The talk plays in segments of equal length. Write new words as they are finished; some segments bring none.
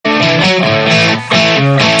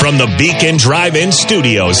the Beacon Drive-In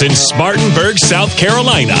Studios in Spartanburg, South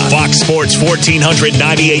Carolina, Fox Sports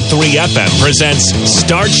 1498.3 FM presents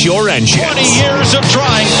Start Your Engine. 20 years of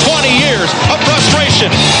trying, 20 years of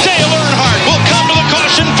frustration. Dale Earnhardt will come to the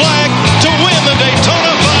caution flag to win the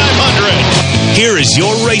Daytona 500. Here is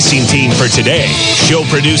your racing team for today. Show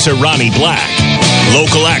producer Ronnie Black.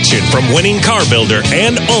 Local action from winning car builder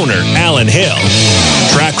and owner Alan Hill.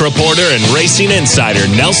 Track reporter and racing insider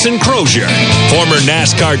Nelson Crozier. Former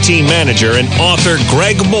NASCAR team manager and author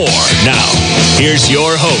Greg Moore. Now, here's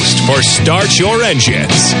your host for Start Your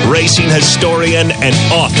Engines, racing historian and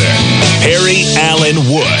author Harry Allen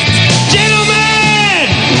Wood. Gentlemen,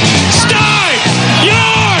 start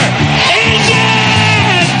your engine!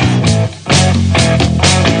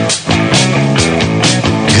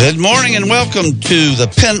 Good morning and welcome to the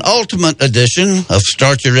penultimate edition of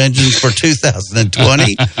Start Your Engines for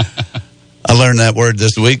 2020. I learned that word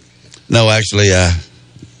this week. No, actually, I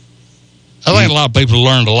think a lot of people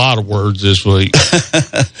learned a lot of words this week.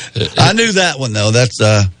 I knew that one, though. That's,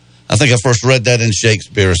 I think I first read that in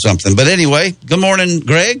Shakespeare or something. But anyway, good morning,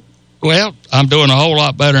 Greg. Well, I'm doing a whole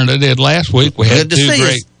lot better than I did last week. We had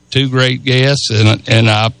two great guests, and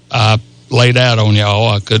I laid out on y'all.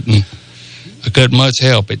 I couldn't much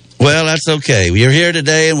help it. Well, that's okay. You're here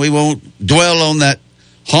today, and we won't dwell on that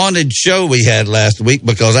haunted show we had last week,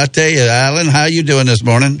 because I tell you, Alan, how you doing this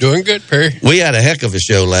morning? Doing good, Perry. We had a heck of a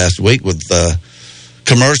show last week with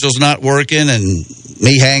commercials not working and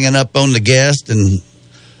me hanging up on the guest and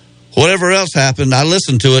whatever else happened. I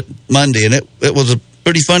listened to it Monday, and it was a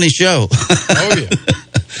pretty funny show. Oh, yeah.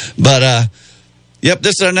 But, yep,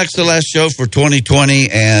 this is our next to last show for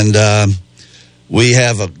 2020, and we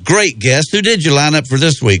have a great guest. Who did you line up for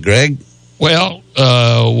this week, Greg? Well,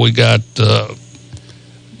 we got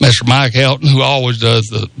Mr. Mike Helton, who always does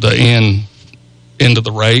the end of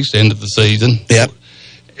the race, end of the season. Yep.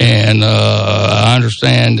 And I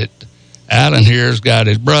understand that Alan here's got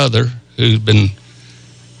his brother who's been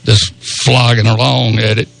just flogging along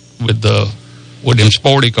at it with them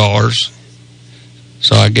sporty cars.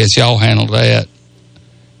 So I guess y'all handle that.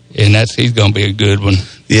 And he's going to be a good one.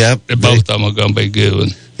 Yeah. Both of them are going to be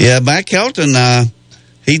good. Yeah, Mike Helton,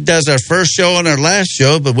 he does our first show and our last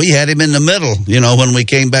show, but we had him in the middle, when we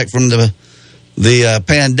came back from the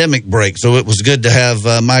pandemic break. So it was good to have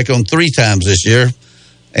Mike on 3 times this year.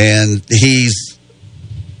 And did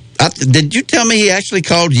you tell me he actually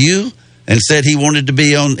called you and said he didn't want to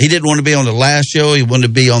be on the last show, he wanted to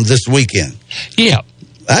be on this weekend? Yeah.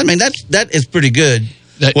 I mean, that is pretty good.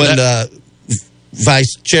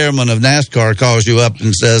 Vice chairman of NASCAR calls you up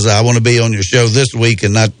and says, I want to be on your show this week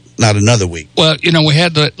and not another week. Well, we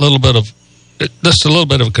had a little bit of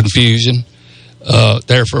confusion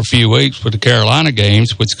there for a few weeks with the Carolina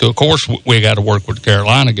games, which, of course, we got to work with the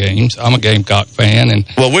Carolina games. I'm a Gamecock fan.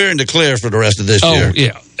 Well, we're in the clear for the rest of this year. Oh,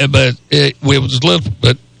 yeah. But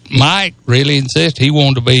but Mike really insisted he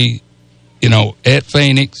wanted to be, at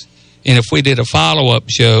Phoenix. And if we did a follow-up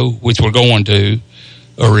show, which we're going to,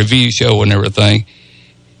 a review show and everything,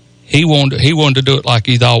 he wanted to do it like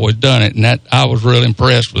he's always done it, and that I was real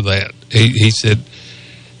impressed with that. He said,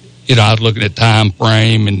 I was looking at time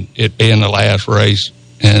frame and it being the last race,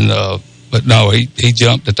 and but no, he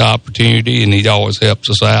jumped at the opportunity, and he always helps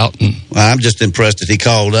us out. And I'm just impressed that he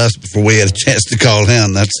called us before we had a chance to call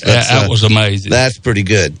him. That was amazing. That's pretty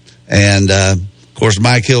good. And of course,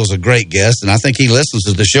 Mike Hill's a great guest, and I think he listens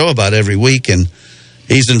to the show about every week, and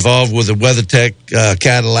he's involved with the WeatherTech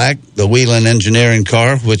Cadillac, the Wheeling Engineering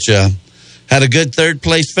car, which had a good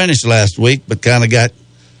third-place finish last week, but kind of got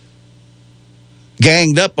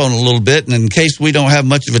ganged up on a little bit. And in case we don't have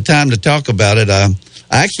much of a time to talk about it, I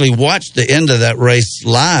actually watched the end of that race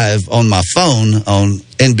live on my phone on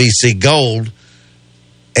NBC Gold,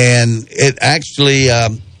 and it actually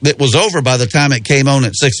it was over by the time it came on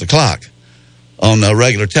at 6 o'clock on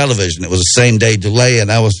regular television. It was the same-day delay,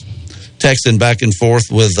 and I was texting back and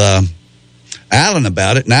forth with Alan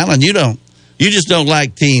about it. And Alan, you just don't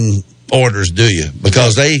like team orders, do you?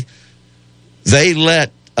 Because they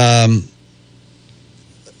let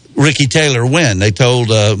Ricky Taylor win. They told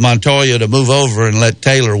Montoya to move over and let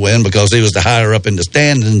Taylor win because he was the higher up in the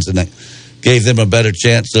standings, and it gave them a better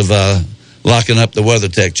chance of locking up the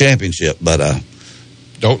WeatherTech championship. But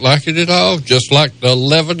don't like it at all. Just like the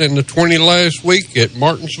 11 and the 20 last week at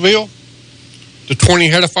Martinsville. The 20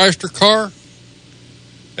 had a faster car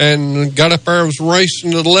and got up there, was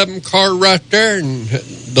racing the 11 car right there, and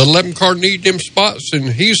the 11 car needed them spots, and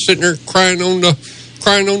he's sitting there crying on the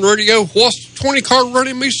radio, what's the 20 car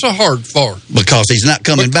running me so hard for? Because he's not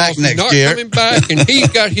coming back next year. Coming back, and he's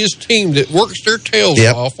got his team that works their tails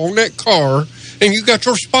off on that car, and you got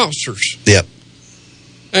your sponsors. Yep.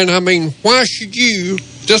 And, I mean, why should you,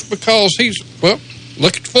 just because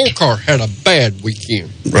look at the 4-car, had a bad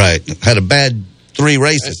weekend. Right. Had a bad 3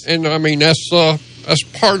 races. And I mean, that's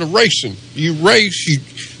part of racing. You race,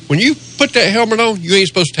 when you put that helmet on, you ain't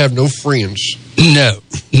supposed to have no friends. No,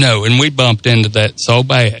 and we bumped into that so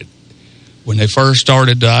bad. When they first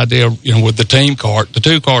started the idea, with the team car, the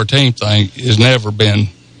 2-car team thing has never been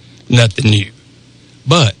nothing new.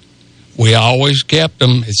 But we always kept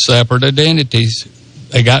them as separate identities.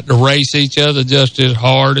 They got to race each other just as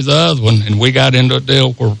hard as the other one, and we got into a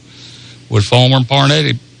deal with Fulmer and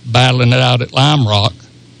Parnetti battling it out at Lime Rock.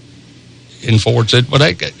 And Ford said, well,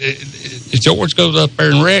 George goes up there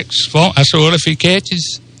and wrecks. I said, well, if he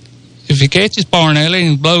catches Parnelli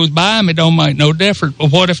and blows by him, it don't make no difference.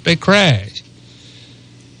 But what if they crash?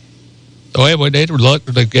 So anyway, they were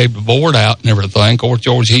lucky they gave the board out and everything. Of course,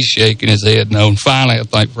 George, he's shaking his head no. And finally, I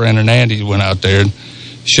think Fran Hernandez went out there and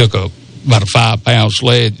shook about a 5-pound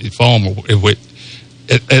sledge at Fulmer.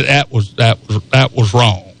 That was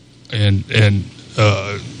wrong. And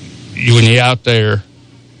when you're out there,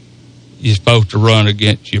 you're supposed to run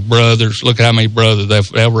against your brothers. Look how many brothers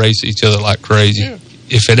they'll race each other like crazy. Yeah.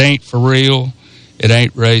 If it ain't for real, it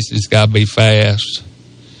ain't racing. It's got to be fast.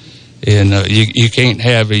 And you can't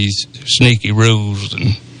have these sneaky rules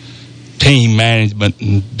and team management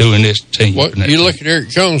and doing this team. Well, you look at Eric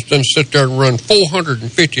Jones, done sit there and run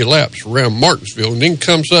 450 laps around Martinsville, and then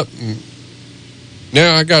comes up and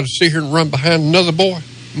now I got to sit here and run behind another boy.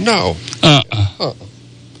 No.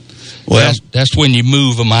 Well, that's when you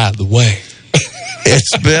move them out of the way.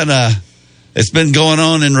 It's been going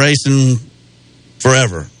on in racing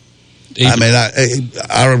forever. I mean,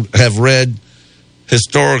 I have read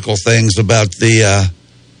historical things about the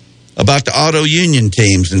auto union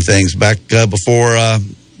teams and things back before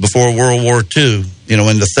World War II. In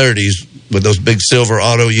the 30s with those big silver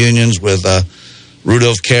auto unions with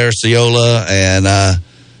Rudolph Caracciola and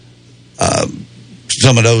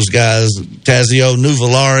some of those guys, Tazio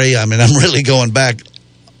Nuvolari. I mean, I'm really going back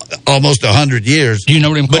almost 100 years. Do you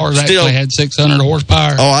know them cars actually had 600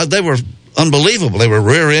 horsepower? Oh, they were unbelievable. They were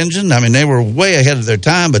rear engine. I mean, they were way ahead of their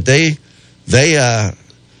time, but they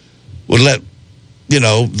would let,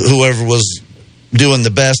 whoever was doing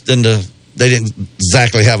the best they didn't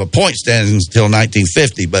exactly have a point standing until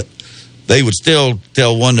 1950, but they would still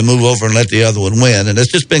tell one to move over and let the other one win. And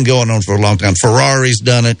it's just been going on for a long time. Ferrari's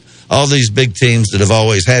done it. All these big teams that have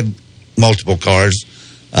always had multiple cars.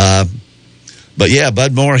 But yeah,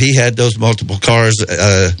 Bud Moore, he had those multiple cars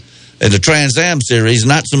in the Trans Am series,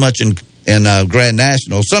 not so much in Grand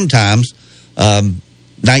National. Sometimes,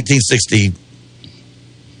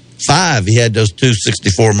 1965, he had those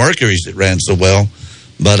 264 Mercuries that ran so well.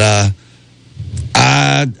 But I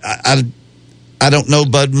don't know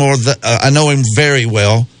Bud Moore. I know him very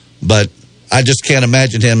well, but I just can't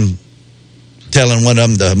imagine him telling one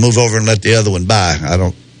of them to move over and let the other one by.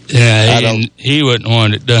 He wouldn't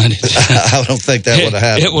want it done. I don't think that would have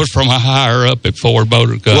happened. It was from a higher up at Ford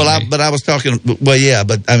Motor Company. Well, I was talking. Well, yeah,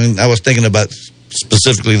 but I mean, I was thinking about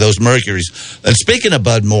specifically those Mercuries. And speaking of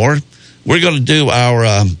Bud Moore, we're going to do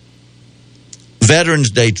our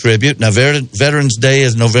Veterans Day tribute. Now, Veterans Day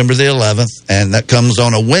is November the 11th, and that comes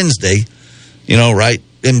on a Wednesday. Right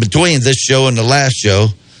in between this show and the last show.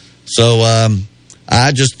 So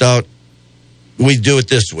I just thought we'd do it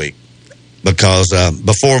this week. Because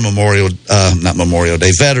before not Memorial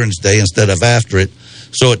Day, Veterans Day instead of after it.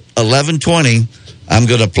 So at 11:20, I'm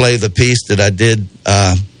going to play the piece that I did.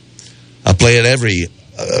 I play it as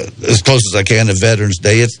close as I can to Veterans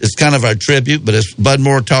Day. It's kind of our tribute, but it's Bud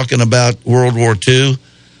Moore talking about World War II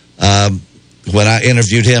when I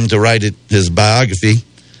interviewed him to write his biography.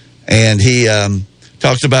 And he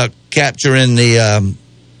talks about capturing the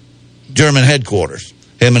German headquarters,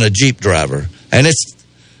 him and a Jeep driver. And it's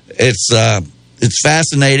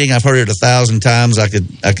fascinating. I've heard it 1,000 times. I could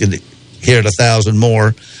hear it 1,000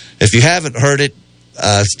 more. If you haven't heard it,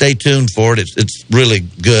 stay tuned for it. It's really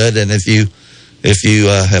good. And if you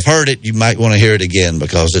have heard it, you might want to hear it again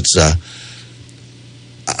because it's.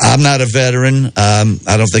 I'm not a veteran.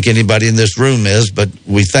 I don't think anybody in this room is, but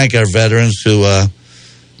we thank our veterans who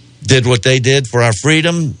did what they did for our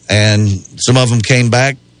freedom, and some of them came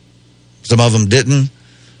back, some of them didn't.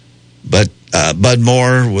 But Bud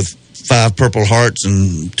Moore with 5 Purple Hearts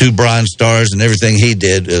and 2 Bronze Stars and everything he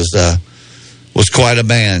did was quite a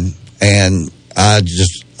man. And I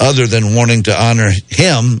just, other than wanting to honor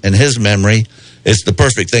him and his memory, it's the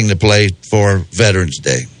perfect thing to play for Veterans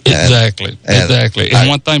Day. Exactly. And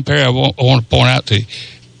one thing, Perry, I want to point out to you,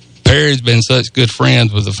 Perry's been such good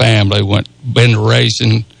friends with the family, been to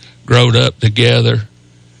racing, growed up together,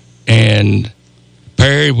 and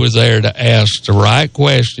Perry was there to ask the right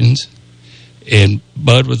questions, and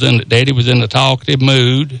Daddy was in the talkative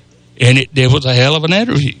mood, and it was a hell of an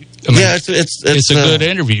interview. I mean, it's a good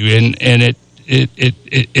interview, and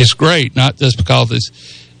it's great, not just because it's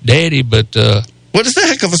Daddy, but what is a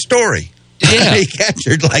heck of a story. Yeah. He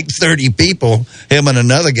captured like 30 people, him and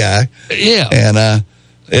another guy. Yeah. And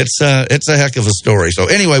it's a heck of a story. So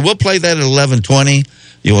anyway, we'll play that at 11:20.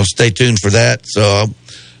 You will stay tuned for that. So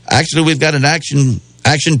actually, we've got an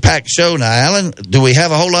action-packed show now. Alan, do we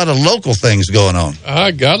have a whole lot of local things going on?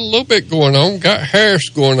 I got a little bit going on. Got Harris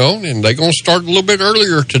going on, and they're going to start a little bit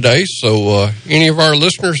earlier today. So any of our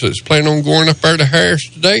listeners that's planning on going up there to Harris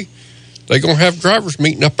today, they're going to have drivers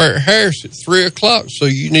meeting up there at Harris at 3 o'clock. So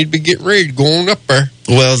you need to be getting ready to go on up there.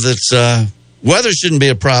 Well, weather shouldn't be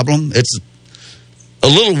a problem. It's a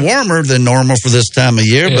little warmer than normal for this time of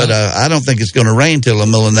year, but I don't think it's going to rain till the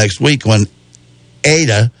middle of next week when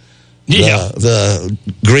Ada, the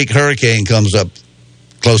Greek hurricane, comes up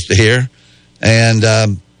close to here. And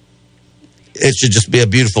it should just be a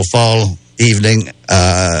beautiful fall evening.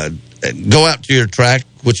 Go out to your track,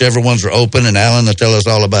 whichever ones are open, and Alan will tell us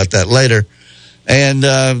all about that later. And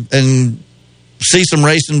see some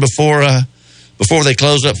racing before they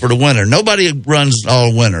close up for the winter. Nobody runs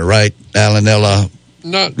all winter, right, Alan?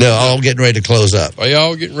 They're all getting ready to close up. They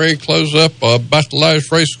all getting ready to close up. About the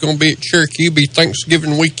last race is going to be at Cherokee. Be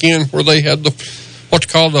Thanksgiving weekend, where they had what's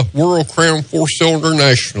called the World Crown 4-Cylinder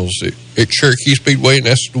Nationals at Cherokee Speedway, and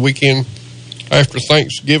that's the weekend after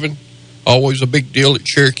Thanksgiving. Always a big deal at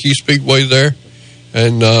Cherokee Speedway there.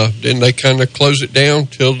 And then they kind of close it down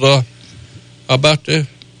till about the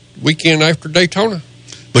weekend after Daytona.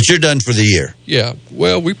 But you're done for the year. Yeah,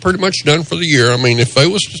 well, we pretty much done for the year. I mean, if they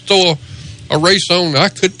was to throw a race on, I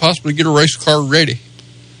could possibly get a race car ready.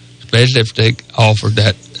 Especially if they offered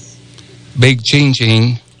that big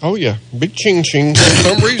ching-ching. Oh, yeah, big ching-ching. For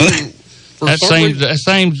some reason... That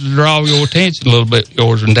seems to draw your attention a little bit,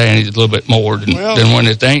 yours and Danny's, a little bit more than when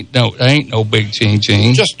it ain't no big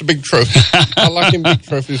ching-ching. Just a big trophy. I like them big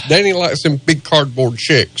trophies. Danny likes them big cardboard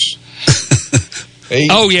checks.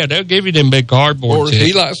 They'll give you them big cardboard checks.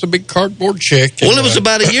 He likes a big cardboard check. Well, it was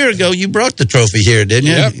about a year ago you brought the trophy here, didn't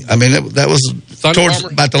you? Yep. I mean, that was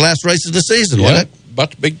about the last race of the season, wasn't it? About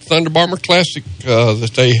the big Thunder Bomber Classic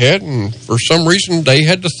that they had, and for some reason they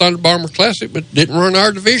had the Thunder Bomber Classic but didn't run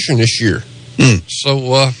our division this year.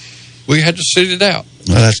 So we had to sit it out.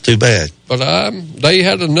 Well, that's too bad. But they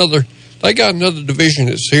got another division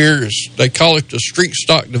that's here. They call it the Street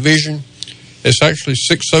Stock Division. It's actually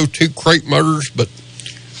 602 crate motors, but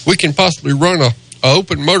we can possibly run a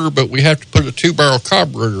open motor, but we have to put a 2-barrel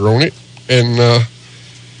carburetor on it. And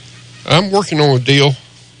I'm working on a deal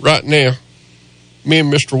right now, me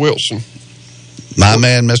and Mr. Wilson. My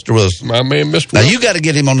man, Mr. Wilson. My man, Mr. Wilson. Now, you got to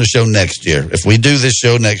get him on the show next year. If we do this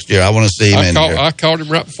show next year, I want to see him here. I called him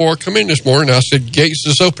right before I come in this morning. I said, Gates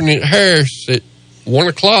is opening at Harris at 1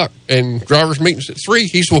 o'clock, and driver's meeting's at 3.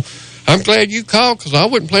 He said, well, I'm glad you called, because I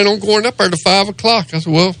wasn't planning on going up there to 5 o'clock. I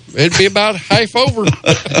said, well, it'd be about half over.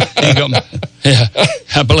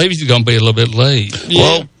 I believe he's going to be a little bit late. Yeah.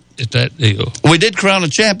 Well, it's that deal. We did crown a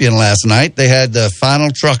champion last night. They had the final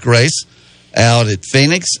truck race out at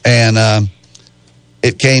Phoenix, and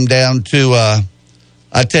it came down to,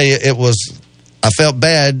 I tell you, I felt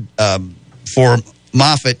bad for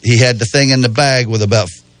Moffitt. He had the thing in the bag with about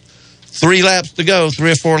 3 or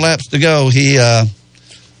 4 laps to go. He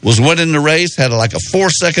was winning the race, had like a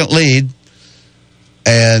 4-second lead,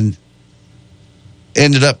 and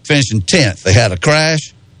ended up finishing 10th. They had a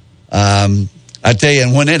crash. I tell you,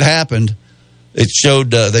 and when it happened, it showed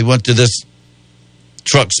they went to this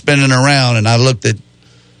truck spinning around, and I looked at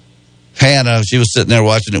Hannah. She was sitting there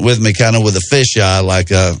watching it with me, kind of with a fisheye, like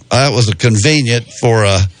that was a convenient for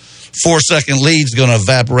a 4-second lead's going to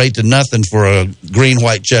evaporate to nothing for a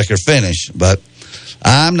green-white checker finish. But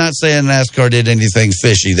I'm not saying NASCAR did anything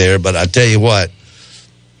fishy there, but I tell you what,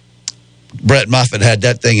 Brett Moffitt had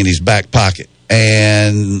that thing in his back pocket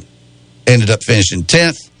and ended up finishing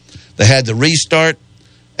 10th. They had the restart,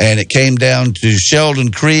 and it came down to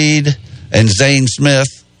Sheldon Creed and Zane Smith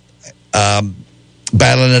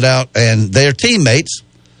battling it out, and they're teammates.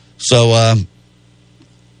 So,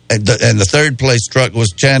 and the third place truck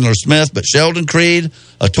was Chandler Smith, but Sheldon Creed,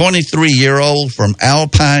 a 23-year-old from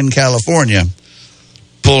Alpine, California,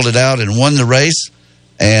 pulled it out and won the race.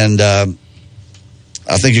 And I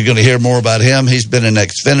think you're going to hear more about him. He's been in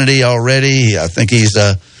Xfinity already. I think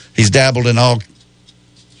he's dabbled in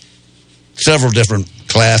several different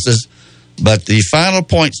classes. But the final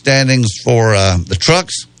point standings for the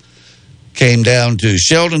trucks came down to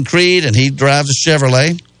Sheldon Creed, and he drives a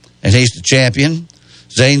Chevrolet, and he's the champion.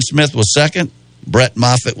 Zane Smith was second. Brett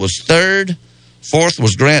Moffitt was third. Fourth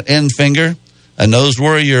was Grant Enfinger. And those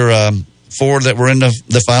were your four that were in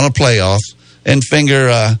the final playoffs.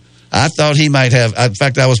 Enfinger, I thought he might have. In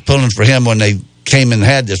fact, I was pulling for him when they came and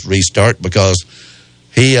had this restart because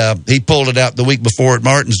he pulled it out the week before at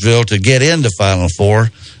Martinsville to get into Final Four.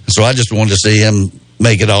 So I just wanted to see him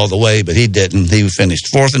make it all the way, but he didn't. He finished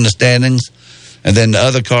fourth in the standings. And then the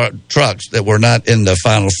other trucks that were not in the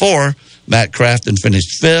Final Four, Matt Crafton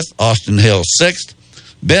finished fifth, Austin Hill sixth,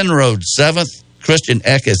 Ben Rhodes seventh, Christian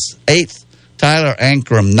Eckes eighth, Tyler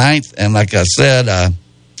Ankrum ninth, and like I said,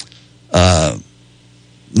 Moffitt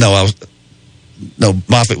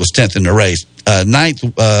was 10th in the race. Ninth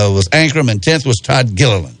was Ankrum, and 10th was Todd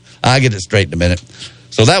Gilliland. I'll get it straight in a minute.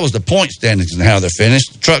 So that was the point standings and how they're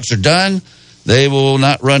finished. The trucks are done. They will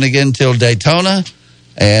not run again until Daytona,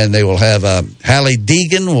 and they will have Hallie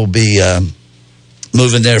Deegan will be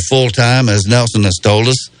moving there full-time, as Nelson has told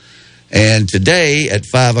us. And today at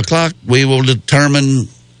 5 o'clock, we will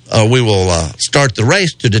start the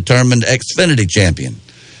race to determine the Xfinity champion.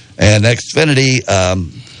 And Xfinity,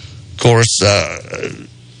 of course,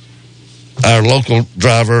 our local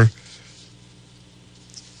driver,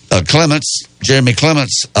 Jeremy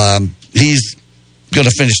Clements, he's going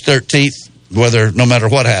to finish 13th, no matter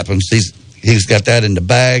what happens. He's got that in the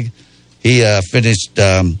bag. He finished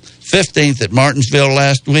 15th at Martinsville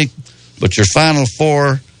last week. But your final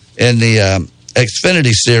four in the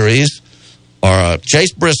Xfinity Series are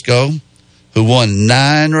Chase Briscoe, who won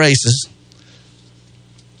 9 races,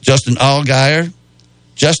 Justin Allgaier,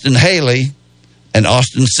 Justin Haley, and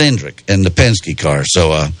Austin Cindric in the Penske car.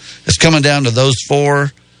 So it's coming down to those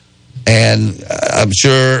four, and I'm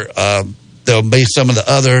sure there'll be some of the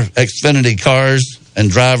other Xfinity cars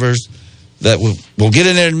and drivers that will get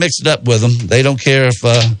in there and mix it up with them. They don't care if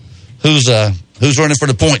who's running for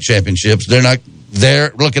the point championships. They're not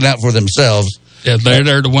there looking out for themselves. Yeah, they're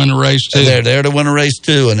there to win a race, too. They're there to win a race,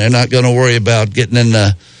 too, and they're not going to worry about getting in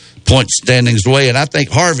the point standings way. And I think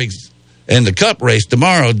Harvick's in the Cup race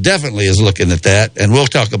tomorrow definitely is looking at that, and we'll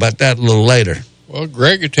talk about that a little later. Well,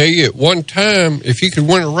 Greg, I tell you, at one time, if you could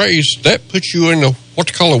win a race, that puts you in what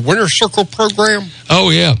they call a winner's circle program. Oh,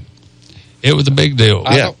 yeah. It was a big deal.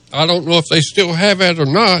 I don't know if they still have that or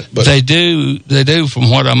not. But They do, from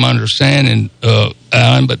what I'm understanding,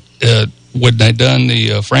 Alan, but when they done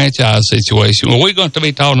the franchise situation, well, we're going to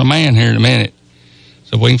be talking to man here in a minute,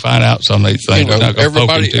 so we can find out some of these things.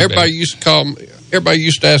 Everybody used to call me. Everybody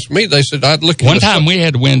used to ask me. They said I'd look at one time we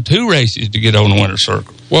had to win 2 races to get on the winner's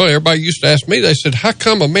circle. Well, everybody used to ask me. They said, "How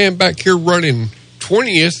come a man back here running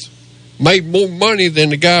 20th made more money than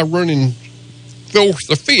the guy running 4th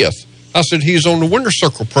or 5th?" I said, "He's on the winner's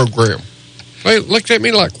circle program." They looked at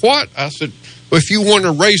me like, "What?" I said, "Well, if you won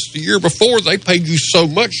a race the year before, they paid you so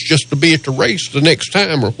much just to be at the race the next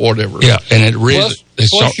time or whatever." Yeah, and it really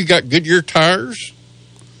plus you got Goodyear tires.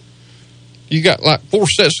 You got like 4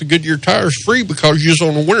 sets of Goodyear tires free because you was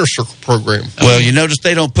on the winner's circle program. Well, you notice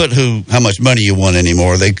they don't put how much money you won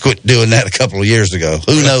anymore. They quit doing that a couple of years ago.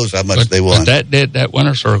 Who knows how much they won? But that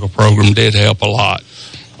winner's circle program did help a lot.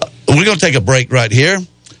 We're going to take a break right here.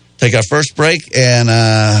 Take our first break, and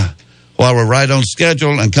while we're right on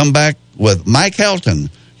schedule, and come back with Mike Helton.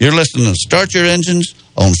 You're listening to Start Your Engines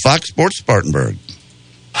on Fox Sports Spartanburg.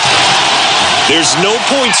 There's no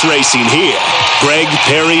points racing here. Greg,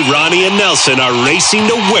 Perry, Ronnie, and Nelson are racing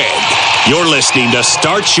to win. You're listening to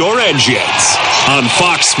Start Your Engines on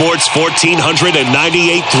Fox Sports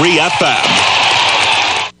 1498.3 FM.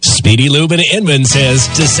 Speedy Lube in Inman says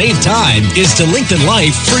to save time is to lengthen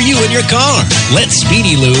life for you and your car. Let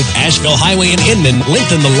Speedy Lube, Asheville Highway in Inman,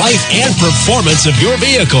 lengthen the life and performance of your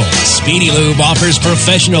vehicle. Speedy Lube offers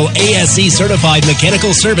professional ASE certified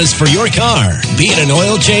mechanical service for your car. Be it an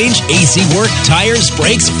oil change, AC work, tires,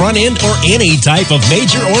 brakes, front end, or any type of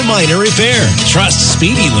major or minor repair. Trust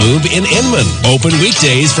Speedy Lube in Inman. Open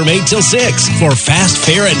weekdays from 8 till 6. For fast,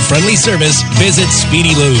 fair, and friendly service, visit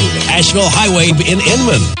Speedy Lube, Asheville Highway in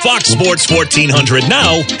Inman. Fox Sports 1400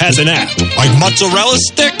 now has an app. Like mozzarella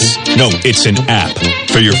sticks? No, it's an app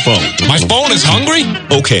for your phone. My phone is hungry?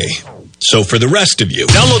 Okay, so for the rest of you,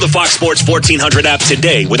 download the Fox Sports 1400 app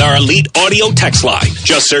today with our elite audio text line.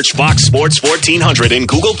 Just search Fox Sports 1400 in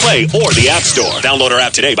Google Play or the App Store. Download our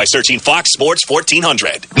app today by searching Fox Sports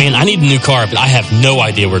 1400. Man, I need a new car, but I have no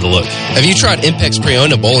idea where to look. Have you tried Impex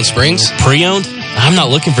Pre-Owned at Bowling Springs? Pre-owned? I'm not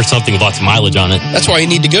looking for something with lots of mileage on it. That's why you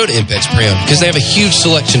need to go to Impex Pre-Owned, because they have a huge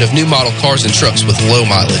selection of new model cars and trucks with low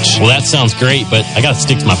mileage. Well, that sounds great, but I got to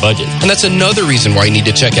stick to my budget. And that's another reason why you need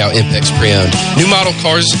to check out Impex Pre-Owned. New model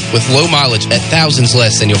cars with low mileage at thousands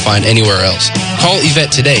less than you'll find anywhere else. Call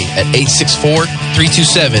Yvette today at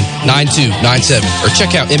 864-327-9297 or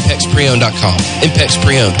check out ImpexPreowned.com. Impex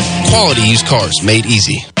Pre-Owned. Quality used cars made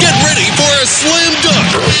easy. Get ready for a slam dunk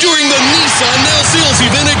during the Nissan Now Sales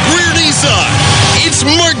event at Greer Nissan. It's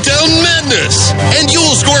Markdown Madness, and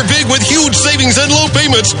you'll score big with huge savings and low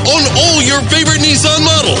payments on all your favorite Nissan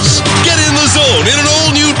models. Get in the zone in an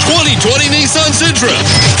all-new 2020 Nissan Sentra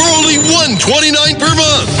for only $129 per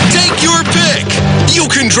month. Take your pick. You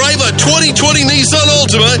can drive a 2020 Nissan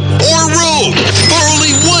Altima or Rogue for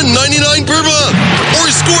only $199 per month, or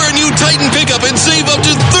score a new Titan pickup and save up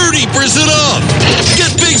to 30% off.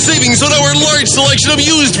 Get big savings on our large selection of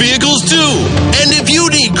used vehicles too. And if you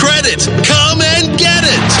need credit, come and get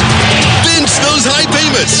it. Pinch those high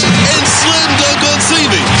payments and slam dunk on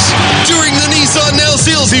savings during the Nissan Now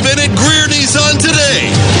Sales event at Greer Nissan today.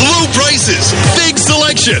 Low prices, big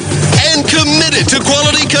selection, and committed to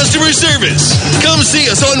quality customer service. Come see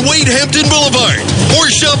us on Wade Hampton Boulevard or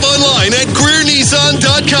shop online at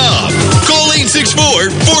GreerNissan.com. Call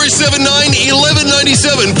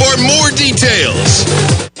 864-479-1197 for more details.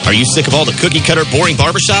 Are you sick of all the cookie-cutter, boring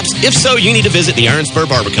barbershops? If so, you need to visit the Iron Spur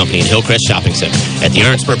Barber Company in Hillcrest Shopping Center. At the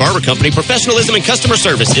Iron Spur Barber Company, professionalism and customer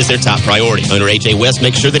service is their top priority. Owner A.J. West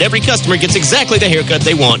makes sure that every customer gets exactly the haircut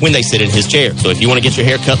they want when they sit in his chair. So if you want to get your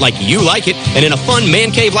hair cut like you like it and in a fun man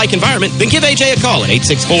cave-like environment, then give A.J. a call at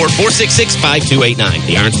 864-466-5289.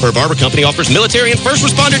 The Iron Spur Barber Company offers military and first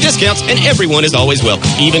responder discounts, and everyone is always welcome,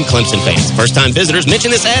 even Clemson fans. First-time visitors mention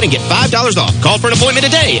this ad and get $5 off. Call for an appointment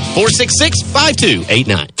today at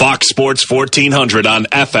 466-5289. Fox Sports 1400 on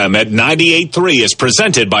FM at 98.3 is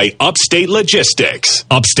presented by Upstate Logistics.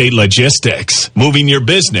 Upstate Logistics, moving your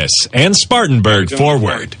business and Spartanburg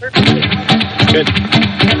forward.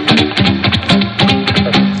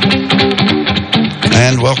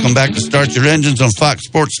 And welcome back to Start Your Engines on Fox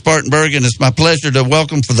Sports Spartanburg. And it's my pleasure to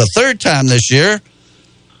welcome for the third time this year,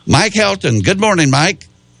 Mike Helton. Good morning, Mike.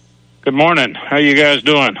 Good morning. How you guys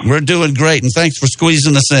doing? We're doing great, and thanks for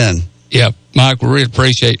squeezing us in. Yeah, Mike, we really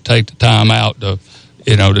appreciate you take the time out to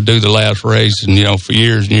do the last race. And, for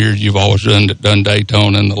years and years, you've always done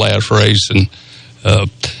Daytona in the last race. And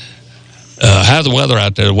how's the weather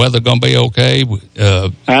out there? The weather going to be okay?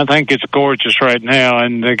 I think it's gorgeous right now,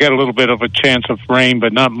 and they got a little bit of a chance of rain,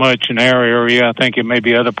 but not much in our area. I think it may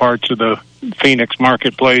be other parts of the Phoenix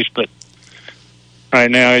marketplace, but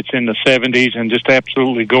right now it's in the 70s and just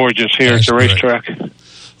absolutely gorgeous here at the racetrack.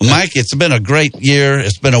 Mike, it's been a great year.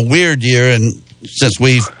 It's been a weird year, and since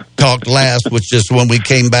we talked last, which is when we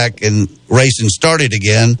came back and racing started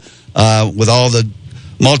again, with all the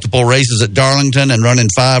multiple races at Darlington and running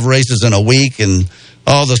 5 races in a week and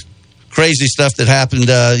all the crazy stuff that happened,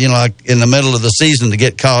 like in the middle of the season to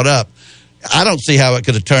get caught up. I don't see how it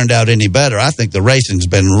could have turned out any better. I think the racing's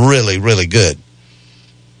been really, really good.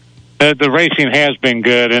 The racing has been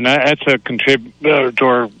good, and that's a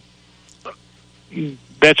contributor.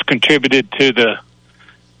 That's contributed to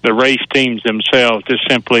the race teams themselves, just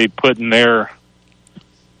simply putting their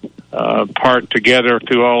part together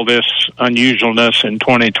through all this unusualness in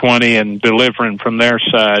 2020 and delivering from their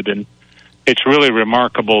side. And it's really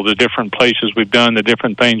remarkable, the different places we've done, the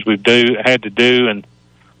different things we've had to do, and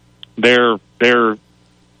their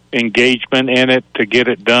engagement in it to get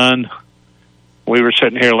it done. We were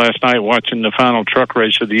sitting here last night watching the final truck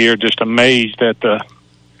race of the year, just amazed at the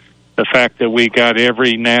fact that we got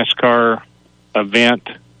every NASCAR event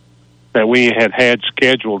that we had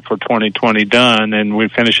scheduled for 2020 done, and we're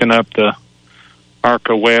finishing up the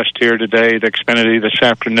ARCA West here today, the Xfinity this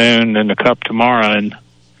afternoon, and the Cup tomorrow, and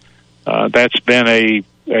that's been a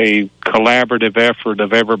collaborative effort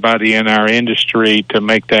of everybody in our industry to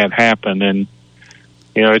make that happen. And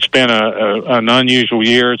it's been an unusual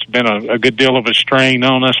year. It's been a good deal of a strain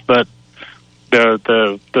on us, but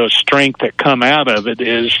the strength that come out of it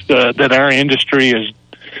is that our industry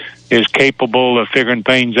is capable of figuring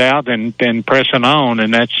things out and pressing on,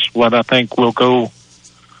 and that's what I think we'll go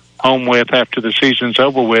home with after the season's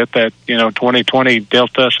over with. That 2020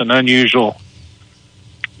 dealt us an unusual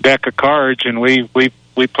deck of cards, and we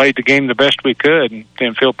played the game the best we could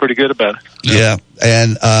and feel pretty good about it. Yeah,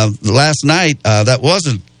 and last night that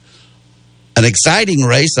wasn't an exciting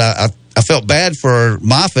race. I felt bad for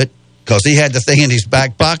Moffitt, because he had the thing in his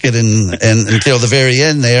back pocket and until the very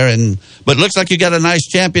end there. But it looks like you got a nice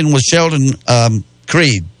champion with Sheldon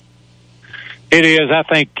Creed. It is. I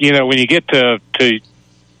think, when you get to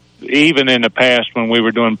even in the past when we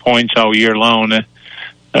were doing points all year long,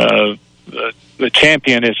 the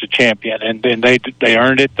champion is a champion, and they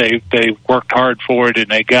earned it. They worked hard for it, and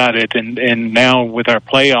they got it. And now with our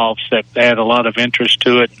playoffs, that add a lot of interest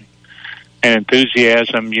to it and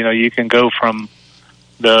enthusiasm. You know, you can go from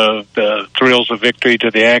the thrills of victory to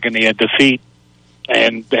the agony of defeat.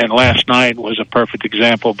 And last night was a perfect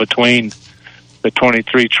example between the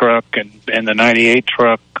 23 truck and the 98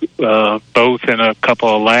 truck. Both in a couple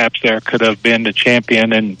of laps there could have been the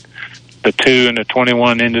champion, and the 2 and the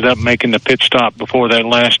 21 ended up making the pit stop before that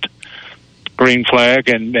last green flag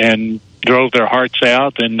and drove their hearts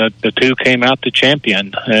out, and the 2 came out the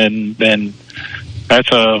champion. And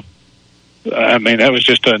that was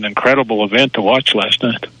just an incredible event to watch last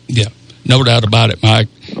night. Yeah, no doubt about it, Mike.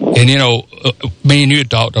 And, you know, me and you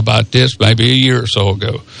talked about this maybe a year or so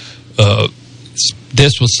ago.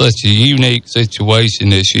 This was such a unique situation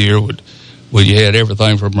this year where you had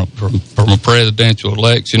everything from a presidential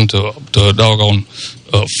election to a doggone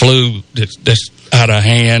flu that's out of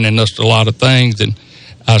hand, and just a lot of things. And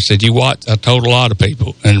I said, I told a lot of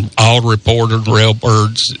people, and all the reporters,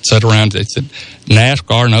 railbirds that sat around, they said,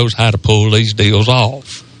 NASCAR knows how to pull these deals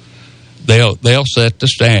off. They'll set the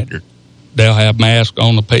standard. They'll have masks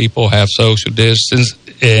on the people, have social distance,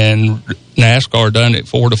 and NASCAR done it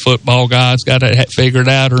for the football guys, got it figured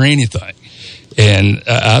out or anything. And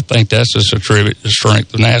I think that's just a tribute to the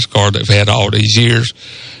strength of NASCAR they've had all these years.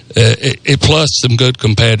 It plus some good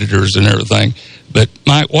competitors and everything. But,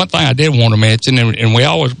 Mike, one thing I did want to mention, and we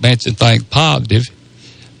always mention things positive,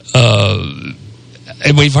 and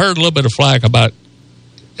we've heard a little bit of flack about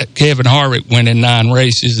Kevin Harvick winning 9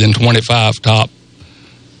 races and 25 top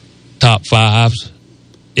 5s.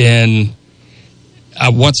 And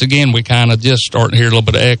once again, we kind of just starting to hear a little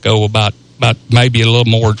bit of echo about maybe a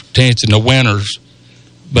little more attention to winners,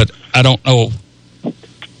 but I don't know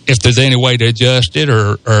if there's any way to adjust it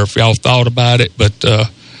or if y'all thought about it, but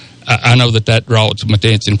I know that draws some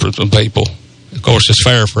attention from some people. Of course, it's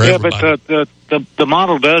fair for everybody. Yeah, but the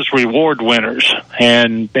model does reward winners,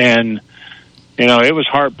 and you know, it was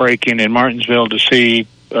heartbreaking in Martinsville to see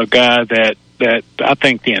a guy that I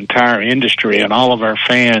think the entire industry and all of our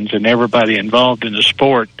fans and everybody involved in the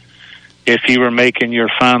sport, if you were making your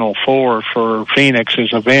Final Four for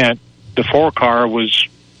Phoenix's event, the 4-car was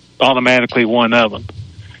automatically one of them.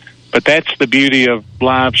 But that's the beauty of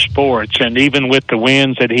live sports, and even with the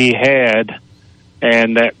wins that he had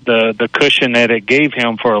and that the cushion that it gave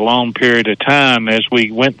him for a long period of time as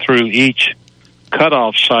we went through each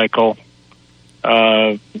cutoff cycle,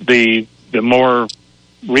 the more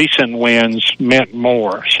recent wins meant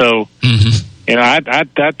more. So, you know,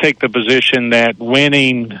 I'd take the position that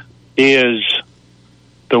winning is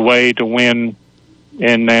the way to win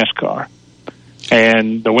in NASCAR,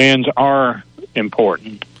 and the wins are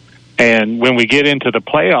important. And when we get into the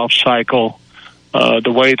playoff cycle,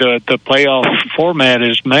 the way the playoff format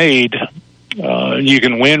is made, you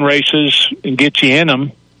can win races and get you in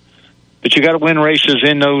them, but you got to win races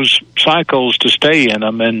in those cycles to stay in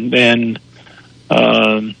them. And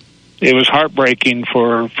it was heartbreaking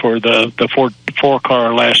for the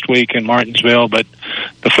 4-car last week in Martinsville. But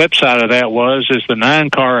the flip side of that is the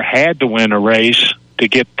 9-car had to win a race to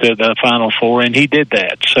get to the Final Four, and he did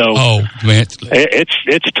that. So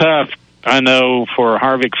it's tough, I know, for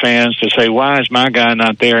Harvick fans to say, why is my guy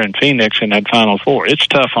not there in Phoenix in that Final Four? It's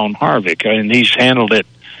tough on Harvick, and he's handled it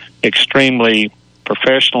extremely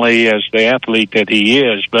professionally as the athlete that he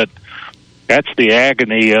is. But that's the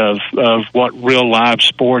agony of what real live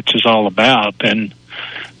sports is all about. And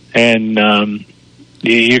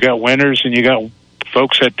you got winners and you got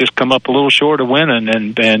folks that just come up a little short of winning.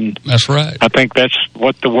 And that's right. I think that's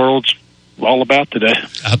what the world's all about today.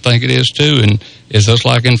 I think it is too. And it's just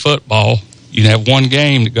like in football. You can have one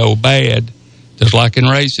game to go bad, just like in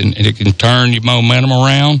racing, and it can turn your momentum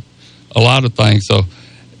around, a lot of things. So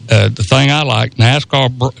the thing I like,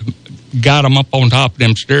 NASCAR got them up on top of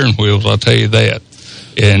them steering wheels, I'll tell you that.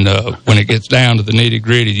 And when it gets down to the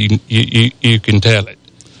nitty-gritty, you can tell it.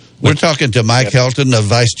 We're talking to Mike Helton, the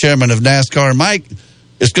vice chairman of NASCAR. Mike,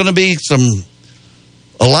 it's going to be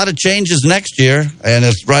a lot of changes next year, and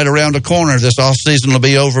it's right around the corner. This off-season will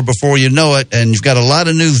be over before you know it, and you've got a lot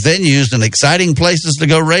of new venues and exciting places to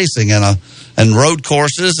go racing and road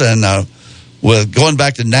courses, and with going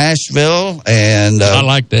back to Nashville and I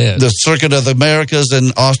like that. The Circuit of the Americas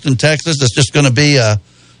in Austin, Texas. It's just going to be an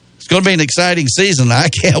exciting season. I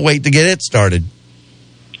can't wait to get it started.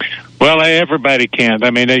 Well, everybody can. I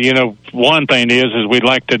mean, you know, one thing is we'd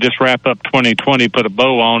like to just wrap up 2020, put a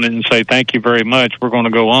bow on it, and say thank you very much. We're going to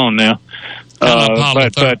go on now.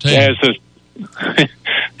 But as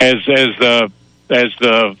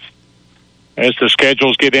the as the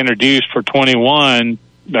schedules get introduced for 21,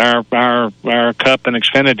 our Cup and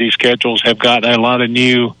Xfinity schedules have got a lot of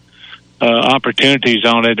new opportunities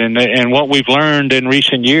on it, and what we've learned in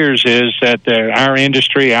recent years is that our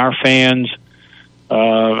industry, our fans,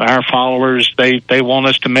 our followers, they want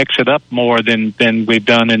us to mix it up more than we've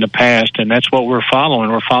done in the past, and that's what we're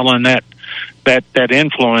following. We're following that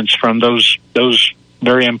influence from those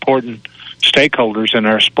very important stakeholders in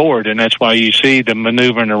our sport, and that's why you see the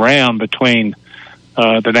maneuvering around between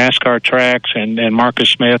the NASCAR tracks and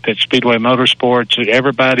Marcus Smith at Speedway Motorsports.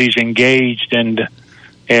 Everybody's engaged and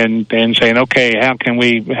saying, okay, how can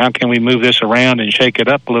we move this around and shake it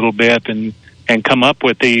up a little bit and come up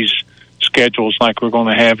with these schedules like we're going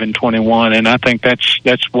to have in 21. And I think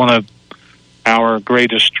that's one of our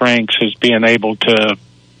greatest strengths, is being able to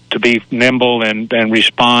be nimble and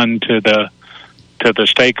respond to the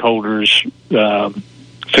stakeholders'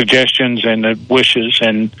 suggestions and the wishes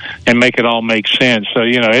and make it all make sense. So,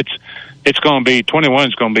 it's going to be 21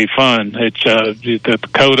 is going to be fun. It's the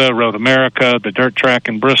Dakota, Road America, the dirt track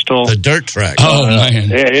in Bristol. The dirt track. Oh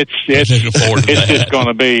man, it's just going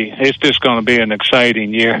to be an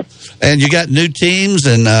exciting year. And you got new teams,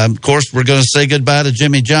 and of course we're going to say goodbye to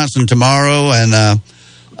Jimmy Johnson tomorrow, and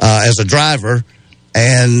as a driver,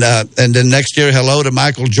 and then next year hello to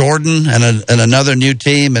Michael Jordan and another new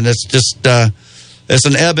team, and it's just it's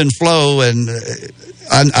an ebb and flow, and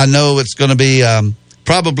I know it's going to be.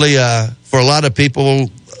 Probably for a lot of people,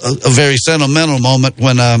 a very sentimental moment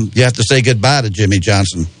when you have to say goodbye to Jimmy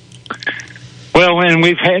Johnson. Well, and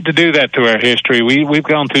we've had to do that through our history. We've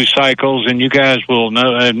gone through cycles, and you guys will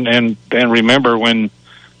know and remember when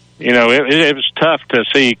it was tough to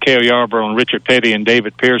see Cale Yarborough and Richard Petty and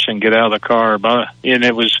David Pearson get out of the car, but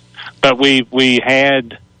we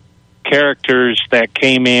had characters that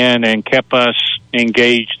came in and kept us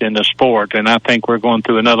engaged in the sport, and I think we're going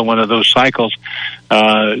through another one of those cycles.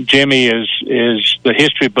 Jimmy is the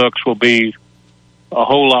history books will be a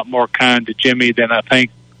whole lot more kind to Jimmy than I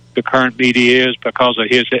think the current media is, because of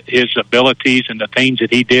his abilities and the things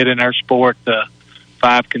that he did in our sport, the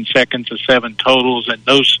 5 consecutive 7 totals, and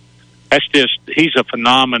he's a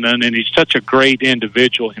phenomenon, and he's such a great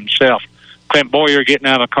individual himself. Clint Boyer getting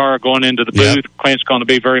out of the car, going into the booth. Yep. Clint's going to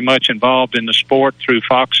be very much involved in the sport through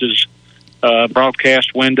Fox's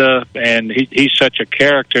broadcast window, and he's such a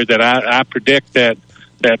character that I predict that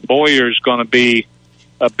Boyer's going to be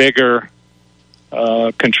a bigger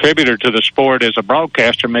contributor to the sport as a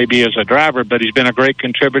broadcaster, maybe as a driver, but he's been a great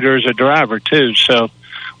contributor as a driver too. So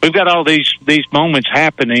we've got all these moments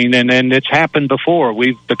happening, and it's happened before.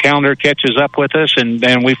 The calendar catches up with us,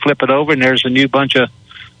 and we flip it over, and there's a new bunch of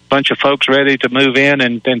folks ready to move in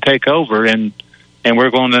and take over, and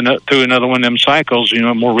we're going through another one of them cycles.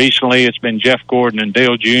 More recently it's been Jeff Gordon and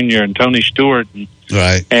Dale Jr. and Tony Stewart,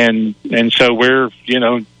 right? And so we're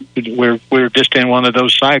just in one of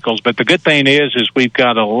those cycles. But the good thing is we've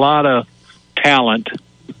got a lot of talent.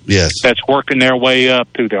 Yes, that's working their way up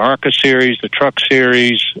through the ARCA series, the Truck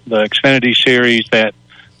series, the Xfinity series, that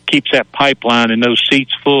keeps that pipeline and those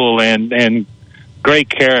seats full and great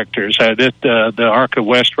characters. The ARCA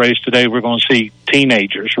West race today, we're going to see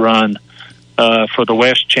teenagers run for the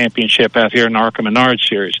West Championship out here in the ARCA Menard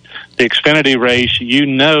Series. The Xfinity race,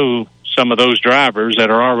 some of those drivers that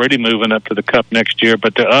are already moving up to the Cup next year,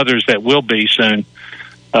 but the others that will be soon.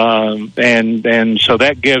 And so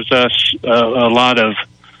that gives us a lot of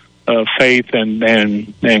faith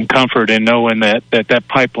and comfort in knowing that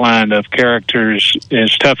pipeline of characters,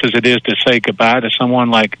 as tough as it is to say goodbye to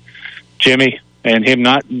someone like Jimmy, and him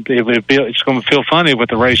not, it's going to feel funny with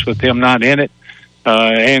the race with him not in it,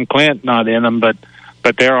 and Clint not in them, but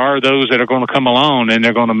there are those that are going to come along, and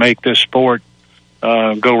they're going to make this sport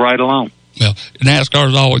go right along. Well,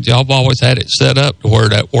 NASCAR's y'all always had it set up to where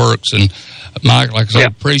that works. And Mike, like I said,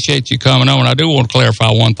 appreciate you coming on. I do want to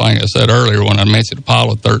clarify one thing I said earlier when I mentioned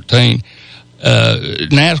Apollo 13.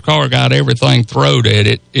 NASCAR got everything thrown at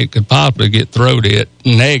it. It could possibly get thrown at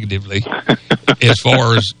negatively as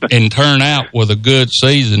far as in turnout with a good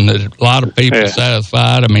season. That a lot of people are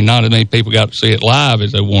satisfied. I mean, not as many people got to see it live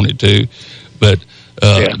as they wanted to, but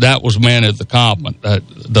that was meant as a compliment.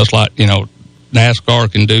 Just like, NASCAR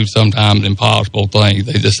can do sometimes impossible things.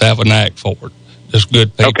 They just have a knack for it. Just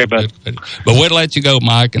good people. Okay, but we'll let you go,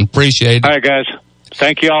 Mike, and appreciate it. All right, guys.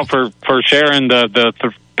 Thank you all for sharing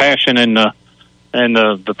the passion and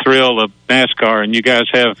the thrill of NASCAR. And you guys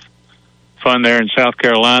have fun there in South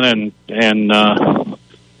Carolina, and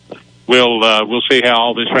we'll see how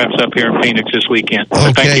all this wraps up here in Phoenix this weekend. Okay.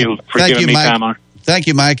 So thank you for giving me time on. Thank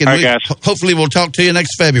you, Mike. And all right, guys. Hopefully we'll talk to you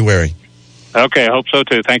next February. Okay, I hope so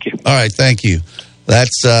too. Thank you. All right, thank you.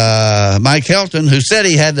 That's Mike Helton, who said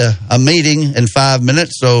he had a meeting in 5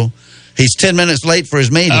 minutes, so he's 10 minutes late for his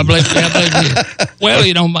meeting. I believe you. Well,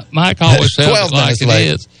 you know, Mike always says it like it late.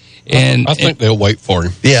 is. And I think they'll wait for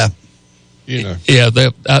him. Yeah. You know. Yeah,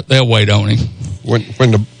 they'll wait on him. When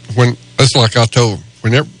that's like I told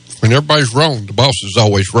him, when everybody's wrong, the boss is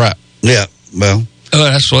always right. Yeah, well.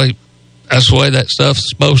 That's the way that stuff's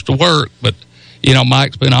supposed to work. But, you know,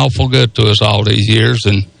 Mike's been awful good to us all these years,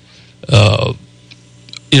 and,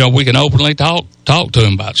 you know, we can openly talk to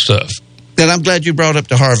him about stuff. And I'm glad you brought up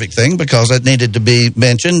the Harvick thing, because that needed to be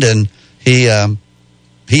mentioned, and he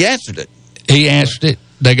answered it. He answered it.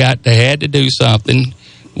 They had to do something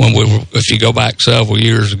if you go back several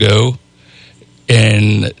years ago,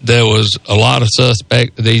 and there was a lot of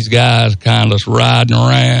suspect of these guys kind of riding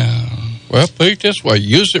around. Well, put it this way,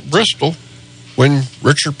 you was at Bristol when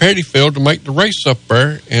Richard Petty failed to make the race up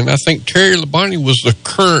there, and I think Terry Labonte was the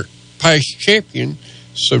current past champion,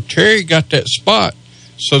 so Terry got that spot.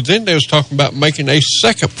 So then they was talking about making a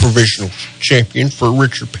second provisional champion for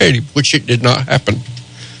Richard Petty, which it did not happen.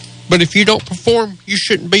 But if you don't perform, you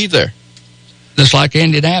shouldn't be there. Just like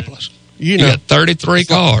Indianapolis. You got 33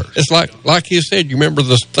 cars. It's like you said, you remember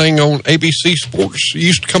this thing on ABC Sports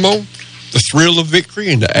used to come on? The thrill of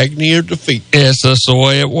victory and the agony of defeat. Yes, that's the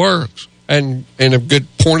way it works. And a good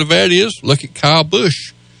point of that is, look at Kyle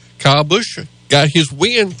Busch. Kyle Busch got his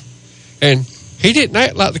win, and he didn't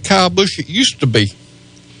act like the Kyle Busch it used to be.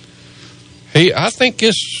 I think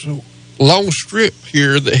this long strip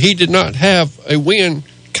here that he did not have a win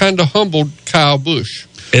kind of humbled Kyle Busch.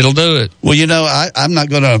 It'll do it. Well, you know, I'm not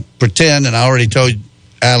going to pretend, and I already told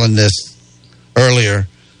Alan this earlier,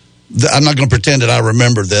 I'm not going to pretend that I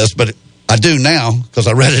remember this, but I do now because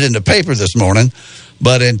I read it in the paper this morning.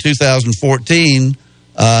 But in 2014,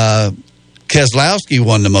 Keselowski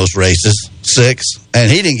won the most races, 6, and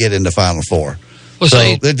he didn't get into Final Four. Well,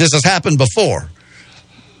 so this has happened before.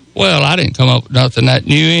 Well, I didn't come up with nothing that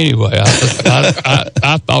new anyway.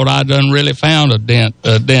 I thought I'd done really found a dent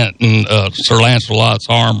in Sir Lancelot's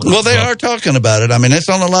armor. Well, they are talking about it. I mean, it's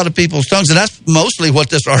on a lot of people's tongues, and that's mostly what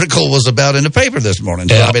this article was about in the paper this morning.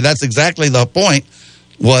 So, I mean, that's exactly the point,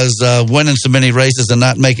 was winning so many races and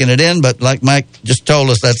not making it in. But like Mike just told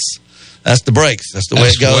us, that's the breaks. That's the way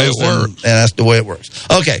it goes, and that's the way it works.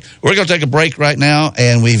 Okay, we're going to take a break right now,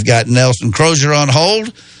 and we've got Nelson Crozier on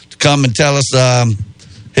hold to come and tell us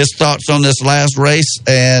his thoughts on this last race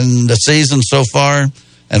and the season so far,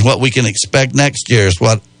 and what we can expect next year. Is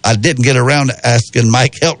what I didn't get around to asking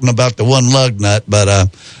Mike Helton about the one lug nut, but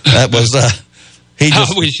that was I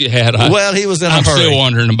wish you had. He was in a hurry. I'm still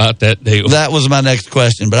wondering about that deal. That was my next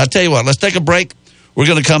question. But I tell you what, let's take a break. We're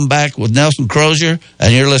going to come back with Nelson Crozier,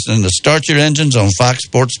 and you're listening to Start Your Engines on Fox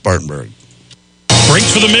Sports Spartanburg.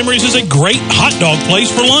 Frank's for the Memories is a great hot dog place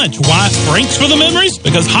for lunch. Why Frank's for the Memories?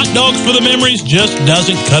 Because hot dogs for the Memories just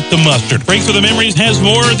doesn't cut the mustard. Frank's for the Memories has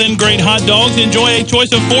more than great hot dogs. Enjoy a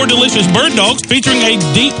choice of 4 delicious bird dogs featuring a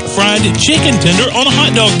deep-fried chicken tender on a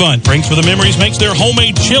hot dog bun. Frank's for the Memories makes their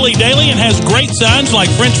homemade chili daily and has great signs like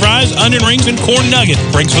French fries, onion rings, and corn nuggets.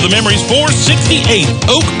 Frank's for the Memories, 468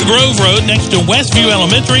 Oak Grove Road next to Westview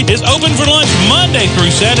Elementary, is open for lunch Monday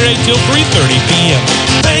through Saturday till 3:30 p.m.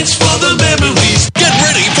 Thanks for the memories. Get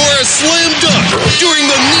ready for a slam dunk during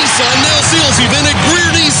the Nissan Now Sales event at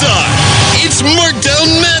Greer Nissan. It's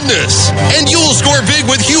Markdown Madness, and you'll score big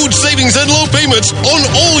with huge savings and low payments on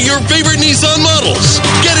all your favorite Nissan models.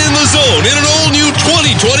 Get in the zone in an all-new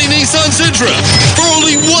 2020 Nissan Sentra for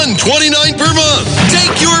only $129 per month.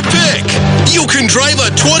 Take your pick. You can drive a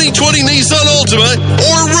 2020 Nissan Altima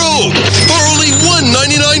or Rogue for only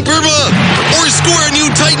 $199 per month, or score a new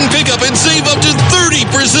Titan pickup and save up to 30%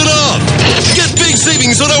 off. Get big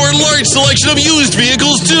savings on our large selection of used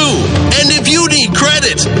vehicles too. And if you need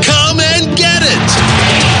credit, come and get it.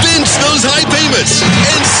 Bench those high payments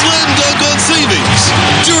and slam dunk on savings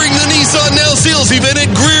during the Nissan Now Sales event at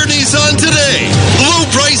Greer Nissan today. Low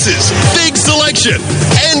prices, big selection,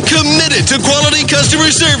 and committed to quality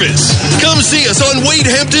customer service. Come see us on Wade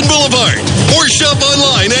Hampton Boulevard or shop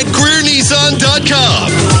online at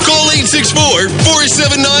GreerNissan.com. Call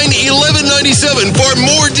 864-479-1197 for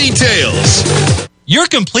more details. Your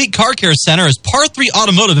complete car care center is Par 3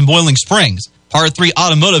 Automotive in Boiling Springs. Par 3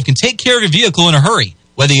 Automotive can take care of your vehicle in a hurry.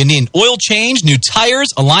 Whether you need an oil change, new tires,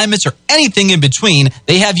 alignments, or anything in between,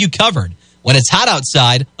 they have you covered. When it's hot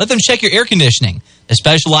outside, let them check your air conditioning. They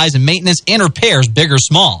specialize in maintenance and repairs, big or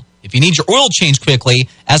small. If you need your oil change quickly,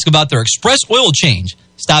 ask about their express oil change.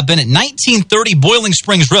 Stop in at 1930 Boiling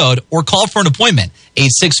Springs Road or call for an appointment,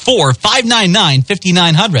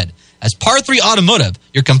 864-599-5900. As Par 3 Automotive,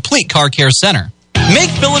 your complete car care center. Make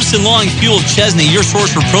Phillips and Long Fuel Chesney your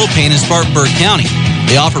source for propane in Spartanburg County.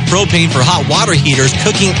 They offer propane for hot water heaters,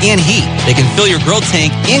 cooking, and heat. They can fill your grill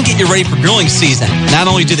tank and get you ready for grilling season. Not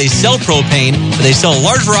only do they sell propane, but they sell a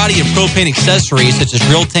large variety of propane accessories such as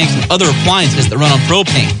grill tanks and other appliances that run on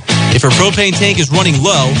propane. If your propane tank is running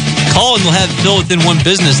low, call and they'll have it filled within one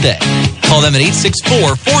business day. Call them at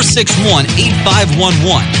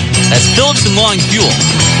 864-461-8511. That's Phillips and Long Fuel,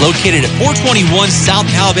 located at 421 South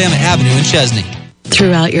Alabama Avenue in Chesney.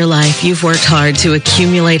 Throughout your life, you've worked hard to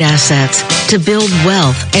accumulate assets, to build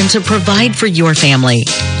wealth, and to provide for your family.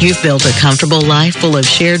 You've built a comfortable life full of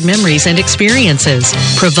shared memories and experiences.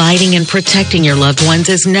 Providing and protecting your loved ones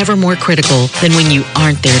is never more critical than when you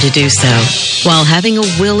aren't there to do so. While having a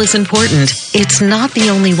will is important, it's not the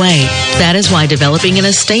only way. That is why developing an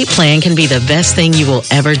estate plan can be the best thing you will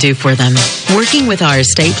ever do for them. Working with our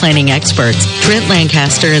estate planning experts, Trent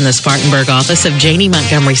Lancaster in the Spartanburg office of Janie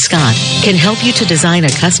Montgomery Scott can help you to design a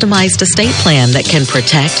customized estate plan that can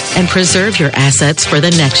protect and preserve your assets for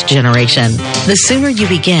the next generation. The sooner you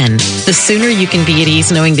begin, the sooner you can be at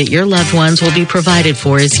ease knowing that your loved ones will be provided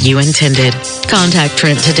for as you intended. Contact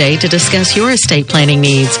Trent today to discuss your estate planning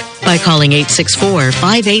needs by calling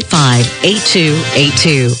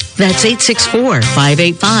 864-585-8282. That's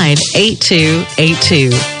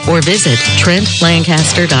 864-585-8282. Or visit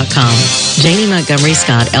TrentLancaster.com. Janie Montgomery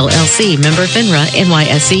Scott, LLC, member FINRA,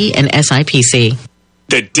 NYSE, and SIPC.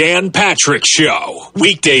 The Dan Patrick Show.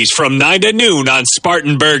 Weekdays from 9 to noon on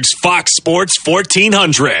Spartanburg's Fox Sports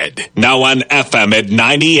 1400. Now on FM at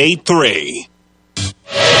 98.3.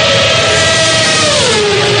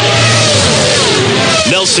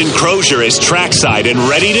 Nelson Crozier is trackside and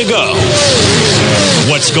ready to go.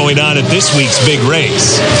 What's going on at this week's big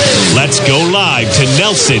race? Let's go live to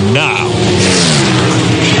Nelson now.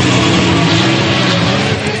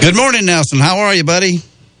 Good morning, Nelson. How are you, buddy?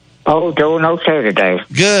 Oh, doing okay today.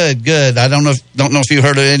 Good, good. I don't know if you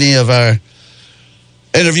heard of any of our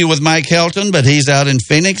interview with Mike Helton, but he's out in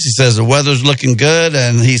Phoenix. He says the weather's looking good,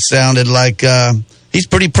 and he sounded like he's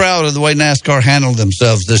pretty proud of the way NASCAR handled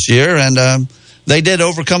themselves this year, and they did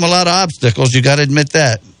overcome a lot of obstacles. You got to admit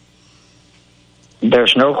that.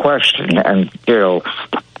 There's no question, and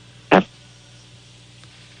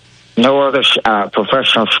no other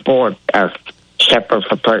professional sport stepped up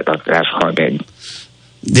the plate like NASCAR did.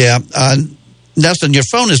 Yeah, Nelson, your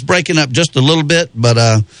phone is breaking up just a little bit,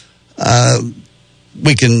 but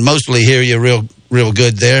we can mostly hear you real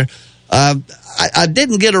good there. I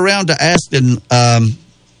didn't get around to asking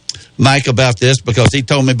Mike about this because he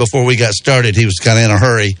told me before we got started he was kind of in a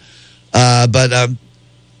hurry. But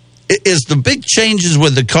is the big changes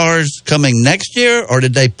with the cars coming next year, or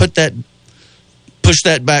did they push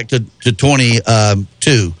that back to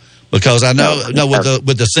 22? Because I know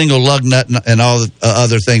with the single lug nut and all the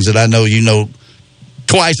other things that I know you know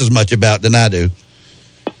twice as much about than I do.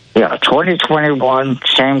 Yeah, 2021,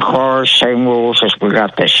 same cars, same rules as we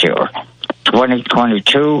got this year.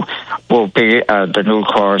 2022 will be the new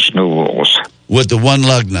cars, new rules. With the one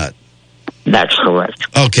lug nut? That's correct.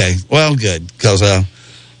 Okay, well, good. Because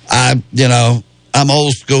I'm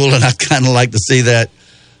old school, and I kind of like to see that.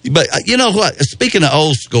 But you know what? Speaking of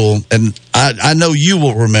old school, and I know you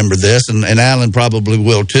will remember this, and Alan probably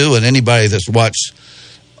will too, and anybody that's watched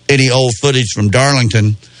any old footage from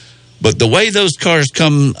Darlington. But the way those cars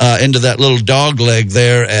come into that little dog leg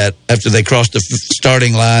there after they cross the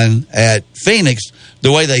starting line at Phoenix,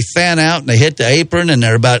 the way they fan out and they hit the apron and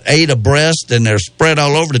they're about 8 abreast and they're spread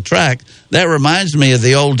all over the track, that reminds me of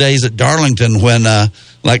the old days at Darlington when,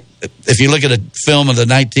 like, if you look at a film of the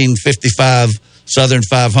 1955 Southern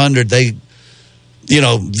 500, they do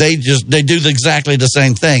exactly the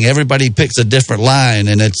same thing. Everybody picks a different line,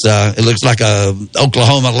 and it looks like a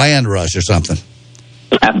Oklahoma land rush or something.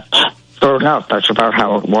 Sure enough, that's about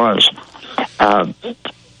how it was.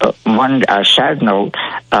 One sad note,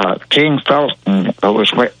 Gene Felton, who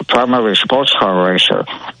was a primary sports car racer,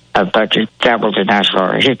 but he dabbled in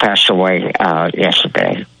NASCAR, he passed away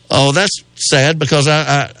yesterday. Oh, that's sad because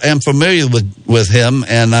I am familiar with him,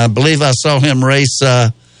 and I believe I saw him race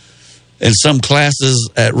in some classes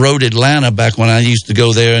at Road Atlanta back when I used to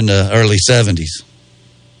go there in the early 70s.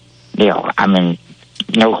 Yeah, I mean,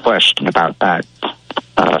 no question about that.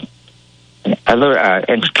 Other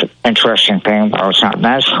interesting thing, while it's not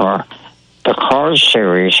NASCAR, the Cars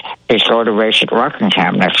Series is going to race at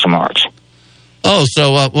Rockingham next March. Oh,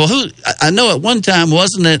 so, I know at one time,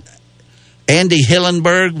 wasn't it Andy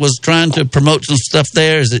Hillenberg was trying to promote some stuff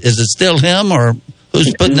there? Is it still him, or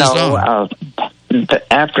who's putting this on?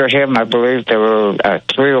 After him, I believe there were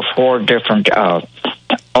 3 or 4 different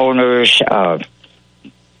owners,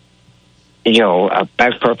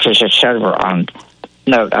 back purposes, etc. on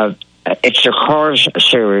No, it's the Cars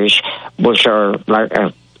series, which are like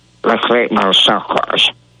late model stock cars.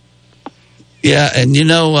 Yeah, and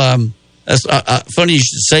that's funny you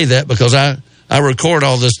should say that, because I record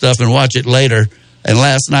all this stuff and watch it later. And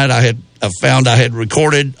last night I found I had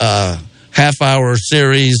recorded a half-hour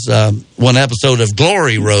series, one episode of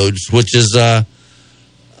Glory Roads, which is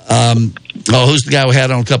who's the guy we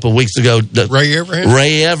had on a couple of weeks ago? Ray Evernham.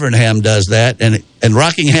 Ray Evernham does that, and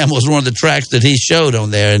Rockingham was one of the tracks that he showed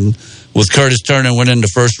on there, and with Curtis Turner winning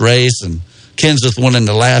the first race and Kenseth winning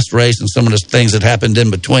the last race, and some of the things that happened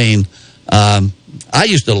in between. I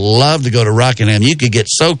used to love to go to Rockingham. You could get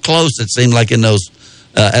so close, it seemed like, in those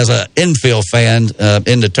as an infield fan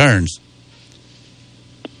in the turns.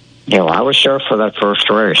 Yeah, well, I was there for that first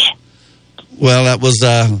race. Well, that was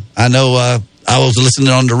I know I was listening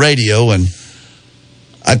on the radio, and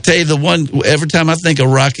I tell you, the one, every time I think of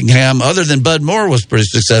Rockingham, other than Bud Moore was pretty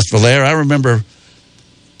successful there, I remember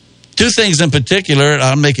two things in particular.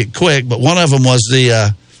 I'll make it quick, but one of them was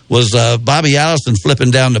Bobby Allison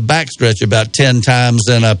flipping down the backstretch about 10 times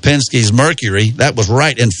in Penske's Mercury. That was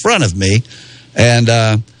right in front of me. And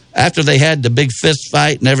after they had the big fist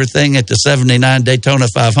fight and everything at the 79 Daytona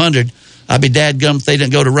 500, I'd be dadgum if they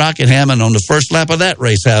didn't go to Rockingham, and on the first lap of that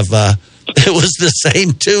race it was the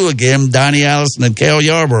same two again, Donnie Allison and Cale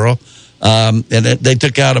Yarborough. And they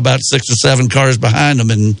took out about 6 or 7 cars behind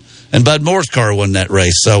them, and Bud Moore's car won that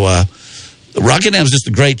race. So Rockingham's just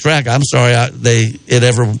a great track. I'm sorry it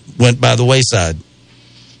ever went by the wayside.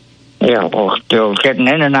 Yeah, well, getting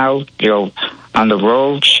in and out, on the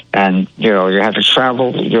roads, and, you have to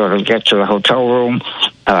travel, to get to the hotel room.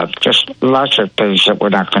 Just lots of things that were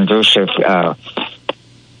not conducive, to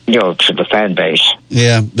the fan base.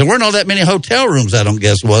 Yeah, there weren't all that many hotel rooms, I don't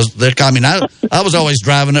guess, was there? I mean, I was always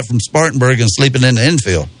driving up from Spartanburg and sleeping in the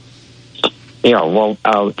infield. Yeah, well,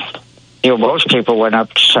 most people went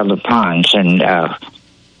up to Southern Pines and,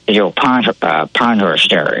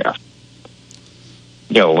 Pinehurst area,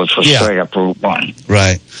 which was straight up Route 1.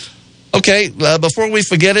 Right. Okay, before we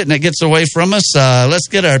forget it and it gets away from us, let's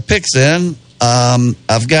get our picks in.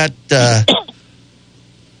 I've got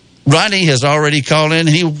Ronnie has already called in.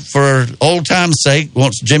 He, for old time's sake,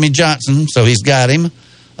 wants Jimmy Johnson, so he's got him.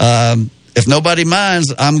 If nobody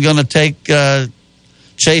minds, I'm going to take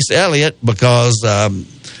Chase Elliott because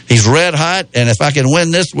he's red hot, and if I can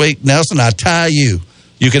win this week, Nelson, I tie you.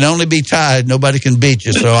 You can only be tied. Nobody can beat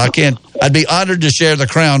you, so I'd be honored to share the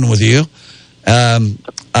crown with you.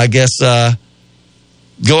 I guess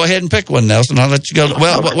go ahead and pick one, Nelson. I'll let you go.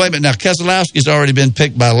 Well, wait a minute. Now, Keselowski's already been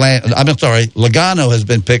picked by Logano has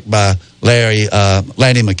been picked by Lanny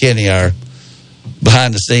McKinney, our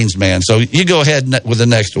behind-the-scenes man. So you go ahead with the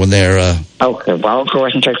next one there. Okay, well, I'll go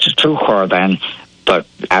ahead and take the 2-car then, but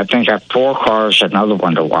I think I have 4 cars, another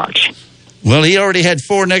one to watch. Well, he already had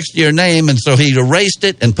 4 next to your name, and so he erased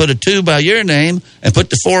it and put a 2 by your name and put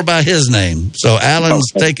the 4 by his name. So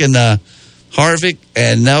Alan's taking Harvick,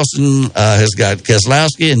 and Nelson has got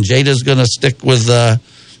Keselowski, and Jada's going to stick with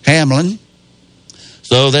Hamlin.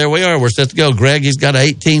 So there we are. We're set to go. Greg, he's got an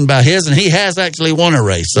 18 by his, and he has actually won a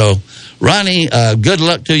race. So, Ronnie, good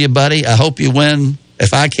luck to you, buddy. I hope you win,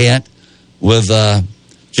 if I can't, with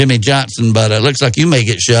Jimmy Johnson, but it looks like you may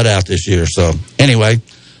get shut out this year. So, anyway,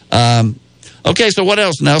 okay, so what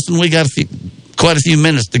else, Nelson? We got quite a few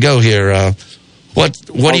minutes to go here. What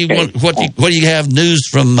do you want? What do you have news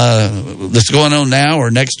from that's going on now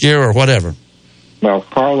or next year or whatever? Well,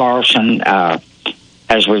 Carl Larson,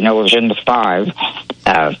 as we know, is in the 5.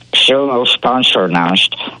 Still no sponsor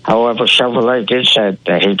announced. However, Chevrolet did say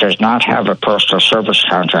that he does not have a personal service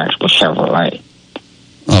contract with Chevrolet.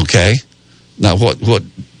 Okay. Now, what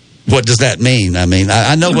does that mean? I mean,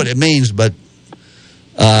 I know what it means, but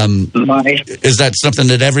money. Is that something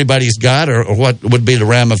that everybody's got, or what would be the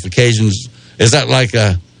ramifications? Is that like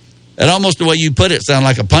and almost the way you put it, sound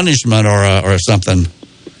like a punishment or something?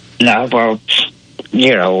 No, well,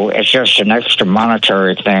 it's just an extra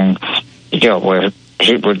monetary thing, where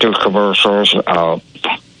he would do commercials,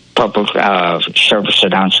 public service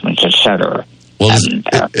announcements, etc. Well,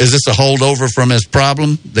 is this a holdover from his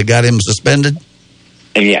problem that got him suspended?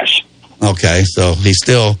 Yes. Okay, so he's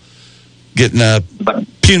still getting a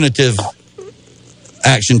punitive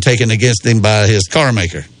action taken against him by his car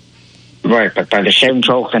maker. Right, but by the same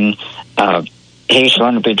token, he's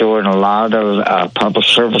going to be doing a lot of public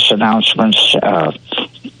service announcements, where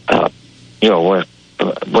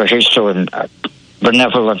he's doing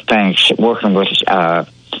benevolent things, working with,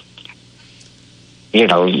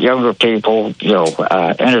 younger people,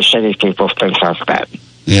 inner city people, things like that.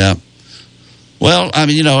 Yeah. Well, I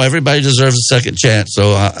mean, everybody deserves a second chance,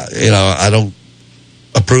 so, I don't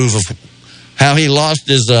approve of how he lost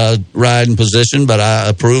his riding position, but I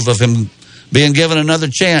approve of him being given another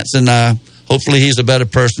chance, and hopefully he's a better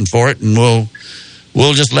person for it, and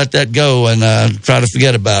we'll just let that go and try to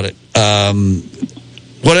forget about it.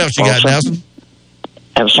 What else you got, Nelson?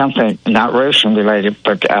 Have something not racing related,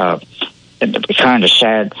 but kind of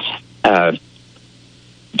sad.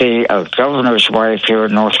 The governor's wife here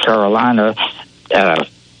in North Carolina,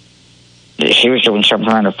 she was doing some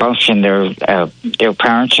kind of function, their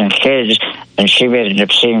parents and kids, and she made an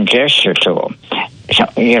obscene gesture to them. So,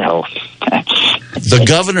 the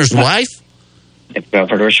governor's wife? The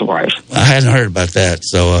governor's wife. I hadn't heard about that,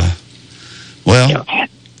 so, well. Yeah.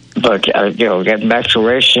 But, getting back to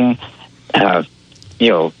racing,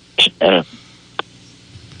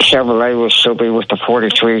 Chevrolet will still be with the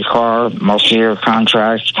 43 car, multi-year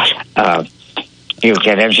contract. You'll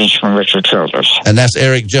get engines from Richard Childress. And that's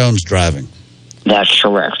Eric Jones driving. That's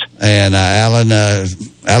correct. And Alan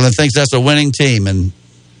thinks that's a winning team, and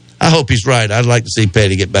I hope he's right. I'd like to see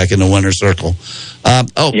Petty get back in the winner's circle.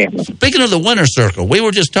 Speaking of the winner's circle, we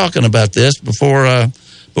were just talking about this before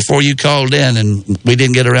you called in, and we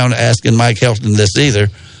didn't get around to asking Mike Helton this either.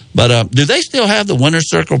 But do they still have the winner's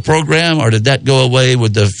circle program, or did that go away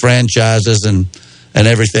with the franchises and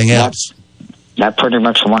everything else? That pretty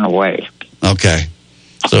much went away. Okay.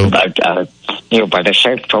 So, but by the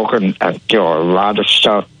same token, a lot of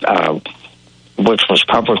stuff which was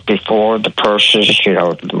public before, the purses,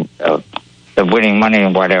 the winning money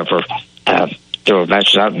and whatever,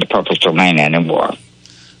 that's not in the public domain anymore.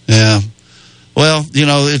 Yeah. Well,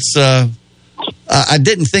 it's. I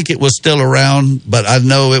didn't think it was still around, but I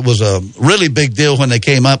know it was a really big deal when they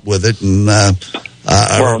came up with it. And not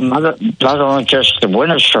only just the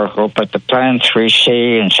winner's circle, but the Plan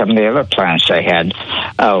 3C and some of the other plans they had,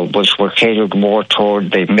 which were catered more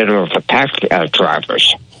toward the middle of the pack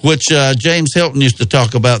drivers. Which James Hilton used to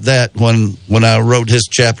talk about that when I wrote his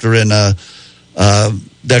chapter in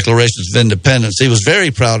Declarations of Independence. He was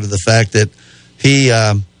very proud of the fact that he.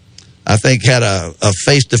 I think had a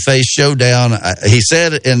face-to-face showdown. He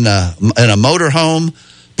said in a motorhome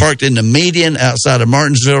parked in the median outside of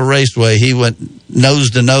Martinsville Raceway, he went nose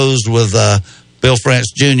to nose with Bill France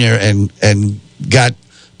Jr. and got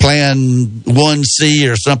Plan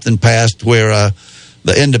 1C or something passed where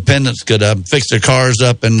the independents could fix their cars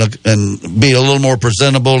up and be a little more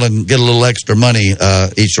presentable and get a little extra money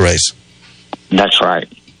each race. That's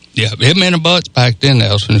right. Yeah, him and the butts back then,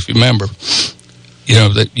 Nelson, if you remember.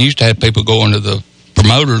 That used to have people going to the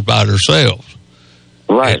promoters by themselves.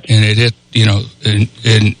 Right. And it hit, and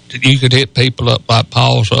you could hit people up like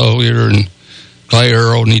Paul Sawyer and Clay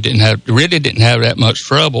Earl, and he really didn't have that much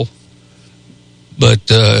trouble. But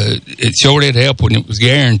it sure did help when it was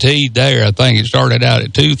guaranteed there. I think it started out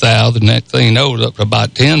at $2,000. That thing was up to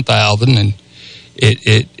about $10,000, and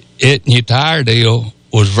it and your tire deal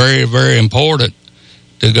was very, very important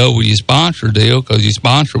to go with your sponsor deal, because your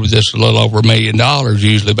sponsor was just a little over $1 million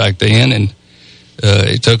usually back then, and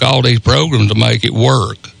it took all these programs to make it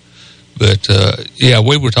work. But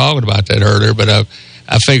we were talking about that earlier, but I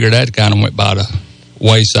figured that kind of went by the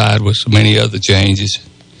wayside with so many other changes.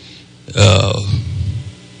 But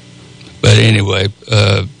anyway,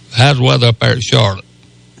 how's the weather up there in Charlotte?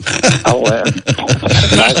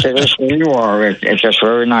 Nice it is where you are. It's just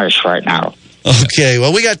very nice right now. Okay,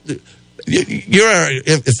 well, we got.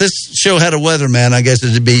 If this show had a weatherman, I guess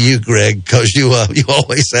it'd be you, Greg, because you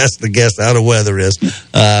always ask the guests how the weather is.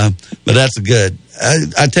 But that's good.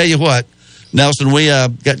 I tell you what, Nelson, we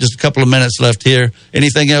got just a couple of minutes left here.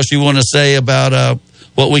 Anything else you want to say about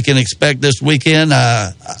what we can expect this weekend?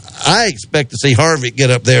 I expect to see Harvick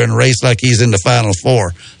get up there and race like he's in the Final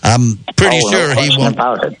Four. I'm pretty sure he won't.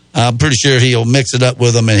 I'm pretty sure he'll mix it up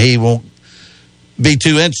with them, and he won't be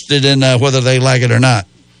too interested in whether they like it or not.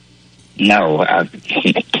 No,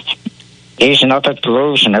 he's nothing to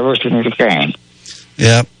lose and everything to gain.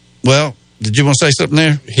 Yeah. Well, did you want to say something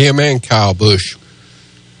there? Him and Kyle Busch.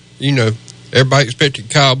 Everybody expected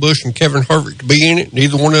Kyle Busch and Kevin Harvick to be in it.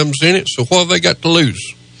 Neither one of them's in it, so what have they got to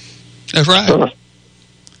lose? That's right.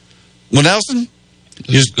 Well, Nelson?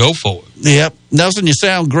 Just go for it. Yep. Nelson, you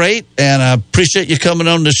sound great, and I appreciate you coming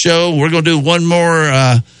on the show. We're going to do one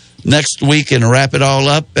more next week and wrap it all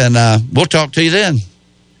up, and we'll talk to you then.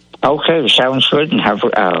 Okay, sounds good, and have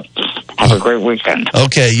a great weekend.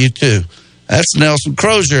 Okay, you too. That's Nelson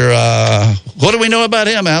Crozier. What do we know about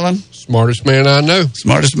him, Alan? Smartest man I know.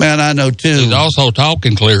 Smartest man I know, too. He's also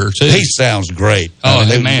talking clearer, too. He sounds great. Oh,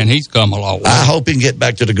 he's come a long way. I hope he can get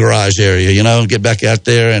back to the garage area, get back out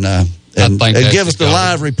there and give us the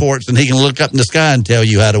live reports, and he can look up in the sky and tell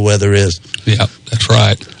you how the weather is. Yeah, that's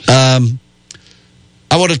right.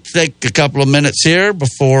 I want to take a couple of minutes here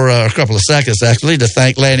before, a couple of seconds actually, to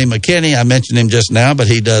thank Lanny McKinney. I mentioned him just now, but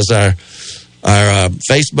he does our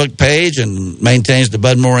Facebook page and maintains the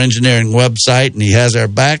Budmore Engineering website, and he has our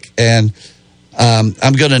back. And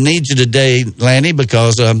I'm going to need you today, Lanny,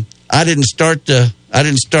 because I didn't start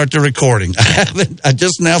the recording. I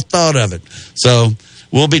just now thought of it. So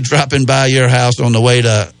we'll be dropping by your house on the way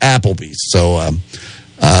to Applebee's. So,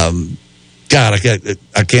 God,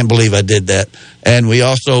 I can't believe I did that. And we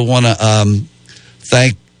also want to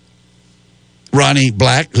thank Ronnie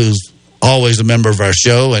Black, who's always a member of our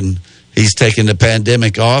show, and he's taking the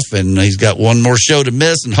pandemic off, and he's got one more show to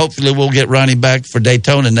miss, and hopefully we'll get Ronnie back for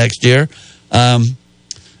Daytona next year.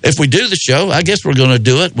 If we do the show, I guess we're going to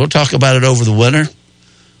do it. We'll talk about it over the winter.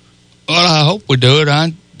 Well, I hope we do it.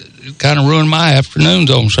 I kind of ruined my afternoons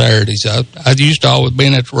on Saturdays. I used to always be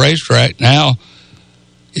at the racetrack. Now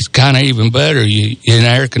it's kind of even better. You're in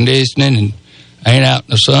air conditioning and ain't out in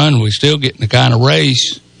the sun. We're still getting the kind of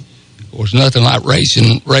race. Of course, nothing like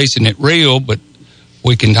racing it real, but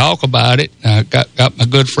we can talk about it. I got my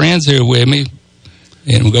good friends here with me,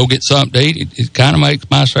 and we'll go get something to eat. It kind of makes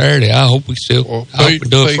my Saturday. I hope we still do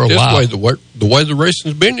it for a while. The way the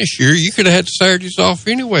racing's been this year, you could have had Saturdays off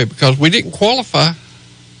anyway because we didn't qualify.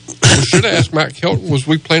 We should have asked Mike Hilton, was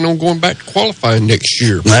we planning on going back to qualifying next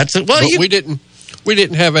year? That's it. Well, we didn't. We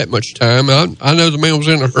didn't have that much time. I know the man was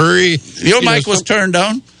in a hurry. Your mic was turned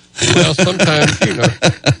on. Well, sometimes,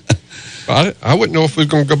 I wouldn't know if we were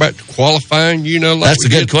going to go back to qualifying, like that's a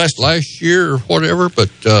good question. Last year or whatever,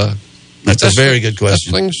 but that's a very good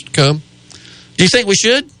question. That's things to come. Do you think we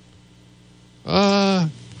should? I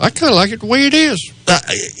kind of like it the way it is. I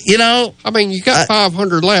mean, you got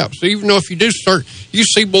 500 laps. So even though if you do start, you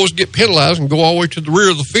see boys get penalized and go all the way to the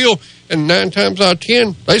rear of the field, and 9 times out of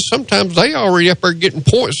 10, they already up there getting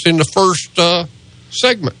points in the first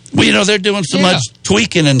segment. Well, they're doing so much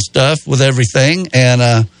tweaking and stuff with everything,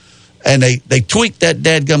 and they tweaked that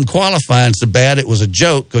dadgum qualifying so bad it was a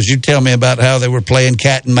joke, because you tell me about how they were playing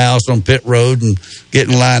cat and mouse on pit road and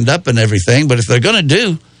getting lined up and everything. But if they're going to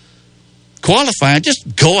do qualifying,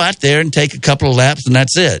 just go out there and take a couple of laps, and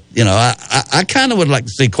that's it. I kind of would like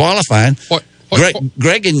to see qualifying.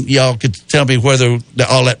 Greg and y'all could tell me whether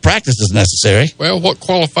all that practice is necessary. Well, what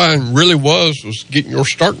qualifying really was getting your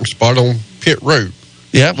starting spot on pit road.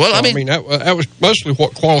 Yeah, well, I mean that was mostly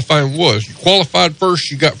what qualifying was. You qualified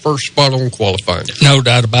first, you got first spot on qualifying. No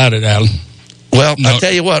doubt about it, Alan. Well, I'll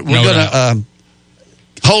tell you what, we're going to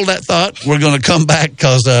hold that thought. We're going to come back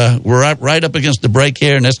because we're right up against the break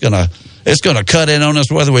here, and it's going to cut in on us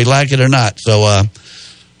whether we like it or not. So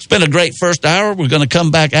it's been a great first hour. We're going to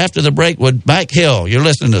come back after the break with Mike Hill. You're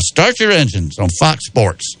listening to Start Your Engines on Fox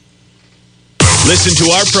Sports. Listen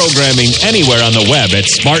to our programming anywhere on the web at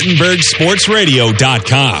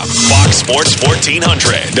SpartanburgSportsRadio.com. Fox Sports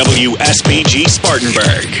 1400, WSBG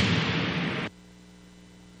Spartanburg.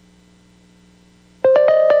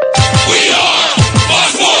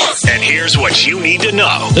 And here's what you need to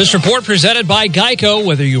know. This report presented by Geico.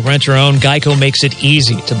 Whether you rent or own, Geico makes it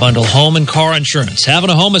easy to bundle home and car insurance.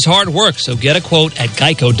 Having a home is hard work, so get a quote at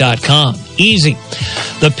geico.com. Easy.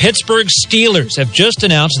 The Pittsburgh Steelers have just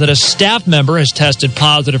announced that a staff member has tested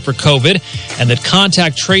positive for COVID and that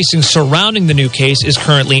contact tracing surrounding the new case is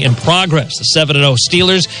currently in progress. The 7-0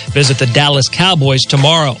 Steelers visit the Dallas Cowboys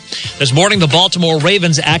tomorrow. This morning, the Baltimore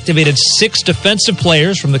Ravens activated 6 defensive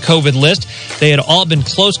players from the COVID list. They had all been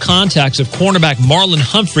close contacts of cornerback Marlon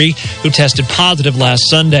Humphrey, who tested positive last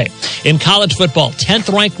Sunday. In college football,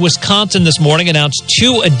 10th-ranked Wisconsin this morning announced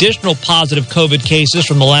 2 additional positive COVID cases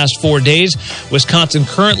from the last 4 days. Wisconsin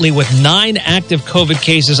currently with 9 active COVID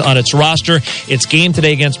cases on its roster. Its game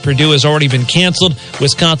today against Purdue has already been canceled.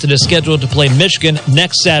 Wisconsin is scheduled to play Michigan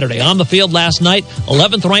next Saturday. On the field last night,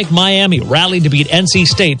 11th-ranked Miami rallied to beat NC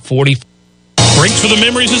State 40. Frank's for the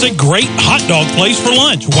Memories is a great hot dog place for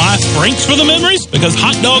lunch. Why Frank's for the Memories? Because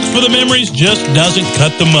hot dogs for the memories just doesn't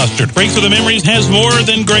cut the mustard. Frank's for the Memories has more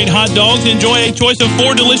than great hot dogs. Enjoy a choice of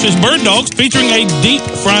 4 delicious bird dogs featuring a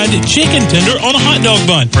deep-fried chicken tender on a hot dog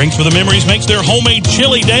bun. Frank's for the Memories makes their homemade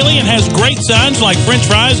chili daily and has great signs like French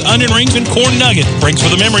fries, onion rings, and corn nuggets. Frank's for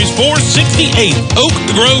the Memories, 468 Oak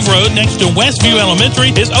Grove Road next to Westview Elementary,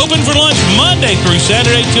 is open for lunch Monday through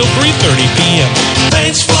Saturday till 3:30 p.m.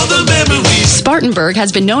 Thanks for the memories. Spartanburg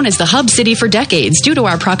has been known as the hub city for decades due to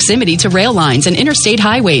our proximity to rail lines and interstate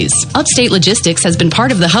highways. Upstate Logistics has been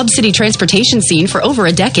part of the hub city transportation scene for over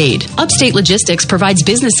a decade. Upstate Logistics provides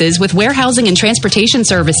businesses with warehousing and transportation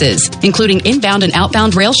services, including inbound and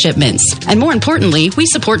outbound rail shipments. And more importantly, we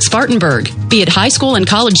support Spartanburg. Be it high school and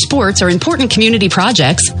college sports or important community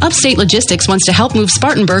projects, Upstate Logistics wants to help move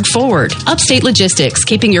Spartanburg forward. Upstate Logistics,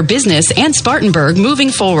 keeping your business and Spartanburg moving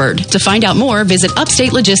forward. To find out more, visit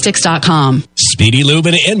upstatelogistics.com. Speedy Lube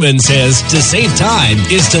in Inman says to save time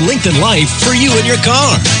is to lengthen life for you and your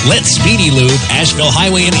car. Let Speedy Lube, Asheville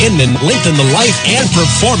Highway in Inman, lengthen the life and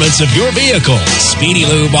performance of your vehicle. Speedy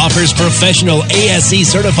Lube offers professional ASE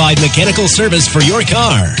certified mechanical service for your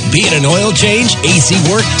car. Be it an oil change, AC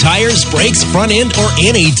work, tires, brakes, front end, or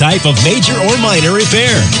any type of major or minor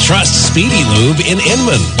repair. Trust Speedy Lube in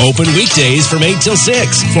Inman. Open weekdays from 8 till 6.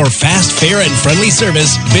 For fast, fair, and friendly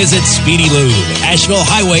service, visit Speedy Lube, Asheville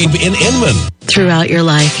Highway in Inman. Throughout your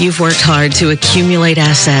life, you've worked hard to accumulate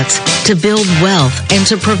assets, to build wealth, and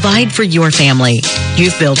to provide for your family.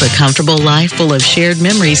 You've built a comfortable life full of shared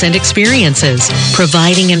memories and experiences.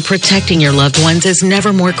 Providing and protecting your loved ones is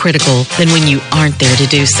never more critical than when you aren't there to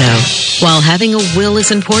do so. While having a will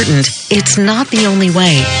is important, it's not the only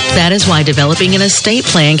way. That is why developing an estate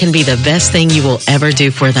plan can be the best thing you will ever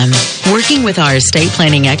do for them. Working with our estate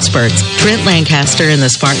planning experts, Trent Lancaster in the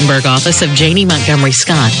Spartanburg office of Janie Montgomery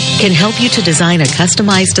Scott can help you to design a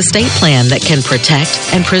customized estate plan that can protect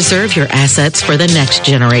and preserve your assets for the next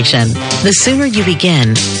generation. The sooner you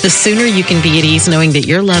begin, the sooner you can be at ease knowing that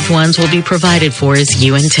your loved ones will be provided for as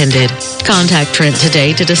you intended. Contact Trent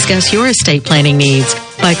today to discuss your estate planning needs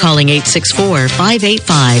by calling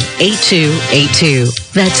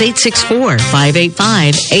 864-585-8282. That's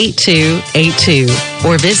 864-585-8282.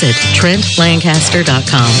 Or visit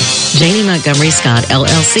TrentLancaster.com. Janie Montgomery Scott,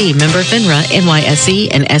 LLC, member FINRA, NYSE,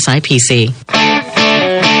 and SIPC.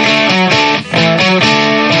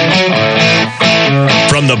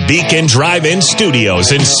 From the Beacon Drive-In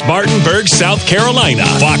Studios in Spartanburg, South Carolina,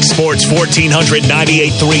 Fox Sports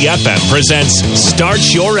 1498.3 FM presents Start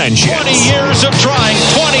Your Engine. 20 years of trying,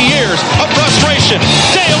 20 years of frustration.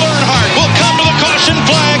 Dale Earnhardt will come to the caution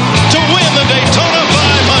flag to win the Daytona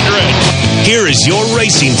 500. Here is your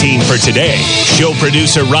racing team for today. Show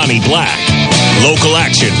producer Ronnie Black. Local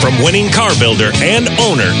action from winning car builder and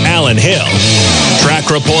owner Alan Hill. Track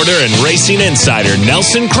reporter and racing insider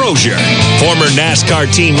Nelson Crozier. Former NASCAR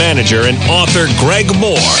team manager and author Greg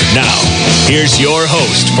Moore. Now, here's your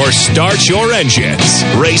host for Start Your Engines,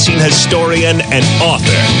 racing historian and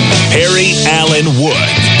author Perry Allen Wood.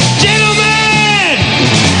 Gentlemen,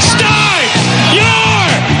 start your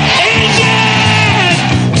engine!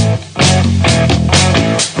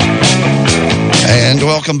 And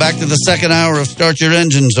welcome back to the second hour of Start Your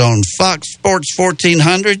Engines on Fox Sports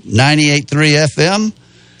 1400, 98.3 FM.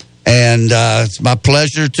 And it's my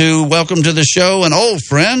pleasure to welcome to the show an old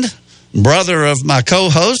friend, brother of my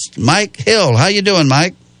co-host, Mike Hill. How you doing,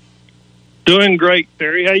 Mike? Doing great,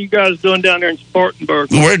 Perry. How you guys doing down there in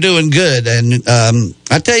Spartanburg? We're doing good. And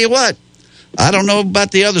I tell you what, I don't know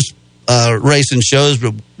about the other racing shows,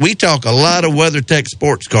 but we talk a lot of WeatherTech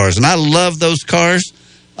sports cars, and I love those cars.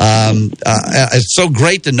 It's so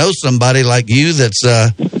great to know somebody like you that's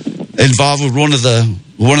involved with one of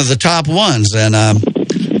the top ones. And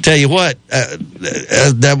tell you what,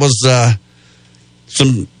 that was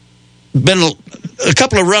been a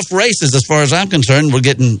couple of rough races as far as I'm concerned. We're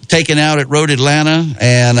getting taken out at Road Atlanta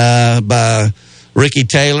and by Ricky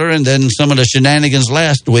Taylor, and then some of the shenanigans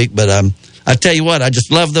last week. But I tell you what, I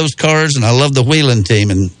just love those cars, and I love the Wheeling team.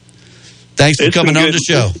 And thanks for coming on the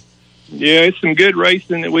show. Yeah, it's some good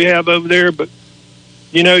racing that we have over there, but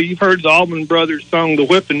you know, you've heard the Allman Brothers song, "The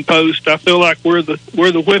Whipping Post." I feel like we're the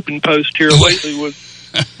whipping post here lately, with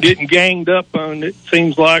getting ganged up on. It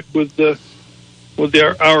seems like with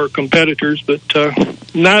our competitors, but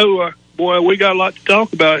boy, we got a lot to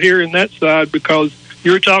talk about here in that side, because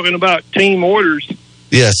you're talking about team orders.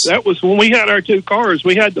 Yes, that was when we had our two cars.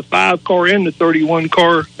 We had the 5 car and the 31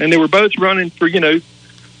 car, and they were both running for the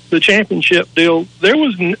championship deal.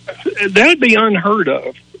 That'd be unheard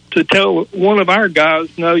of to tell one of our guys,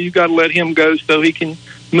 no, you got to let him go so he can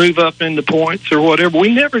move up in the points or whatever.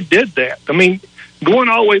 We never did that. I mean, going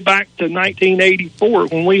all the way back to 1984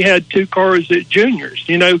 when we had 2 cars at juniors,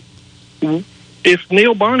 if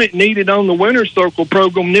Neil Bonnet needed on the winner's circle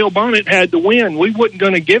program, Neil Bonnet had to win. We wasn't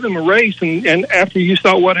going to give him a race. And after you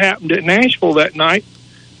saw what happened at Nashville that night,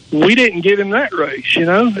 we didn't give him that race,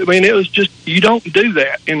 I mean, it was just, you don't do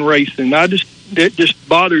that in racing. It just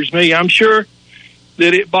bothers me. I'm sure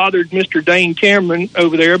that it bothered Mr. Dane Cameron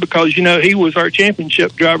over there because, you know, he was our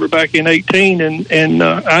championship driver back in 18, and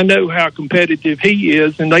I know how competitive he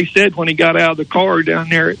is. And they said when he got out of the car down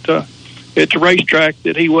there at the racetrack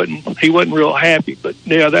that he wasn't real happy. But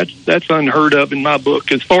yeah, that's unheard of in my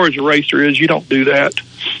book. As far as a racer is, you don't do that.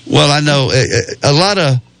 Well, I know a lot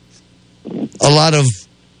of.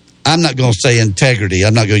 I'm not going to say integrity.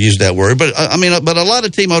 I'm not going to use that word, but but a lot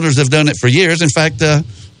of team owners have done it for years. In fact,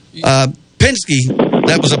 Penske,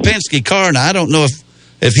 that was a Penske car, and I don't know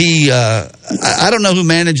if he. I don't know who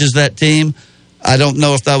manages that team. I don't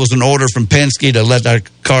know if that was an order from Penske to let our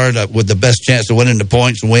car with the best chance of winning the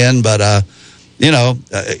points win. But he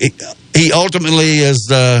ultimately is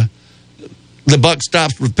the buck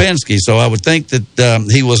stops with Penske. So I would think that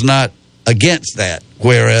he was not against that.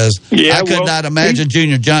 Whereas I could not imagine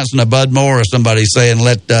Junior Johnson or Bud Moore or somebody saying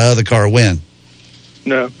let the other car win.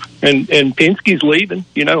 No, and Penske's leaving.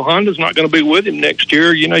 You know, Honda's not going to be with him next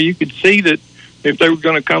year. You know, you could see that if they were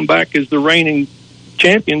going to come back as the reigning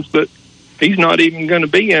champions, but he's not even going to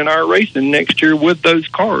be in our racing next year with those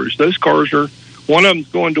cars. Those cars are, one of them's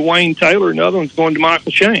going to Wayne Taylor, another one's going to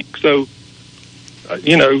Michael Shank. So,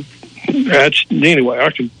 anyway, I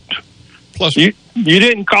can. Plus, you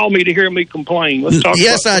didn't call me to hear me complain. Let's talk.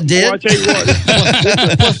 Yes, I did. Well, I tell you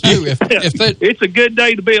what, it's a good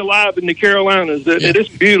day to be alive in the Carolinas. It's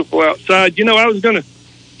beautiful outside. You know, I was going to.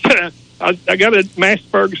 I got a Massey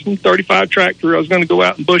Ferguson 35 tractor. I was going to go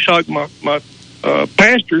out and bush hog my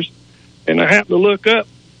pastures, and I happened to look up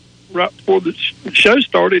right before the show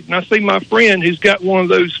started, and I see my friend who's got one of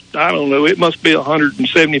those. I don't know. It must be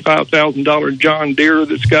 $175,000 John Deere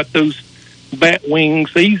that's got those bat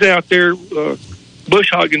wings. He's out there bush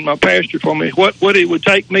hogging my pasture for me. What it would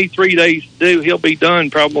take me 3 days to do, he'll be done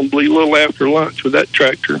probably a little after lunch with that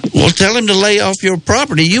tractor. Well, tell him to lay off your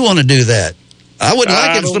property. You want to do that. I wouldn't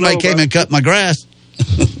like it if somebody came and cut my grass.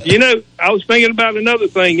 You know, I was thinking about another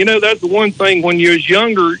thing. You know, that's the one thing when you was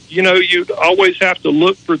younger, you know, you'd always have to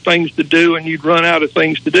look for things to do and you'd run out of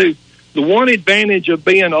things to do. The one advantage of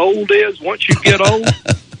being old is once you get old,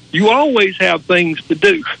 you always have things to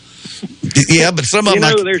do. Yeah, but some of them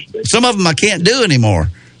I can't do anymore.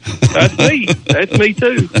 That's me. That's me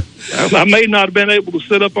too. I may not have been able to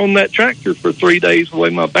sit up on that tractor for 3 days the way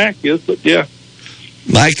my back is, but yeah.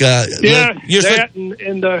 Mike, this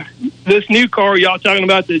new car, y'all talking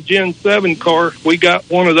about the Gen 7 car, we got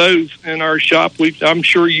one of those in our shop. I'm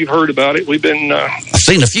sure you've heard about it. We've been I've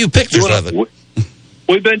seen a few pictures of it.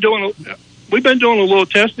 We've been doing a little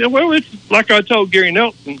testing. Well, it's like I told Gary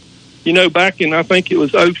Nelson, you know, back in, I think it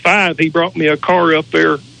was 2005, he brought me a car up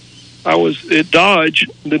there. I was at Dodge,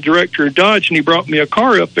 the director of Dodge, and he brought me a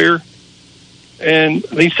car up there. And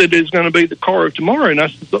he said it's going to be the car of tomorrow. And I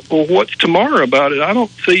said, well, what's tomorrow about it? I don't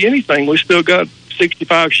see anything. We still got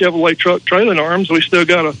 65 Chevrolet truck trailing arms. We still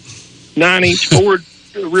got a 9-inch Ford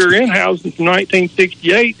rear end housing from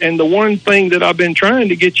 1968. And the one thing that I've been trying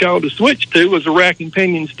to get y'all to switch to was a rack and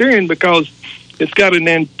pinion steering because it's got an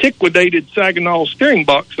antiquated Saginaw steering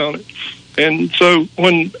box on it. And so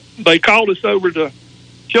when they called us over to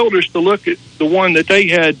Childers to look at the one that they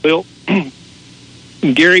had built,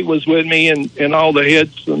 Gary was with me and all the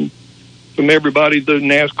heads from everybody, the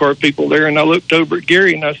NASCAR people there. And I looked over at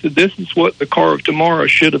Gary and I said, this is what the car of tomorrow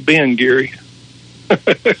should have been, Gary.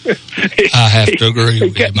 I have to agree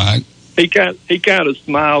with you, Mike. He kind of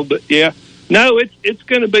smiled, but yeah, no, it's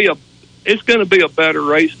going to be a better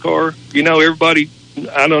race car. You know, everybody,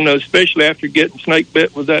 I don't know, especially after getting snake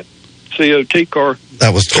bit with that COT car.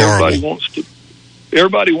 That was terrible.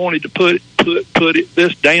 Everybody wanted to put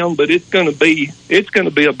this down, but it's going to be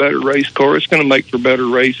a better race car. It's going to make for better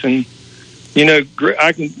racing. You know,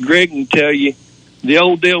 Greg can tell you the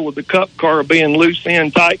old deal with the Cup car being loose in,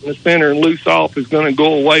 tight in the center, and loose off is going to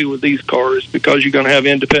go away with these cars because you're going to have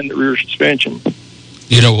independent rear suspension.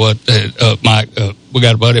 You know what, Mike? We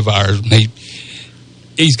got a buddy of ours, and him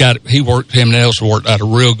and Nelson worked out a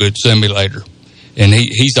real good simulator, and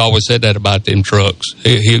he's always said that about them trucks.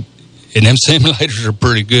 And them simulators are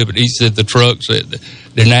pretty good, but he said the trucks,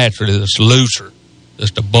 they're naturally just looser,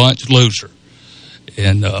 just a bunch looser.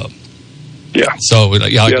 And so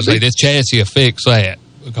y'all can say this chassis will fix that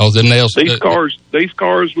because then these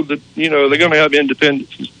cars with the, you know, they're going to have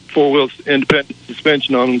four-wheel independent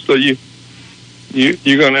suspension on them, so you're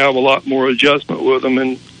going to have a lot more adjustment with them,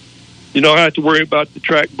 and you don't have to worry about the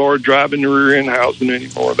track bar driving the rear end housing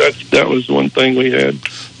anymore. That was one thing we had.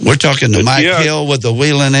 We're talking to Mike Hill with the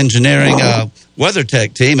Whelen Engineering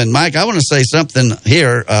WeatherTech team. And, Mike, I want to say something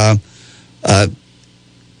here.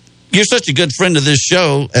 You're such a good friend of this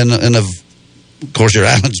show, and of course, you're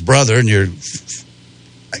Alan's brother, and you're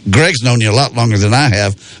Greg's known you a lot longer than I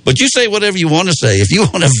have, but you say whatever you want to say. If you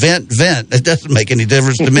want to vent. It doesn't make any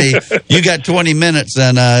difference to me. You got 20 minutes,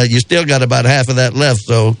 and you still got about half of that left.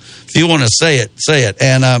 So if you want to say it, say it.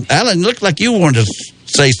 And Alan, looked like you wanted to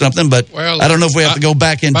say something, but I don't know if we have to go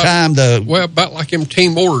back in time to... Well, about like them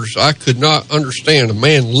team orders, I could not understand a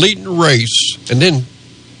man leading the race, and then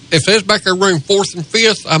if they was back there running fourth and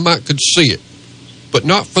fifth, I might could see it, but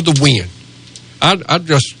not for the win.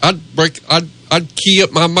 I'd key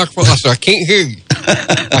up my microphone. I said, I can't hear you.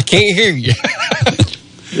 I can't hear you.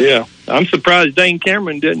 Yeah, I'm surprised Dane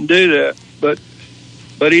Cameron didn't do that,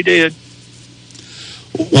 but he did.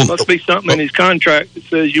 There must be something in his contract that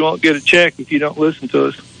says you won't get a check if you don't listen to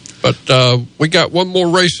us. But we got one more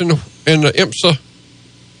race in the IMSA.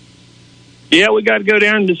 Yeah, we got to go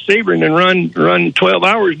down to Sebring and run 12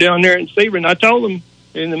 hours down there in Sebring. I told them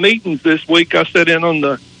in the meetings this week, I sat in on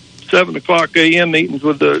the 7:00 a.m. meetings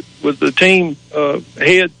with the team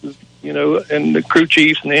heads, and the crew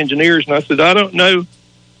chiefs and the engineers, and I said, I don't know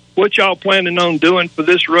what y'all planning on doing for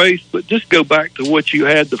this race, but just go back to what you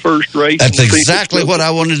had the first race. That's exactly what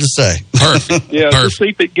I wanted to say. Perfect. Yeah, just see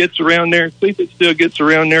if it gets around there. See if it still gets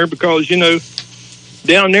around there, because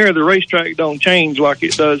down there the racetrack don't change like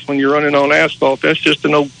it does when you're running on asphalt. That's just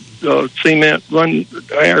an old cement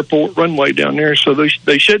airport runway down there. So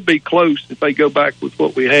they should be close if they go back with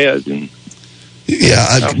what we had. And yeah,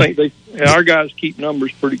 I think our guys keep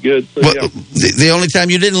numbers pretty good. So, well, the only time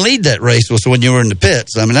you didn't lead that race was when you were in the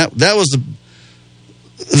pits. I mean, that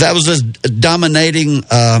was as dominating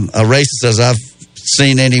a race as I've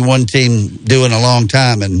seen any one team do in a long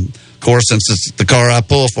time. And of course, since it's the car I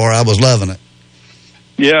pull for, I was loving it.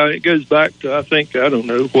 Yeah, it goes back to, I don't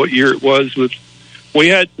know what year it was. We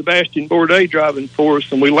had Sebastian Bourdais driving for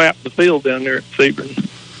us, and we lapped the field down there at Sebring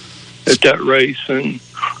at that race. And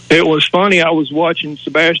it was funny. I was watching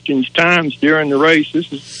Sebastian's times during the race.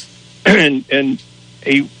 And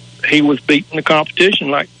he was beating the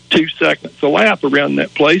competition like 2 seconds a lap around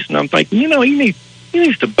that place. And I'm thinking, he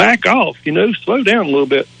needs to back off, slow down a little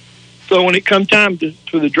bit. So when it come time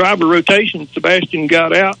for the driver rotation, Sebastian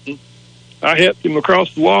got out, and I helped him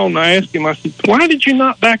across the wall, and I asked him, I said, why did you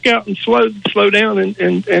not back out and slow down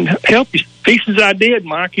and help you? He says, I did,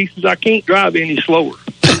 Mike. He says, I can't drive any slower.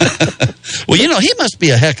 Well, he must be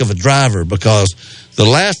a heck of a driver, because the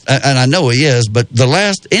last, and I know he is, but the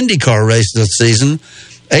last IndyCar race this season,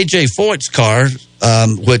 A.J. Foyt's car,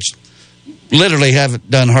 which literally haven't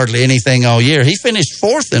done hardly anything all year, he finished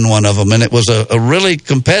fourth in one of them, and it was a really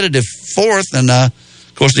competitive fourth, and of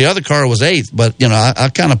course the other car was eighth, but I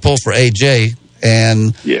kind of pull for AJ,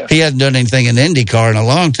 and he hasn't done anything in IndyCar in a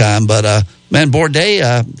long time, but man,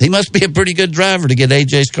 Bourdais, he must be a pretty good driver to get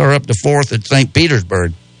AJ's car up to fourth at St.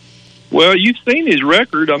 Petersburg. Well, you've seen his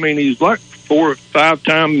record. I mean, he's like 4 or 5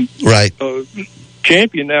 time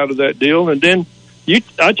champion out of that deal. And then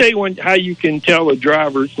I tell you how you can tell a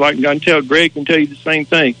driver. It's like I can tell Greg can tell you the same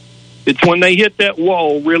thing. It's when they hit that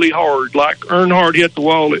wall really hard, like Earnhardt hit the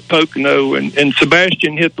wall at Pocono, and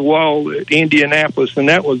Sebastian hit the wall at Indianapolis, and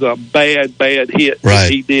that was a bad hit that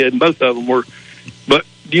he did. And both of them were. But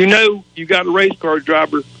you got a race car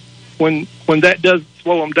driver, when that doesn't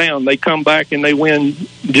slow them down, they come back and they win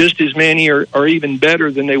just as many or even better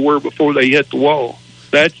than they were before they hit the wall.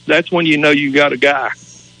 That's when you got a guy.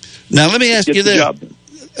 Now let me ask you this.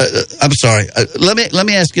 I'm sorry. Let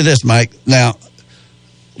me ask you this, Mike. Now,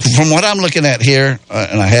 from what I'm looking at here,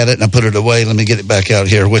 and I had it and I put it away. Let me get it back out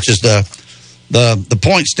here, which is the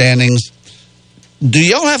point standings. Do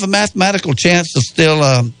y'all have a mathematical chance of still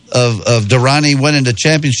of Durrani winning the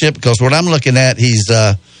championship? Because what I'm looking at, he's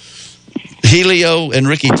Helio and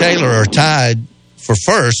Ricky Taylor are tied for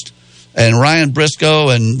first, and Ryan Briscoe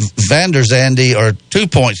and Van der Zande are 2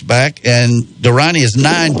 points back, and Durrani is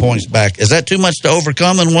 9 points back. Is that too much to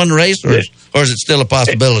overcome in one race, or is it still a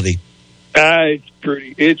possibility?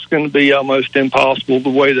 It's going to be almost impossible the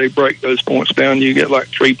way they break those points down. You get like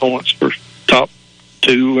 3 points for top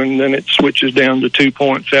 2, and then it switches down to 2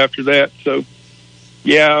 points after that. So,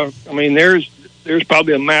 yeah, I mean, there's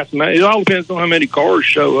probably a mathematical. It all depends on how many cars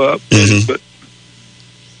show up. Mm-hmm. But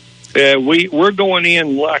we're going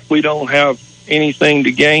in like we don't have anything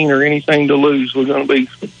to gain or anything to lose. We're going to be.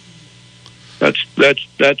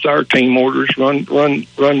 That's our team orders. Run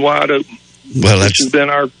wide open. Well, that's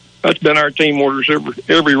been our team orders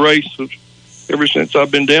every race ever since I've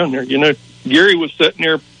been down there. Gary was sitting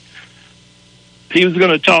there. He was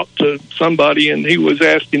going to talk to somebody, and he was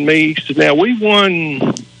asking me. He said, "Now we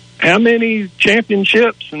won how many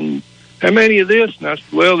championships and how many of this?" And I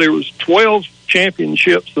said, "Well, there was 12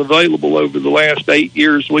 championships available over the last 8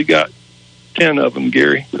 years. We got 10 of them,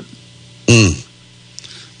 Gary."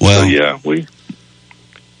 Well, so, yeah,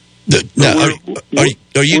 Now,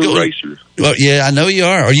 are you going? Racers. Well, yeah, I know you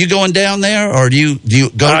are. Are you going down there, or do you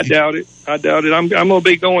go? I doubt it. I'm going to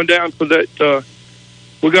be going down for that.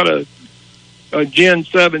 We got a Gen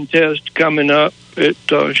 7 test coming up at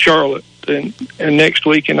Charlotte, and next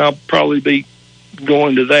week, and I'll probably be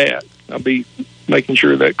going to that. I'll be making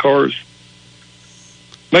sure that car's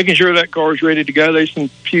ready to go. There's some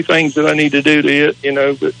few things that I need to do to it,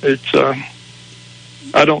 but it's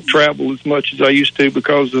I don't travel as much as I used to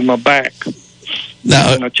because of my back.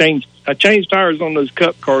 Now, and I changed tires on those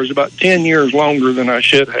Cup cars about 10 years longer than I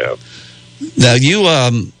should have. Now you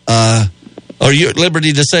are you at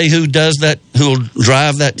liberty to say who does that? Who will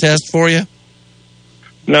drive that test for you?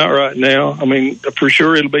 Not right now. I mean, for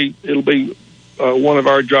sure it'll be one of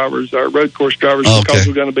our drivers, our road course drivers, because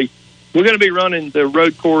we're going to be running the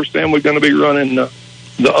road course and we're going to be running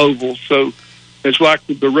the oval. So it's like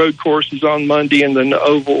the road course is on Monday and then the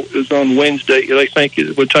oval is on Wednesday. They think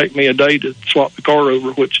it would take me a day to swap the car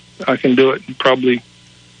over, which I can do it in probably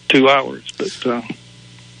 2 hours. But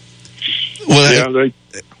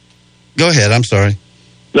go ahead. I'm sorry.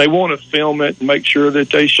 They want to film it and make sure that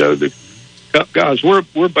they show the Cup guys. We're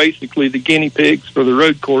basically the guinea pigs for the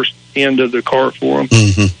road course end of the car for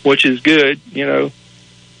them, which is good.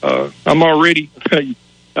 I'm already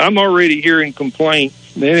hearing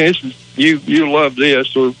complaints. Man, you love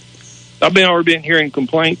this, or I've already been hearing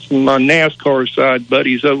complaints from my NASCAR side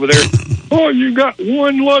buddies over there. Oh, you got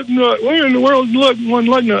one lug nut. Where in the world is one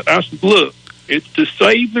lug nut? I said, look, it's to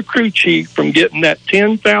save the crew chief from getting that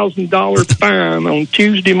 $10,000 fine on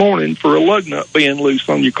Tuesday morning for a lug nut being loose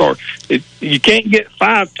on your car. You can't get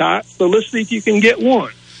 5 tight, so let's see if you can get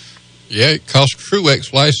one. Yeah, it cost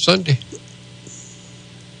Truex last Sunday.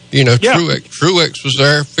 Truex was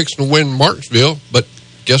there fixing to win Martinsville, but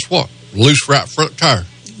guess what? Loose right front tire.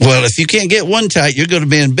 Well, if you can't get one tight, you're going to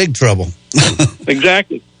be in big trouble.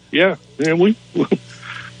 Exactly. Yeah. And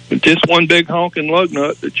it's just one big honking lug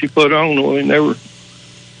nut that you put on. We never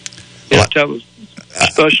have to have a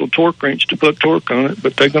special torque wrench to put torque on it,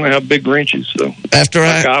 but they're going to have big wrenches. So after we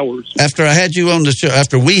had you on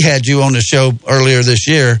the show earlier this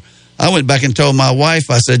year, I went back and told my wife,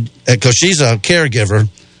 I said, because she's a caregiver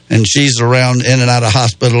and she's around in and out of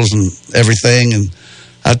hospitals and everything, and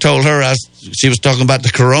I told her, she was talking about the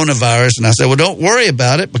coronavirus, and I said, well, don't worry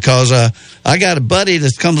about it because I got a buddy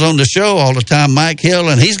that comes on the show all the time, Mike Hill,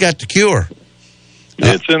 and he's got the cure.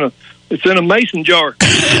 It's in a mason jar.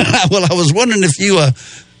 Well, I was wondering if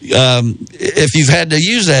you've had to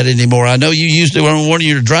use that anymore. I know you used it on one of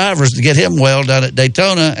your drivers to get him well down at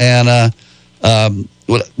Daytona, and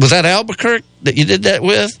was that Albuquerque that you did that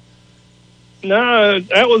with? No,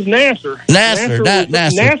 that was Nasser. Nasser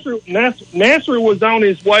was on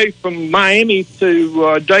his way from Miami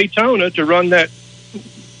to Daytona to run that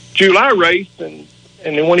July race, and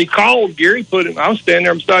then when he called, Gary I was standing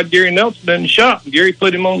there beside Gary Nelson in the shop, and Gary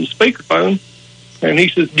put him on the speakerphone, and he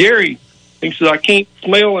says, I can't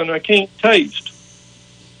smell and I can't taste.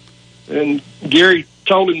 And Gary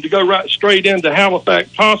told him to go right straight into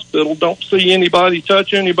Halifax Hospital. Don't see anybody,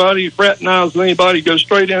 touch anybody, fraternize with anybody. Go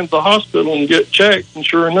straight into the hospital and get checked. And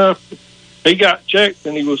sure enough, he got checked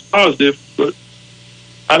and he was positive. But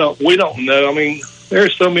we don't know. I mean,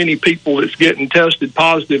 there's so many people that's getting tested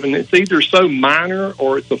positive, and it's either so minor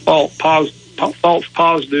or it's a false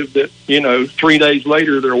positive that 3 days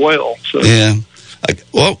later they're well. So yeah. I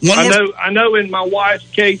know. In my wife's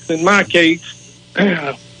case, in my case.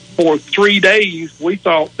 For 3 days, we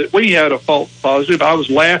thought that we had a false positive. I was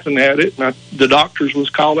laughing at it, and the doctors was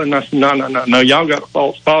calling. I said, no, y'all got a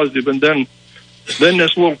false positive. And then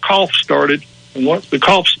this little cough started, and once the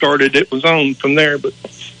cough started, it was on from there. But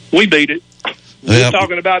we beat it. You was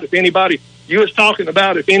talking about if anybody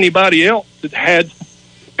else had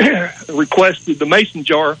requested the mason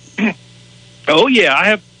jar. Oh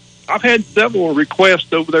yeah, I've had several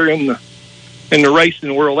requests over there in the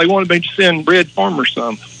racing world. They wanted me to send Red Farmer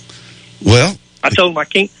some. Well, I told them I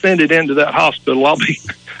can't send it into that hospital. I'll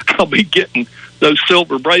be getting those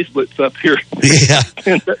silver bracelets up here. Yeah,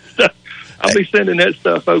 I'll be sending that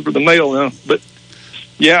stuff over the mail now. But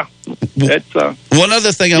yeah, that's one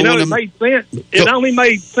other thing. It made sense. It only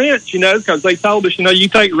made sense, because they told us, you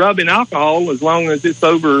take rubbing alcohol as long as it's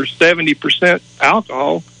over 70%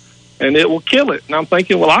 alcohol, and it will kill it. And I'm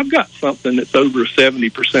thinking, well, I've got something that's over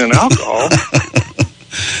 70% alcohol.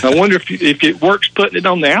 I wonder if it works putting it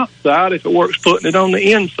on the outside, if it works putting it on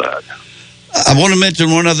the inside. I want to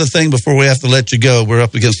mention one other thing before we have to let you go. We're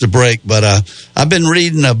up against the break, but I've been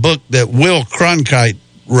reading a book that Will Cronkite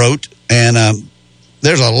wrote, and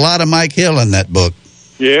there's a lot of Mike Hill in that book.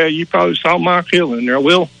 Yeah, you probably saw Mike Hill in there.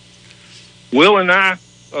 Will and I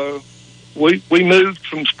we moved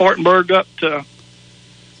from Spartanburg up to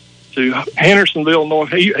Hendersonville,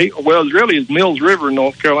 North. Well, it's really Mills River,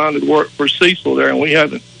 North Carolina, to work for Cecil there, and we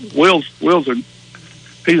had Will's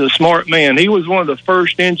he's a smart man. He was one of the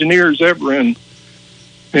first engineers ever in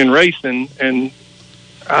racing, and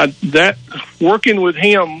that working with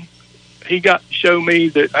him, he got to show me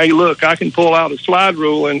that, hey, look, I can pull out a slide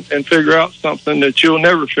rule and figure out something that you'll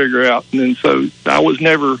never figure out. And then so I was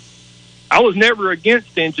never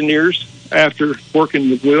against engineers after working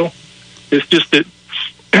with Will. It's just that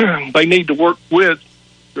they need to work with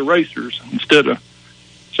the racers instead of,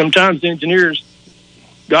 sometimes engineers,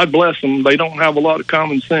 God bless them, they don't have a lot of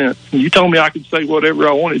common sense. You told me I could say whatever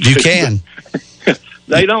I wanted to. You can.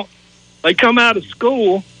 They don't. They come out of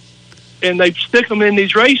school and they stick them in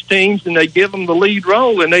these race teams and they give them the lead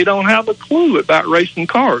role and they don't have a clue about racing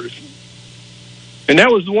cars. And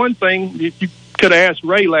that was the one thing that you could have asked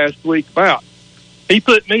Ray last week about. He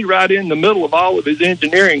put me right in the middle of all of his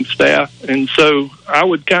engineering staff, and so I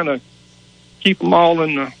would kind of keep them all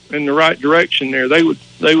in the right direction there. They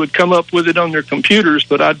would come up with it on their computers,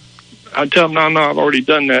 but I'd tell them, no, I've already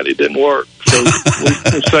done that. It didn't work. So we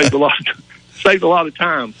saved a lot of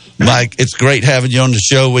time. Mike, it's great having you on the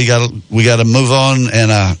show. We got to move on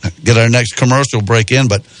and get our next commercial break in.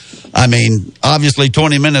 But I mean, obviously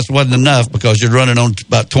 20 minutes wasn't enough because you're running on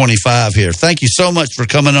about 25 here. Thank you so much for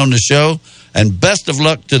coming on the show, and best of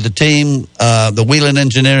luck to the team, the Whelen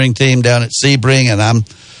Engineering team down at Sebring. And I'm,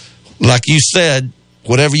 like you said,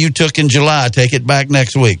 whatever you took in July, take it back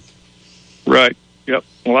next week. Right. Yep.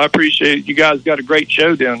 Well, I appreciate it. You guys got a great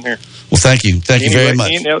show down there. Well, thank you. Thank you very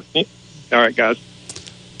much. All right, guys.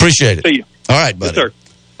 Appreciate it. See you. All right, buddy. Yes, sir.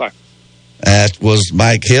 Bye. That was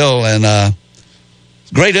Mike Hill, and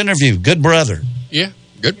great interview. Good brother. Yeah,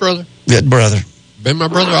 good brother. Good brother. Been my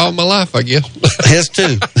brother all my life, I guess. His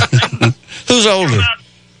too. Who's older?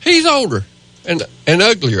 He's older and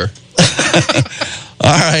uglier.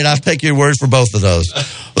 All right, I'll take your word for both of those.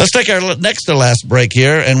 Let's take our next to last break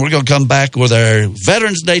here, and we're going to come back with our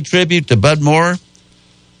Veterans Day tribute to Bud Moore.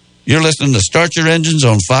 You're listening to Start Your Engines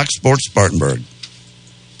on Fox Sports Spartanburg.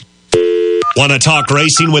 Want to talk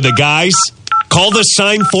racing with the guys? Call the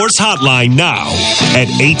Sign Force hotline now at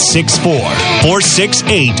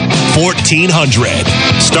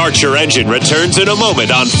 864-468-1400. Start Your Engine returns in a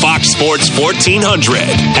moment on Fox Sports 1400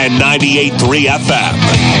 and 98.3 FM.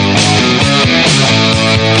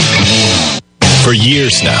 For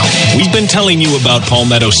years now, we've been telling you about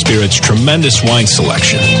Palmetto Spirit's tremendous wine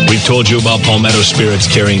selection. We've told you about Palmetto Spirits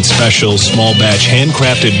carrying special, small batch,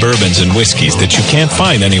 handcrafted bourbons and whiskeys that you can't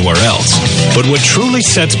find anywhere else. But what truly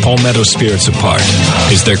sets Palmetto Spirits apart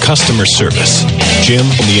is their customer service. Jim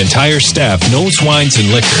and the entire staff knows wines and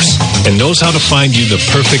liquors and knows how to find you the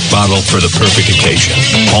perfect bottle for the perfect occasion.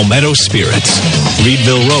 Palmetto Spirits,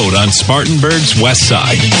 Reedville Road on Spartanburg's west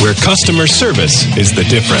side, where customer service is the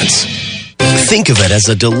difference. Think of it as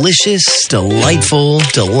a delicious, delightful,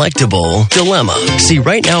 delectable dilemma. See,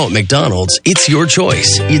 right now at McDonald's, it's your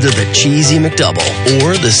choice. Either the cheesy McDouble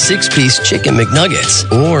or the 6-piece chicken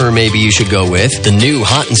McNuggets. Or maybe you should go with the new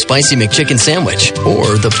hot and spicy McChicken sandwich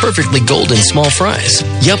or the perfectly golden small fries.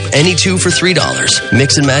 Yup, any two for $3.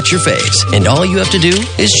 Mix and match your faves. And all you have to do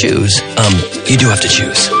is choose. You do have to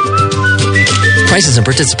choose. Prices and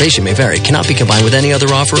participation may vary. Cannot be combined with any other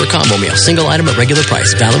offer or combo meal. Single item at regular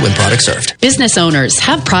price. Valid when product served. Business owners,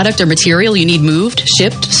 have product or material you need moved,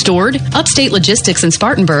 shipped, stored? Upstate Logistics in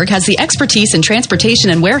Spartanburg has the expertise in transportation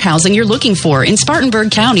and warehousing you're looking for in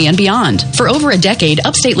Spartanburg County and beyond. For over a decade,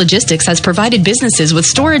 Upstate Logistics has provided businesses with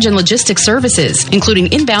storage and logistics services,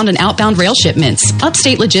 including inbound and outbound rail shipments.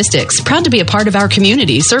 Upstate Logistics, proud to be a part of our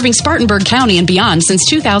community, serving Spartanburg County and beyond since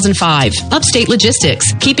 2005. Upstate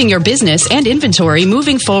Logistics, keeping your business and inventory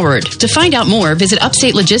moving forward. To find out more, visit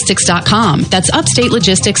upstatelogistics.com. That's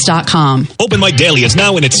upstatelogistics.com. Open Mic Daily is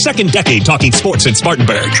now in its second decade talking sports in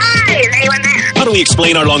Spartanburg. Hi, is anyone there? How do we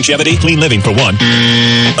explain our longevity? Clean living, for one.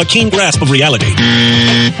 A keen grasp of reality.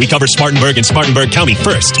 We cover Spartanburg and Spartanburg County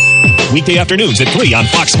first. Weekday afternoons at 3 on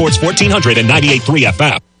Fox Sports 1400 and 98.3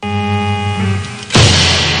 FM.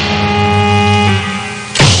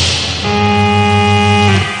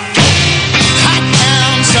 Hot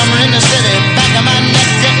town, summer in the city. Back of my neck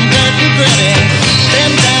getting dirt and gritty.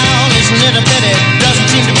 Been down, isn't it a pity? Doesn't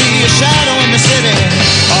seem to be a shadow in the city.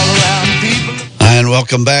 All around people. And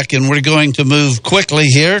welcome back, and we're going to move quickly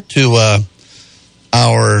here to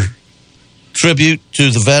our tribute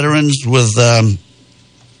to the veterans with an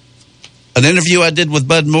interview I did with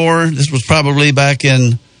Bud Moore. This was probably back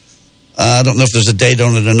in, I don't know if there's a date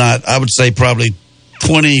on it or not. I would say probably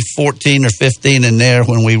 2014 or 15 in there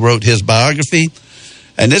when we wrote his biography.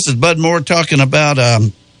 And this is Bud Moore talking about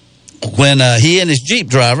when he and his Jeep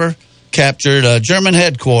driver captured German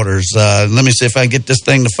headquarters. Let me see if I can get this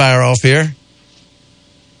thing to fire off here.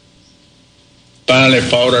 Finally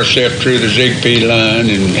fought ourselves through the Zigbee line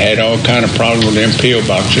and had all kind of problems with them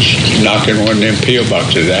pillboxes, knocking one of them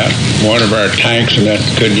pillboxes out. One of our tanks and that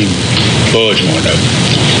couldn't even budge one of them.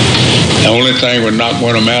 The only thing would knock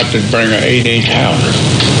one of them out is bring an 8-inch Howitzer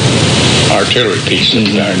artillery piece in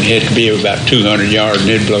there, and it had to be about 200 yards, and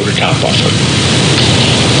it'd blow the top off of it.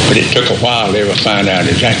 But it took a while to ever find out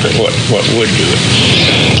exactly what would do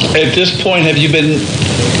it. At this point, have you been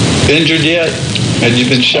injured yet? Have you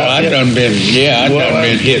been shot? I've done been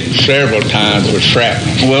hit several times with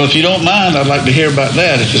shrapnel. Well, if you don't mind, I'd like to hear about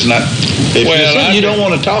that. If it's not, if it's something you don't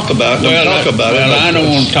want to talk about, don't talk about it. Well, I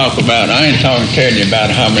don't want to talk about it. I ain't telling you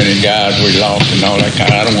about how many guys we lost and all that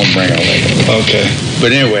kind. I don't want to bring all that up. Okay.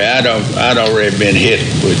 But anyway, I'd already been hit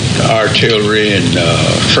with artillery and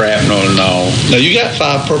shrapnel and all. Now, you got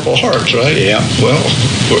 5 Purple Hearts, right? Yeah. Well,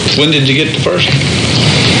 when did you get the first one?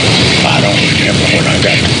 I don't remember when I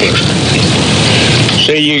got the first one.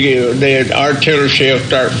 See, the artillery shells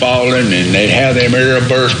start falling, and they'd have them air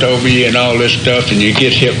burst over you and all this stuff, and you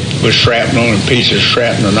get hit with shrapnel and pieces of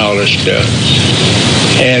shrapnel and all this stuff.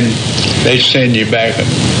 And they send you back.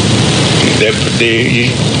 The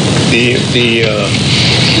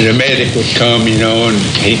medic would come, and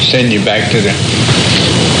he'd send you back to the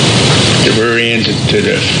rear ends to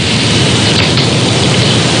the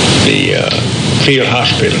field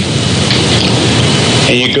hospital.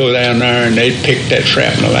 And you go down there and they'd pick that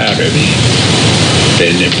shrapnel out of you.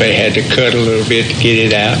 Then if they had to cut a little bit to get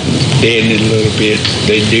it out, deaden it a little bit,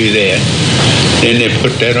 they'd do that. Then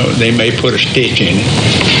they may put a stitch in it,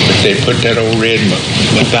 but they put that old red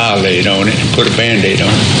methylate on it and put a Band-Aid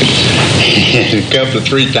on it. A couple of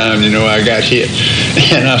 3 times, I got hit.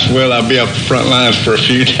 And I said, well, I'll be up the front lines for a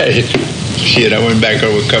few days. Shit, I went back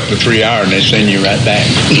over a couple of 3 hours and they send you right back.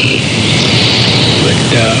 But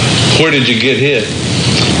where did you get hit?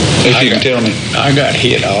 If you can tell me. I got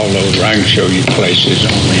hit all over. I can show you places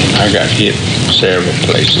on me. I got hit several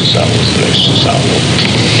places, all over.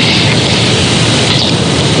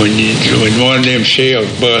 When one of them shells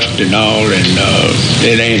bust and all, and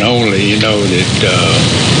it ain't only, that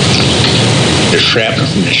the shrapnel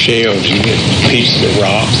from the shells, you get pieces of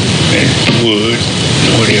rock and wood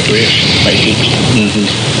and whatever else may hit you. Mm-hmm.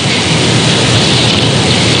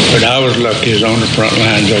 But I was lucky as on the front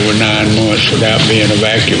lines over 9 months without being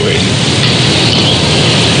evacuated.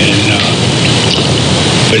 And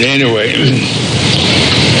but anyway,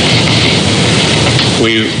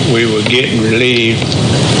 we were getting relieved.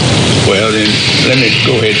 Well, then let me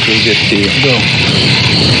go ahead through this deal. Go.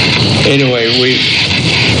 Anyway,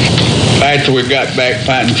 after we got back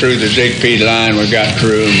fighting through the Zigbee line, we got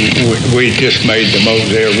through, and we just made the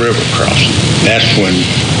Moselle River crossing. That's when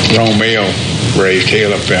Romeo raised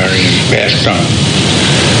hell up there in Bastogne.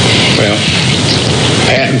 Well,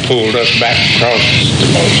 Patton pulled us back across the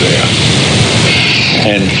Moselle,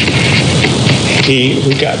 and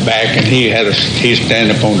we got back, and he's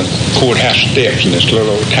standing up on the courthouse steps in this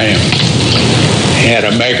little old town. He had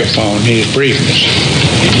a megaphone. He was briefing us,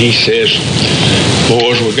 and he says,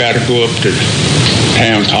 "Boys, we got to go up to the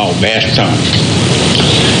town called Bastogne.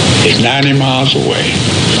 It's 90 miles away.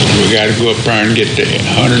 We got to go up there and get the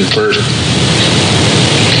 101st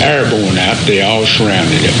Airborne out. They all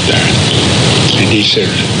surrounded up there." And he said,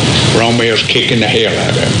 "Romeo's kicking the hell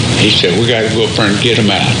out of him." He said, "We got to go up there and get him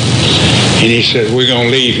out." And he said, "We're going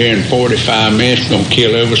to leave here in 45 minutes. We're going to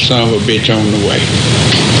kill every son of a bitch on the way."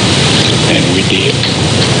 And we did.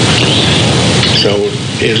 So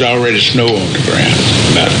it was already snow on the ground,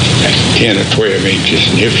 about 10 or 12 inches,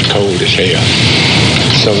 and it was cold as hell.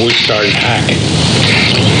 So we started hiking.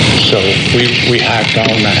 So we hiked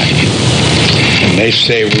all night. And they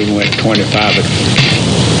say we went 20 to 25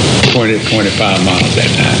 miles that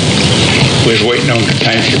night. We was waiting on the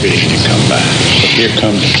tank division to come by. So here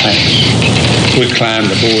come the tanks. We climbed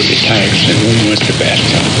aboard the tanks and we went to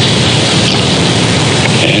Bastogne.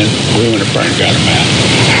 And we went up there and got them out.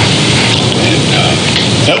 And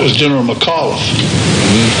that was General McAuliffe.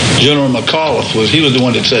 Mm-hmm. General McAuliffe was the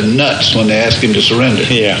one that said nuts when they asked him to surrender.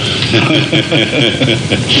 Yeah.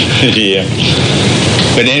 Yeah.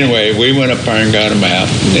 But anyway, we went up there and got them out.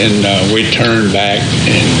 And then we turned back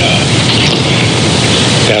and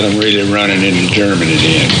got them really running into Germany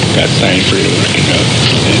then. Got things really working up.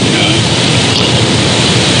 And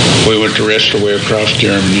we went the rest of the way across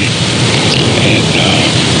Germany. And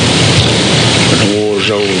when the war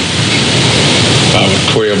was over, I was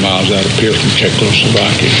 12 miles out of Pilsen,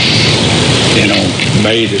 Czechoslovakia. And on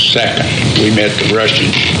May the 2nd, we met the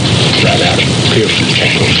Russians right out of Pilsen,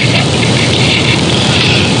 Czechoslovakia.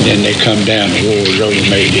 Then they come down, the war was over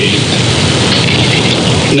May the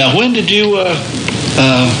 8th. Now, when did you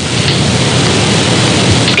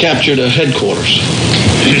capture the headquarters?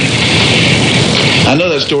 I know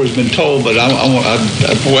that story's been told, but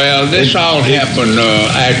well, this all happened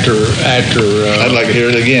after. I'd like to hear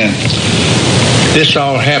it again. This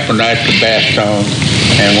all happened after Bastogne,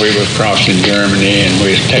 and we were crossing Germany, and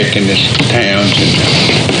we was taking these towns, and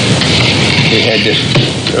we had this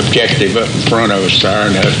objective up in front of us there,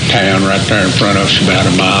 and a town right there in front of us about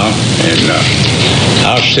a mile. And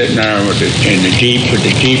I was sitting there in the Jeep with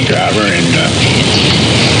the Jeep driver, and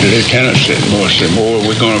the lieutenant said, "Boy,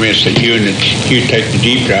 we're going to miss it. You take the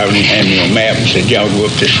Jeep driver," and he handed me a map and said, "Y'all go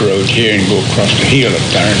up this road here and go across the hill up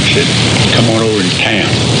there," and said, "Come on over to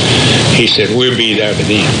town." He said, "We'll be there by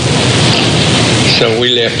then." So we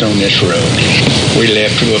left on this road. We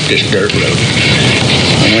left to go up this dirt road.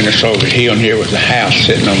 And when it's over the hill, and here was a house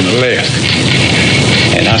sitting on the left.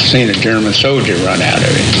 And I seen a German soldier run out of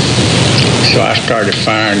it. So I started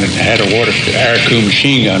firing, and had a air-cooled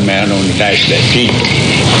machine gun mounted on the dash of that Jeep.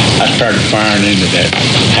 I started firing into that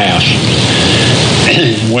house.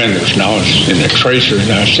 Windows and all, and the tracers,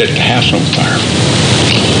 and I set the house on fire.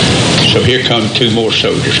 So here come two more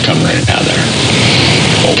soldiers coming right out there.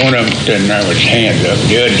 Well, one of them stood there with his hands up.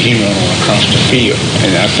 The other, he ran on across the field.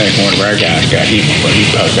 And I think one of our guys got him, but he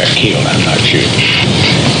probably got killed. I'm not sure.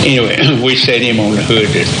 Anyway, we set him on the hood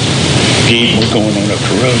of the Jeep. We're going on up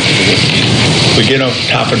the road. We get on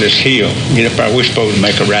top of this hill. Get up there. We're supposed to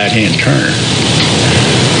make a right-hand turn.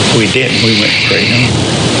 We didn't. We went straight on.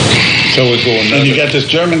 So we go another. And you got this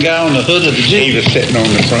German guy on the hood of the Jeep? He was sitting on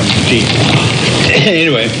the front of the Jeep.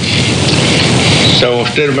 Anyway, so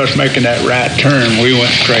instead of us making that right turn, we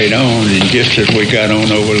went straight on, and just as we got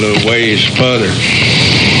on over a little ways further,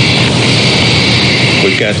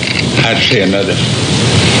 we got, I'd say, another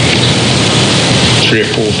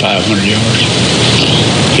 300 or 400, 500 yards.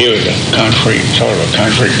 Here was a sort of a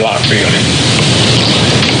concrete block building.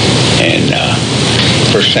 And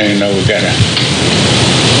first thing you know,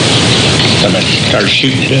 somebody started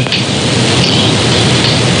shooting it up.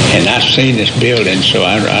 And I seen this building, so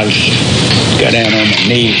I got down on my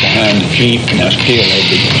knees behind the Jeep, and I still had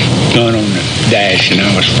the gun on the dash, and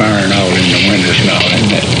I was firing all in the windows and all in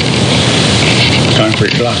that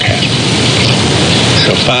concrete blockhouse.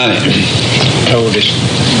 So finally, I told the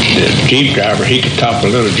Jeep driver he could talk a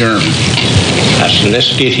little German. I said,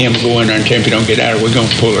 "Let's get him going there and tell him if he don't get out, we're going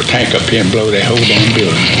to pull a tank up here and blow that whole damn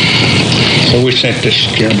building." So we sent this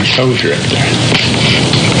German soldier up there.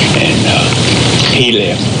 And he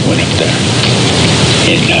left, went up there.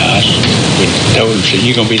 And we told him, said,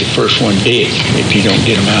 "You're going to be the first one dead if you don't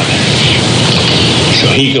get him out there." So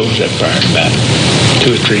he goes up there in about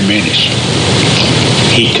 2 or 3 minutes.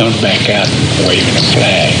 He comes back out waving a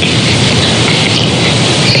flag.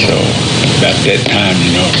 So about that time,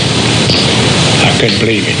 I couldn't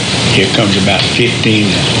believe it. Here comes about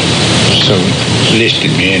 15 so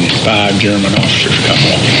enlisted men and 5 German officers come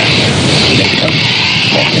walking out there. They come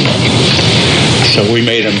walking up. So we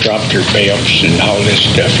made them drop their belts and all this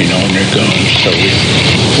stuff, and their guns. So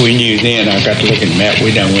we knew then, I got to look at the map,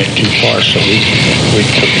 we done went too far, so we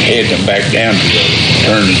headed them back down the road,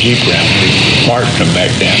 turned the Jeep around, we marched them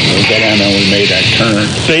back down. We got down there and we made our turn.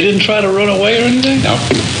 They didn't try to run away or anything? No,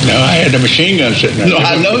 I had the machine gun sitting there. No,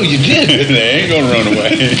 I know you did. They ain't going to run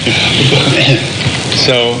away.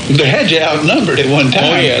 So they had you outnumbered at one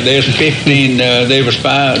time. Oh yeah, there's 15. There's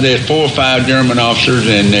 4 or 5 German officers,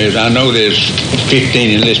 and there's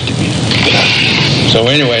 15 enlisted men. So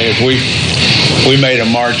anyway, we made a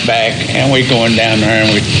march back, and we going down there,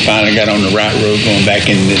 and we finally got on the right road going back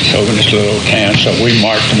in this little old town. So we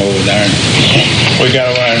marched them over there, and we got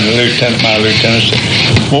over, and my lieutenant said,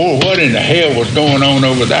 "Boy, what in the hell was going on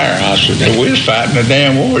over there?" I said, "We was fighting a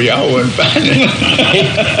damn war. Y'all wasn't fighting."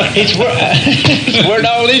 Where'd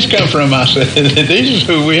all these come from? I said, "These is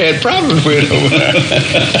who we had problems with over there."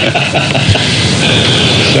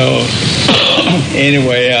 So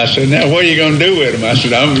anyway, I said, "Now what are you going to do with them?" I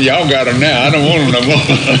said, "Y'all got them now. I don't want them no more."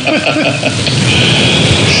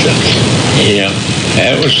 So, yeah,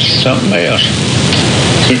 that was something else.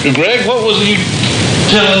 Greg, what was you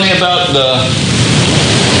telling me about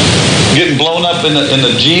getting blown up in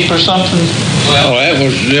the Jeep or something? Well,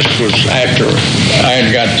 this was after I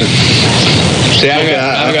had got to. See,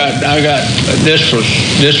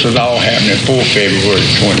 this was all happening before February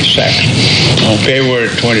 22nd. On February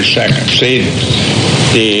 22nd, see,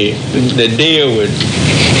 the deal with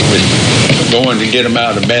going to get them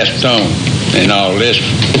out of Bastogne and all this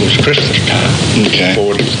was Christmas time. Okay.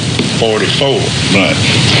 44. Right.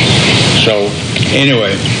 So,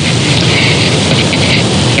 anyway,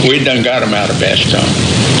 we done got them out of Bastogne.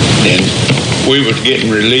 And we was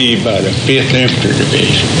getting relieved by the 5th Infantry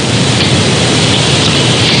Division.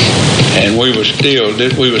 And we were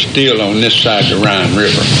still on this side of the Rhine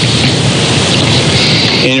River.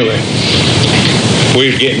 Anyway, we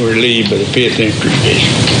was getting relieved by the 5th Infantry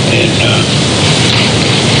Division. And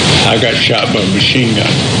I got shot by a machine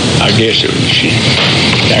gun. I guess it was a machine gun.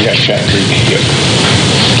 I got shot through the hip.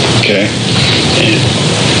 Okay. And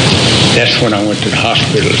that's when I went to the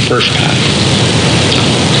hospital the first time.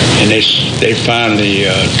 And they finally,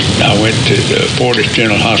 I went to the Fortis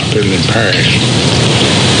General Hospital in Paris.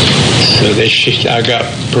 So I got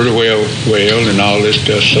pretty well and all this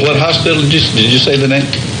stuff. So what hospital did you say the name?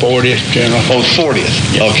 Fortis General. Oh,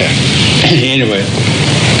 40th. Yeah. Okay. Anyway,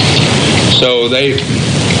 so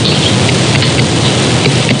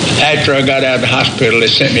after I got out of the hospital, they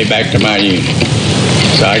sent me back to my unit.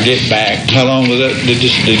 So I get back. How long was that? Did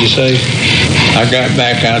you say? I got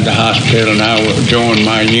back out of the hospital and I joined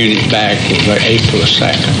my unit back was April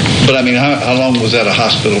 2nd. But I mean, how long was that a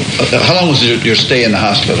hospital? How long was your stay in the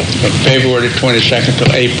hospital? From February 22nd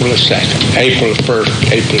till April 2nd. April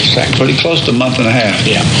 1st, April 2nd. Pretty close to a month and a half.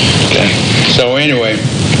 Yeah. Okay. So anyway,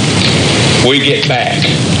 we get back.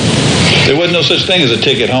 There wasn't no such thing as a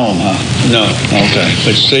ticket home, huh? No. Okay.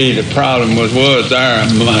 But see, the problem was there,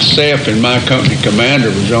 myself and my company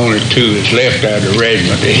commander was the only two that's left out of the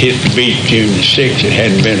regiment. They hit the beach June the 6th. It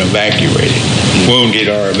hadn't been evacuated.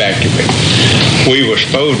 Wounded or evacuated. We were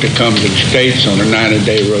supposed to come to the States on a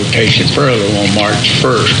 90-day rotation furlough on March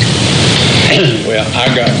 1st. Well,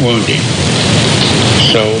 I got wounded.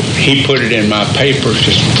 So he put it in my papers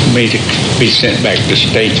just for me to be sent back to the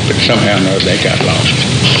States, but somehow or another they got lost.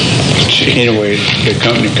 Anyway, the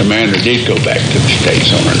company commander did go back to the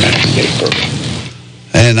States on a 90-day furlough.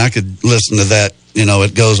 And I could listen to that. You know,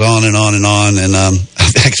 it goes on and on and on. And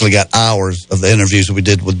I've actually got hours of the interviews that we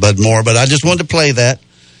did with Bud Moore. But I just wanted to play that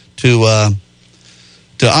to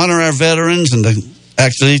honor our veterans and to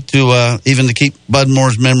even to keep Bud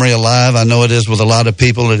Moore's memory alive. I know it is with a lot of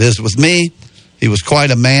people. It is with me. He was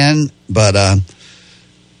quite a man. But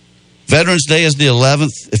Veterans Day is the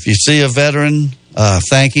 11th. If you see a veteran,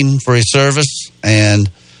 thank him for his service.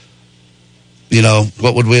 And, you know,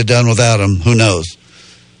 what would we have done without him? Who knows?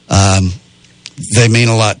 They mean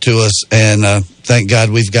a lot to us. And thank God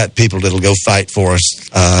we've got people that'll go fight for us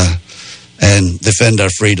and defend our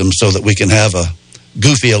freedom so that we can have a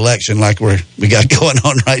goofy election like we got going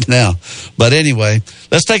on right now. But anyway,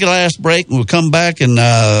 let's take a last break. And we'll come back and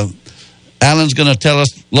Alan's going to tell us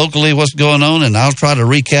locally what's going on, and I'll try to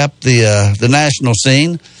recap the national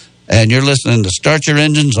scene. And you're listening to Start Your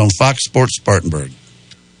Engines on Fox Sports Spartanburg.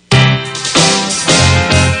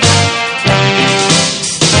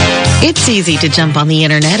 It's easy to jump on the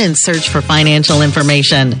internet and search for financial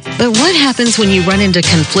information. But what happens when you run into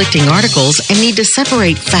conflicting articles and need to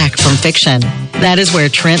separate fact from fiction? That is where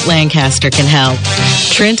Trent Lancaster can help.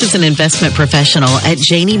 Trent is an investment professional at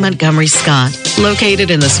Janney Montgomery Scott, located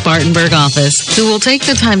in the Spartanburg office, who will take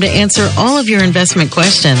the time to answer all of your investment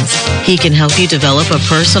questions. He can help you develop a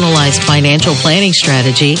personalized financial planning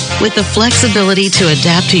strategy with the flexibility to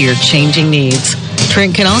adapt to your changing needs.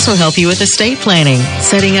 Trent can also help you with estate planning,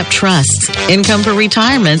 setting up trusts, income for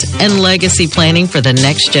retirement, and legacy planning for the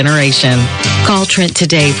next generation. Call Trent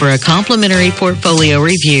today for a complimentary portfolio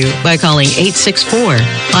review by calling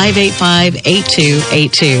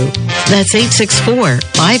 864-585-8282. That's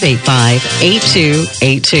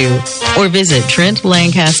 864-585-8282. Or visit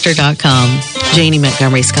TrentLancaster.com. Janney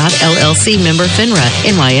Montgomery Scott, LLC, member FINRA,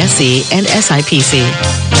 NYSE, and SIPC.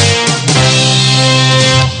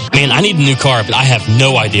 Man, I need a new car, but I have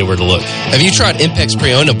no idea where to look. Have you tried Impex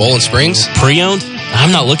Pre-Owned at Bowling Springs? Pre-owned?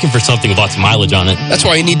 I'm not looking for something with lots of mileage on it. That's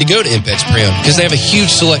why you need to go to Impex Pre-Owned, because they have a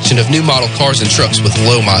huge selection of new model cars and trucks with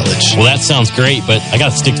low mileage. Well, that sounds great, but I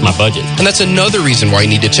got to stick to my budget. And that's another reason why you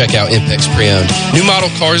need to check out Impex Pre-Owned. New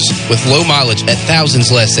model cars with low mileage at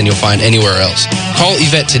thousands less than you'll find anywhere else. Call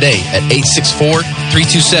Yvette today at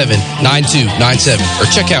 864-327-9297 or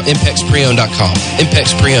check out ImpexPreowned.com.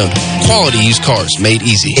 Impex Pre-Owned. Quality used cars made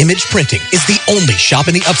easy. Image Printing is the only shop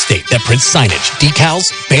in the upstate that prints signage, decals,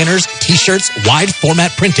 banners, t-shirts, wide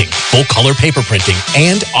format printing, full color paper printing,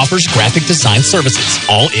 and offers graphic design services,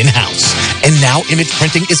 all in-house. And now Image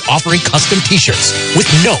Printing is offering custom t-shirts with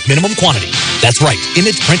no minimum quantity. That's right,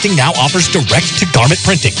 Image Printing now offers direct to garment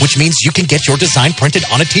printing, which means you can get your design printed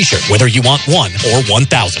on a t-shirt, whether you want 1 or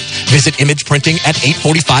 1,000. Visit Image Printing at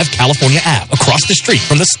 845 California Ave, across the street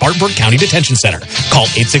from the Spartanburg County Detention Center. Call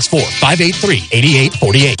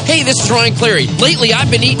 864-583-8848. Hey, this is Ryan Clary. Lately, I've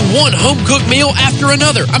been eating one home-cooked meal after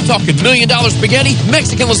another. I'm talking $1 Million spaghetti spaghetti,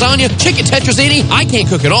 Mexican lasagna, chicken tetrazzini. I can't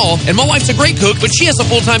cook at all, and my wife's a great cook, but she has a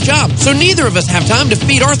full-time job. So neither of us have time to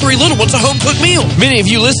feed our 3 little ones a home-cooked meal. Many of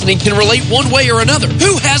you listening can relate one way or another.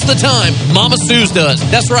 Who has the time? Mama Sue's does.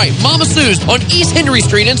 That's right. Mama Sue's on East Henry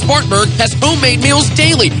Street in Spartanburg has homemade meals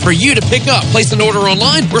daily for you to pick up. Place an order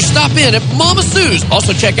online or stop in at Mama Sue's.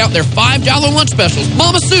 Also check out their $5 lunch specials.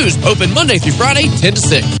 Mama Sue's, open Monday through Friday, 10 to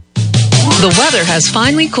 6. The weather has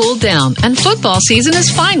finally cooled down, and football season is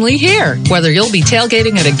finally here. Whether you'll be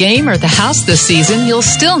tailgating at a game or at the house this season, you'll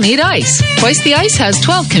still need ice. Twice the Ice has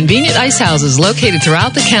 12 convenient ice houses located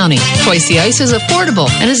throughout the county. Twice the Ice is affordable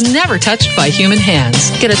and is never touched by human hands.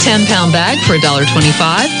 Get a 10-pound bag for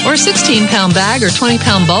 $1.25 or a 16-pound bag or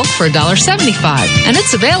 20-pound bulk for $1.75. And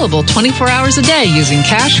it's available 24 hours a day using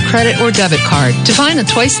cash, credit, or debit card. To find a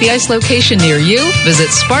Twice the Ice location near you, visit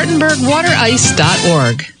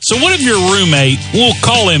SpartanburgWaterIce.org. So what if your roommate, we'll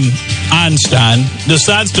call him Einstein,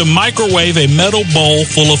 decides to microwave a metal bowl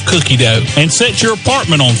full of cookie dough and set your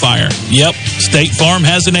apartment on fire? Yep, State Farm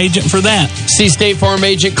has an agent for that. See State Farm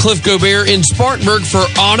agent Cliff Gobert in Spartanburg for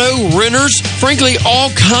auto, renters, frankly, all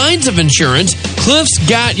kinds of insurance. Cliff's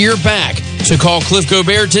got your back. So call Cliff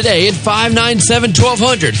Gobert today at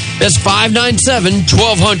 597-1200. That's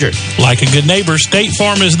 597-1200. Like a good neighbor, State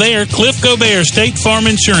Farm is there. Cliff Gobert, State Farm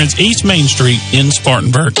Insurance, East Main Street in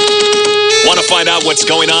Spartanburg. Want to find out what's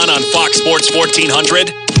going on Fox Sports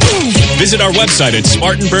 1400? Visit our website at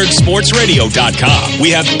SpartanburgSportsRadio.com. We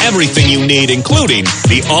have everything you need, including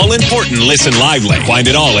the all-important Listen Lively. Find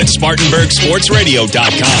it all at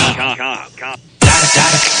SpartanburgSportsRadio.com.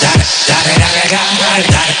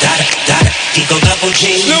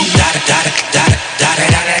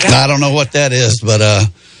 I don't know what that is, but I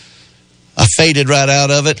faded right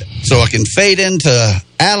out of it. So I can fade into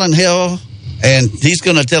Alan Hill, and he's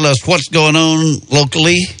going to tell us what's going on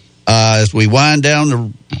locally as we wind down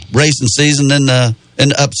the racing season in the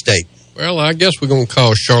upstate. Well, I guess we're going to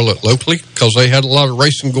call Charlotte locally because they had a lot of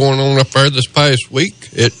racing going on up there this past week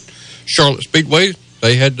at Charlotte Speedway.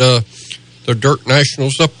 They had the Dirt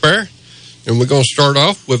Nationals up there. And we're going to start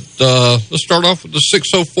off with the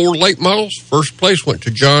 604 late models. First place went to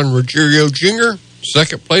John Ruggiero Jr.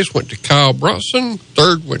 Second place went to Kyle Bronson.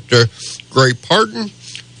 Third went to Gray Pardon.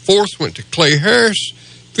 Fourth went to Clay Harris.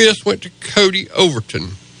 Fifth went to Cody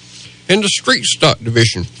Overton. In the street stock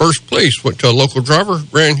division, first place went to a local driver,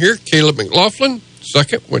 ran here, Caleb McLaughlin.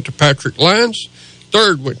 Second went to Patrick Lyons.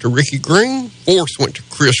 Third went to Ricky Green. Fourth went to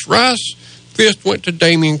Chris Rice. Fifth went to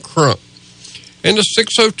Damian Crump. And the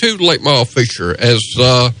 602 late model feature, as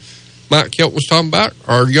Mike Kelton was talking about,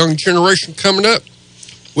 our young generation coming up.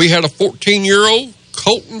 We had a 14-year-old,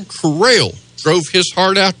 Colton Terrell, drove his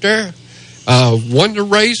heart out there, won the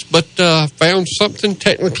race, but found something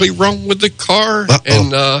technically wrong with the car,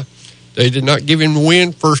 and they did not give him the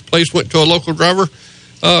win. First place went to a local driver,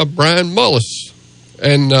 Brian Mullis,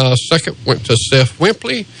 and second went to Seth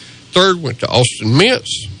Wimpley. Third went to Austin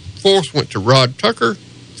Mintz. Fourth went to Rod Tucker.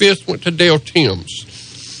 Fifth went to Dale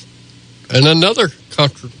Timms. And another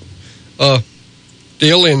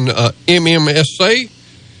deal in MMSA,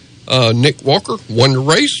 Nick Walker won the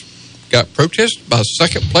race, got protested by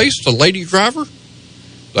second place, the lady driver.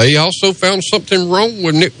 They also found something wrong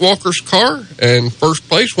with Nick Walker's car, and first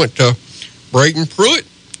place went to Braden Pruitt.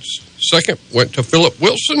 Second went to Philip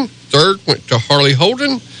Wilson. Third went to Harley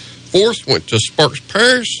Holden. Fourth went to Sparks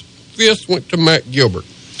Parrish. Fifth went to Matt Gilbert.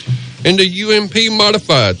 In the UMP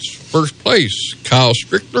Modifieds, first place, Kyle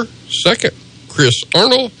Strickler. Second, Chris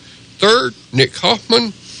Arnold. Third, Nick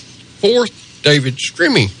Hoffman. Fourth, David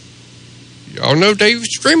Strimmy. Y'all know David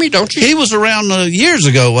Strimmy, don't you? He was around years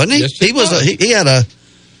ago, wasn't he? Yes,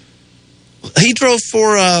 he drove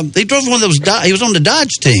for one that was he was on the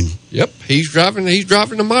Dodge team. Yep, he's driving the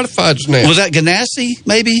Modifieds now. Was that Ganassi,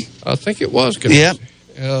 maybe? I think it was Ganassi.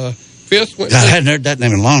 Yep. Fifth went I hadn't heard that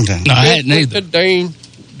name in a long time. No, I hadn't either. To Dane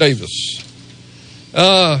Davis.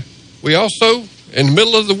 We also, in the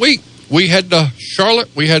middle of the week, we had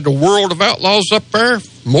we had the World of Outlaws up there,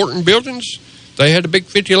 Morton Buildings. They had a big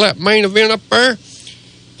 50-lap main event up there.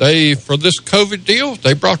 For this COVID deal,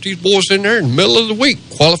 they brought these boys in there in the middle of the week.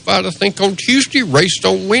 Qualified, I think, on Tuesday, raced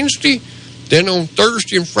on Wednesday. Then on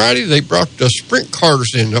Thursday and Friday, they brought the sprint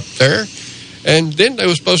cars in up there. And then they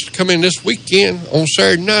were supposed to come in this weekend on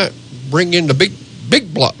Saturday night, bring in the big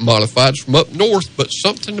block modifieds from up north. But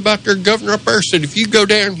something about their governor up there said, if you go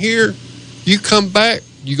down here, you come back,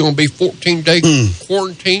 you're going to be 14-day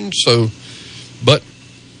quarantine. But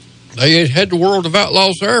they had the World of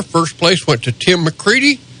Outlaws there. First place went to Tim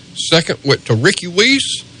McCready. Second went to Ricky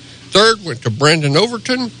Weiss. Third went to Brandon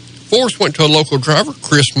Overton. Fourth went to a local driver,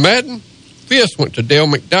 Chris Madden. Fifth went to Dale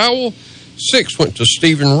McDowell. Sixth went to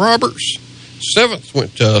Stephen Roberts. 7th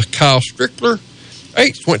went to Kyle Strickler.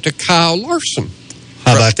 8th went to Kyle Larson.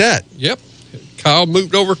 How about that? Yep. Kyle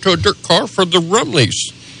moved over to a dirt car for the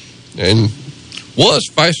Rumleys and was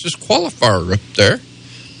fastest qualifier up there.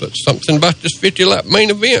 But something about this 50-lap main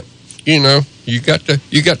event, you got to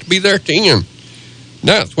be there at the end.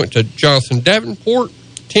 9th went to Jonathan Davenport.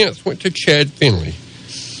 10th went to Chad Finley.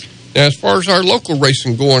 Now, as far as our local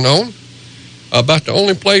racing going on, about the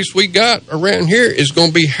only place we got around here is going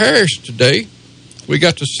to be Harris today. We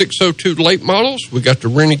got the 602 late models. We got the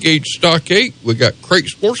Renegade Stock 8. We got Crate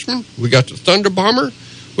Sportsman. We got the Thunder Bomber.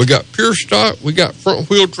 We got Pure Stock. We got front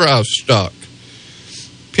wheel drive stock.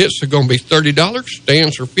 Pits are going to be $30.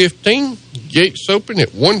 Stands are $15. Gates open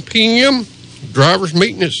at 1 p.m. Drivers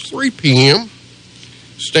meeting at 3 p.m.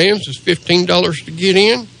 Stands is $15 to get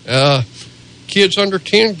in. Kids under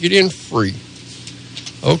 10 get in free.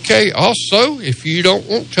 Okay, also, if you don't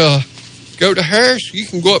want to go to Harris, you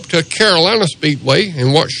can go up to Carolina Speedway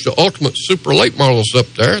and watch the Ultimate Super Late Models up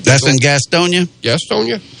there. That's in Gastonia?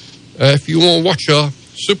 Gastonia. If you want to watch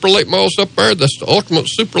Super Late Models up there, that's the Ultimate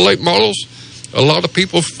Super Late Models. A lot of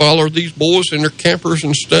people follow these boys in their campers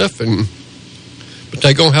and stuff, but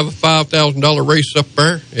they're going to have a $5,000 race up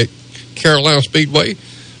there at Carolina Speedway.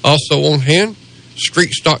 Also on hand,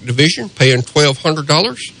 Street Stock Division paying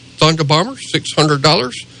 $1,200. Thunder Bomber,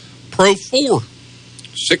 $600. Pro 4,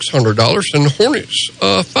 $600. And the Hornets,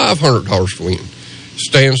 $500 to win.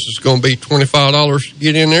 Stands is going to be $25 to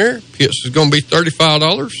get in there. Pits is going to be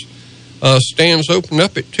 $35. Stands open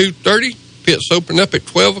up at 2:30. Pits open up at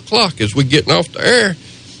 12 o'clock as we getting off the air.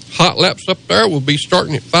 Hot laps up there will be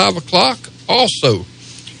starting at 5 o'clock. Also,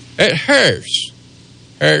 at Harris.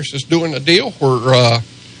 Harris is doing a deal where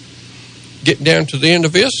getting down to the end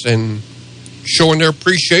of this and showing their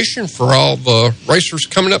appreciation for all the racers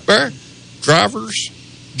coming up there. Drivers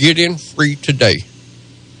get in free today.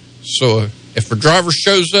 So if a driver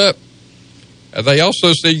shows up, they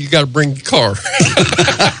also say you got to bring your car.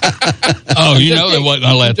 Oh, they wasn't going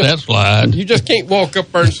to let that slide. You just can't walk up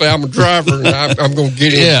there and say, I'm a driver and I'm going to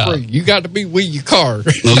get in free. You got to be with your car.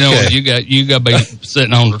 You got to be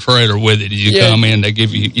sitting on the trailer with it. As you come in, they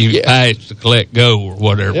give you pass to collect go or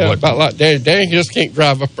whatever. Yeah, about like Danny. Danny just can't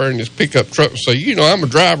drive up there in his pickup truck and say, I'm a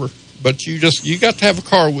driver. But you got to have a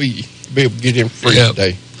car with you to be able to get in free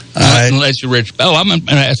today. Unless you're rich. Oh, I'm going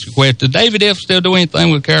to ask you a question. Did David F. still do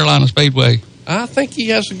anything with Carolina Speedway? I think he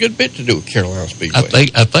has a good bit to do with Carolina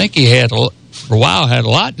Speedway. I think he had for a while had a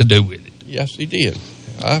lot to do with it. Yes, he did.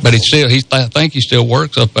 But I think he still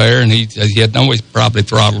works up there, and he had always probably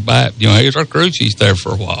throttled back. He was our crew chief there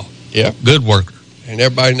for a while. Yeah, good worker. And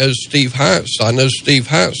everybody knows Steve Hines. I know Steve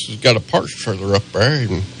Hines has got a parts trailer up there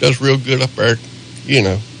and does real good up there.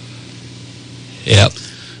 Yep.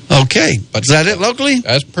 Okay. But is that it locally?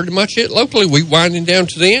 That's pretty much it locally. We winding down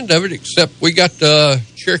to the end of it, except we got the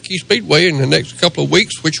Cherokee Speedway in the next couple of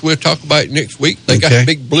weeks, which we'll talk about next week. They got a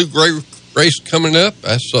big blue-gray race coming up.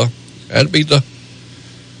 That'll be the...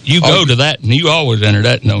 You go to that, and you always enter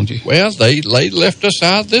that, don't you? Well, they left us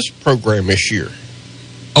out of this program this year.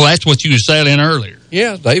 Oh, that's what you said in earlier.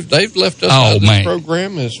 Yeah, they've left us out of this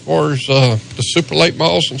program as far as the super late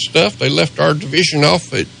models and stuff. They left our division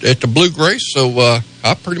off at the Blue Grace, so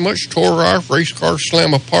I pretty much tore our race car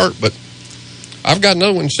slam apart. But I've got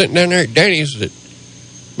another one sitting down there at Danny's that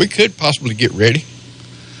we could possibly get ready.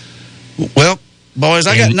 Well, boys,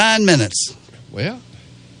 I got 9 minutes. Well,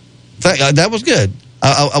 that was good.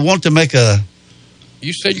 I want to make a...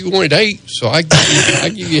 You said you wanted 8, so I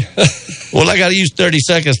give you... Well, I got to use 30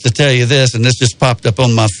 seconds to tell you this, and this just popped up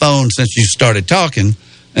on my phone since you started talking,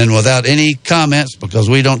 and without any comments, because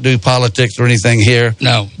we don't do politics or anything here.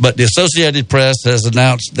 No. But the Associated Press has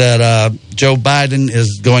announced that Joe Biden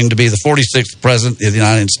is going to be the 46th president of the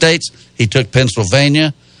United States. He took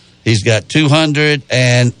Pennsylvania. He's got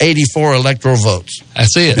 284 electoral votes.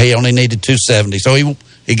 That's it. He only needed 270, so he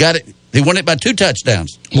got it. He won it by 2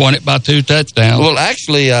 touchdowns. Won it by 2 touchdowns. Well,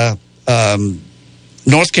 actually,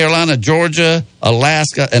 North Carolina, Georgia,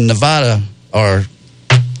 Alaska, and Nevada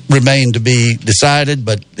remain to be decided,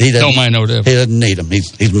 but he doesn't. Don't make no difference. He doesn't need them.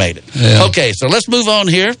 He's made it. Yeah. Okay, so let's move on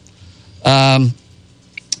here. The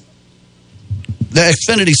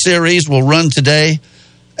Xfinity Series will run today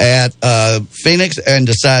at Phoenix and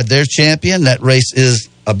decide their champion. That race is,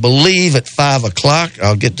 I believe, at 5 o'clock.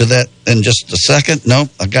 I'll get to that in just a second. Nope,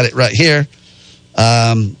 I got it right here.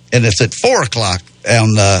 And it's at 4 o'clock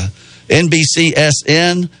on the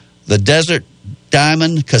NBCSN, the Desert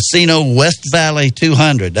Diamond Casino West Valley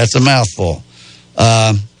 200. That's a mouthful.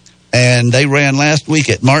 And they ran last week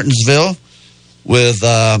at Martinsville with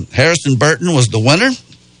Harrison Burton was the winner.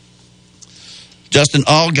 Justin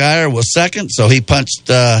Allgaier was second, so he punched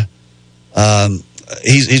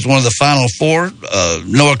He's one of the final four.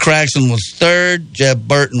 Noah Craxton was third. Jeb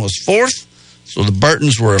Burton was fourth. So the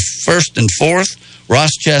Burtons were first and fourth.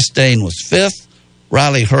 Ross Chastain was fifth.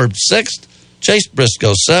 Riley Herb sixth. Chase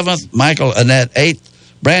Briscoe seventh. Michael Annett eighth.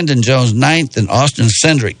 Brandon Jones ninth. And Austin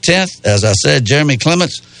Cindric 10th. As I said, Jeremy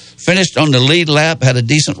Clements finished on the lead lap, had a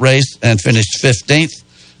decent race, and finished 15th.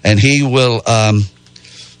 And he will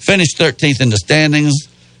finish 13th in the standings.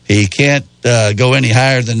 He can't go any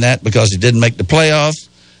higher than that because he didn't make the playoffs.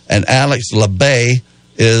 And Alex LeBay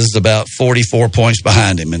is about 44 points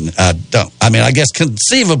behind him. And I guess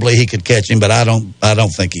conceivably he could catch him, but I don't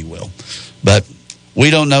think he will. But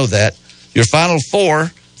we don't know that. Your final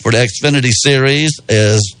four for the Xfinity Series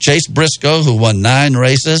is Chase Briscoe, who won 9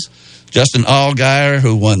 races. Justin Allgaier,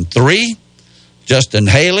 who won 3. Justin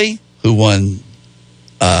Haley, who won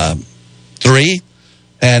 3.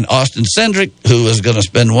 And Austin Cindric, who is going to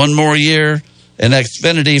spend one more year in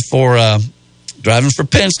Xfinity for driving for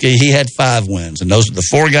Penske. He had 5 wins. And those are the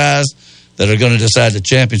 4 guys that are going to decide the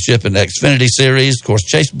championship in the Xfinity Series. Of course,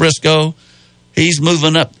 Chase Briscoe, he's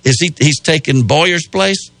moving up. He's taking Bowyer's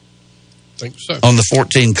place? I think so. On the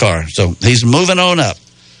 14 car. So he's moving on up.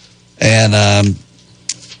 And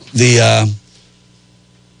the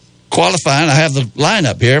qualifying, I have the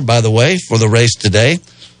lineup here, by the way, for the race today.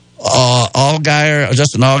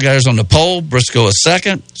 Justin Allgaier's on the pole. Briscoe is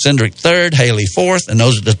second. Cindric third. Haley fourth. And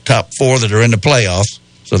those are the top 4 that are in the playoffs.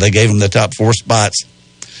 So they gave him the top 4 spots.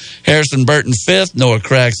 Harrison Burton fifth. Noah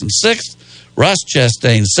Craxton sixth. Ross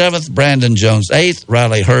Chastain seventh. Brandon Jones eighth.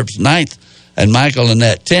 Riley Herbst ninth. And Michael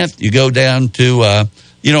Annett 10th. You go down to,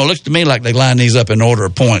 it looks to me like they line these up in order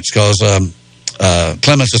of points because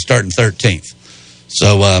Clements is starting 13th.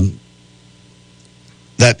 So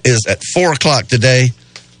that is at 4 o'clock today.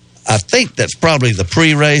 I think that's probably the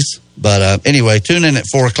pre-race. But anyway, tune in at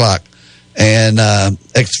 4 o'clock. And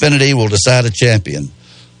Xfinity will decide a champion.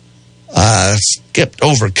 I skipped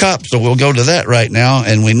over Cup, so we'll go to that right now.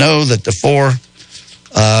 And we know that the 4...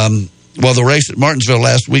 the race at Martinsville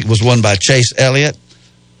last week was won by Chase Elliott,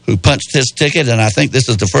 who punched his ticket. And I think this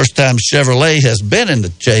is the first time Chevrolet has been in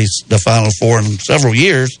the Final Four in several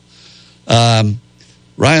years. Ryan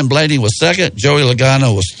Blaney was second. Joey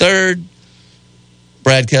Logano was third.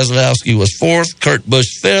 Brad Keselowski was fourth. Kurt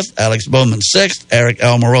Busch fifth. Alex Bowman sixth. Eric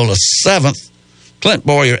Almirola seventh. Clint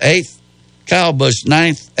Bowyer eighth. Kyle Busch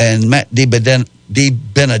ninth. And Matt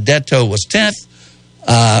DiBenedetto was 10th.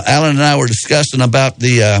 Alan and I were discussing about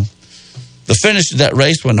the finish of that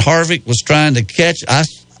race when Harvick was trying to catch.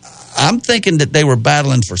 I'm thinking that they were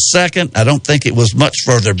battling for second. I don't think it was much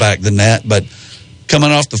further back than that, but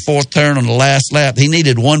coming off the 4th turn on the last lap, he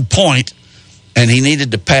needed 1 point, and he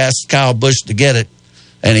needed to pass Kyle Busch to get it,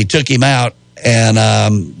 and he took him out, and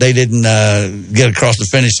they didn't get across the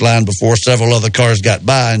finish line before several other cars got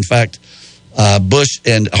by. In fact, Busch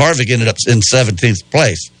and Harvick ended up in 17th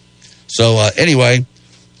place. So anyway,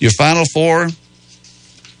 your final 4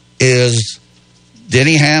 is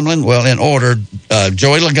Denny Hamlin, in order,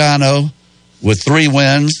 Joey Logano with 3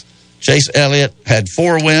 wins. Chase Elliott had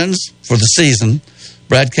 4 wins for the season.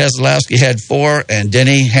 Brad Keselowski had 4, and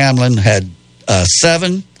Denny Hamlin had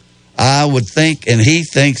 7. I would think, and he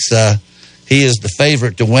thinks he is the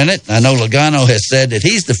favorite to win it. I know Logano has said that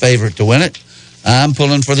he's the favorite to win it. I'm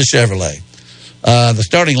pulling for the Chevrolet. The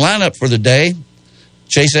starting lineup for the day,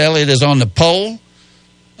 Chase Elliott is on the pole.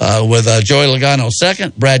 With Joey Logano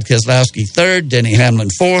second, Brad Keselowski third, Denny Hamlin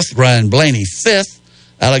fourth, Ryan Blaney fifth,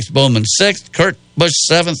 Alex Bowman sixth, Kurt Busch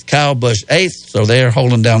seventh, Kyle Busch eighth. So they're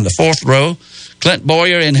holding down the 4th row. Clint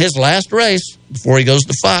Bowyer in his last race before he goes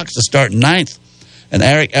to Fox is starting 9th, and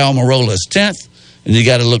Eric Almirola is 10th. And you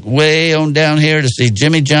got to look way on down here to see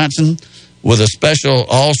Jimmy Johnson with a special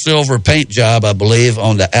all-silver paint job, I believe,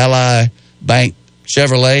 on the Ally Bank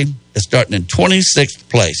Chevrolet. Is starting in 26th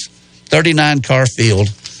place, 39-car field.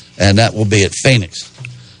 And that will be at Phoenix.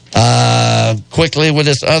 Quickly with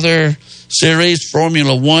this other series,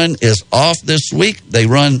 Formula One is off this week.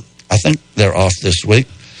 I think they're off this week.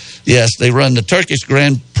 Yes, they run the Turkish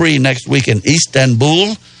Grand Prix next week in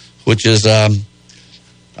Istanbul, which is, I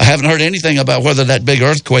haven't heard anything about whether that big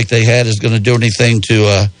earthquake they had is going to do anything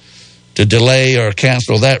to delay or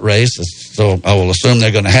cancel that race. So I will assume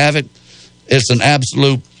they're going to have it. It's an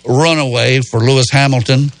absolute runaway for Lewis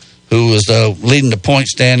Hamilton, who is leading the point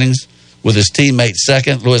standings with his teammate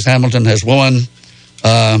second. Lewis Hamilton has won.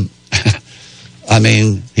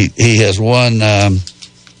 He has won,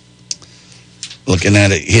 looking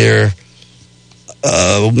at it here,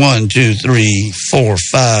 1, 2, 3, 4,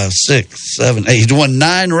 5, 6, 7, 8. He's won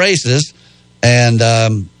 9 races and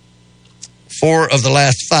 4 of the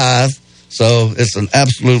last 5. So it's an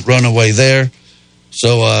absolute runaway there.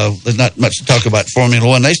 So there's not much to talk about Formula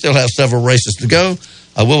One. They still have several races to go.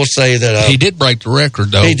 I will say that he did break the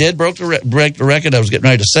record, though. He did break the record. I was getting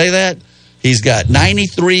ready to say that. He's got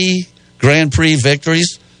 93 Grand Prix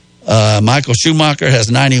victories. Michael Schumacher has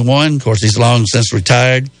 91. Of course, he's long since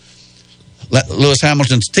retired. Lewis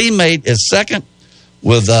Hamilton's teammate is second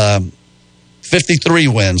with 53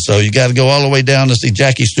 wins. So you got to go all the way down to see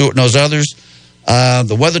Jackie Stewart and those others.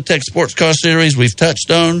 The WeatherTech Sports Car Series we've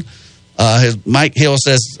touched on. Mike Hill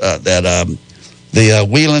says that the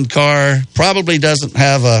Whelen car probably doesn't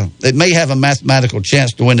have it may have a mathematical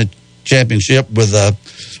chance to win the championship with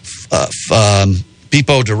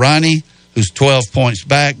Pipo Derani, who's 12 points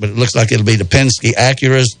back, but it looks like it'll be the Penske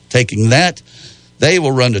Acuras taking that. They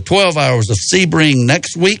will run the 12 hours of Sebring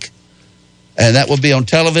next week, and that will be on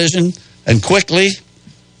television. And quickly,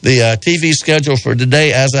 the TV schedule for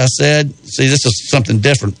today, as I said, see, this is something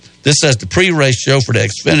different. This says the pre-race show for the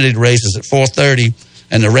Xfinity race is at 4:30,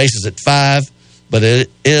 and the race is at 5, but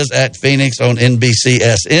it is at Phoenix on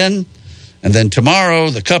NBCSN. And then tomorrow,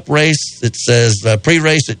 the Cup race, it says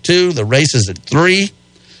pre-race at 2, the race is at 3,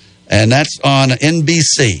 and that's on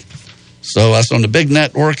NBC. So that's on the big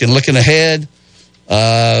network. And looking ahead,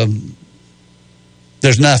 there's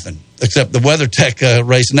nothing except the WeatherTech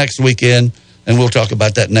race next weekend, and we'll talk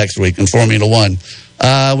about that next week in Formula One.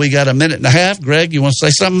 We got a minute and a half. Greg, you want to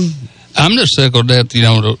say something? I'm just tickled that,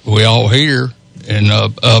 we all here and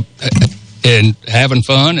having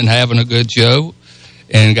fun and having a good show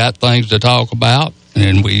and got things to talk about.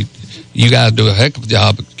 And you guys do a heck of a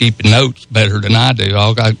job of keeping notes better than I do.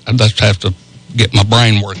 I just have to get my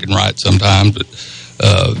brain working right sometimes. But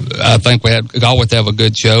I think we always have a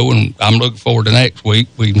good show, and I'm looking forward to next week.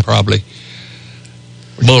 We can probably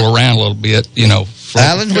bull around a little bit,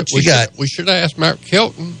 Alan, what you got? We should ask Mark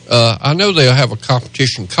Kelton. I know they'll have a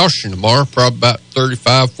competition caution tomorrow, probably about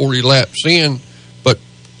 35, 40 laps in, but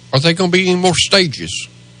are they going to be any more stages?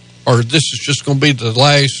 Or this is just going to be the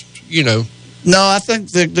last, No, I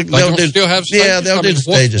think they'll still have stages? Yeah, they'll do the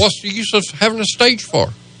stages. What's the use of having a stage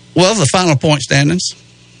for? Well, the final point standings.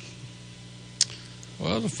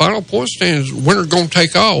 Well, the final point standings, winner going to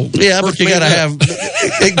take all. Yeah, but you got to have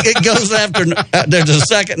it goes after there's a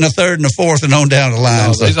second and a third and a fourth and on down the line.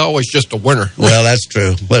 No, there's always just a winner. Well, that's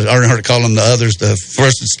true. But I heard call them the others, the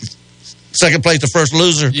second place, the first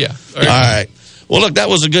loser. Yeah. All right. Well, look, that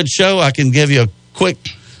was a good show. I can give you a quick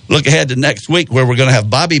look ahead to next week where we're going to have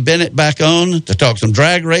Bobby Bennett back on to talk some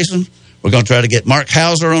drag racing. We're going to try to get Mark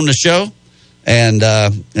Hauser on the show and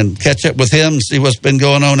catch up with him and see what's been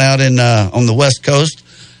going on out on the West Coast.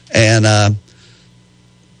 And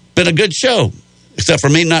been a good show, except for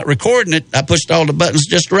me not recording it. I pushed all the buttons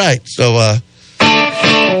just right. So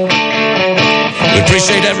we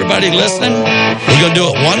appreciate everybody listening. We're going to do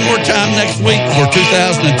it one more time next week for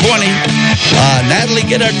 2020. Natalie,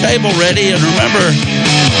 get our table ready. And remember,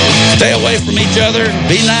 stay away from each other,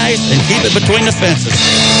 be nice, and keep it between the fences.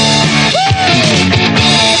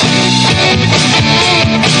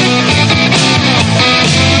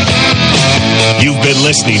 You've been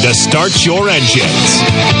listening to Start Your Engines.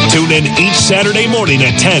 Tune in each Saturday morning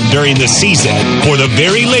at 10 during the season for the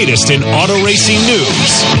very latest in auto racing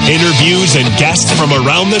news, interviews, and guests from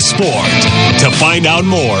around the sport. To find out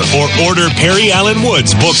more or order Perry Allen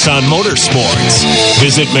Wood's books on motorsports,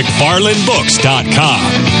 visit McFarlandBooks.com.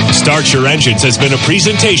 Start Your Engines has been a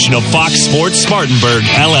presentation of Fox Sports Spartanburg,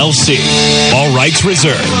 LLC. All rights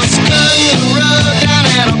reserved.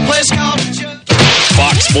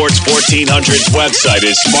 Fox Sports 1400's website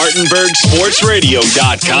is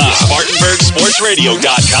SpartanburgSportsRadio.com.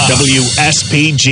 SpartanburgSportsRadio.com. WSPG.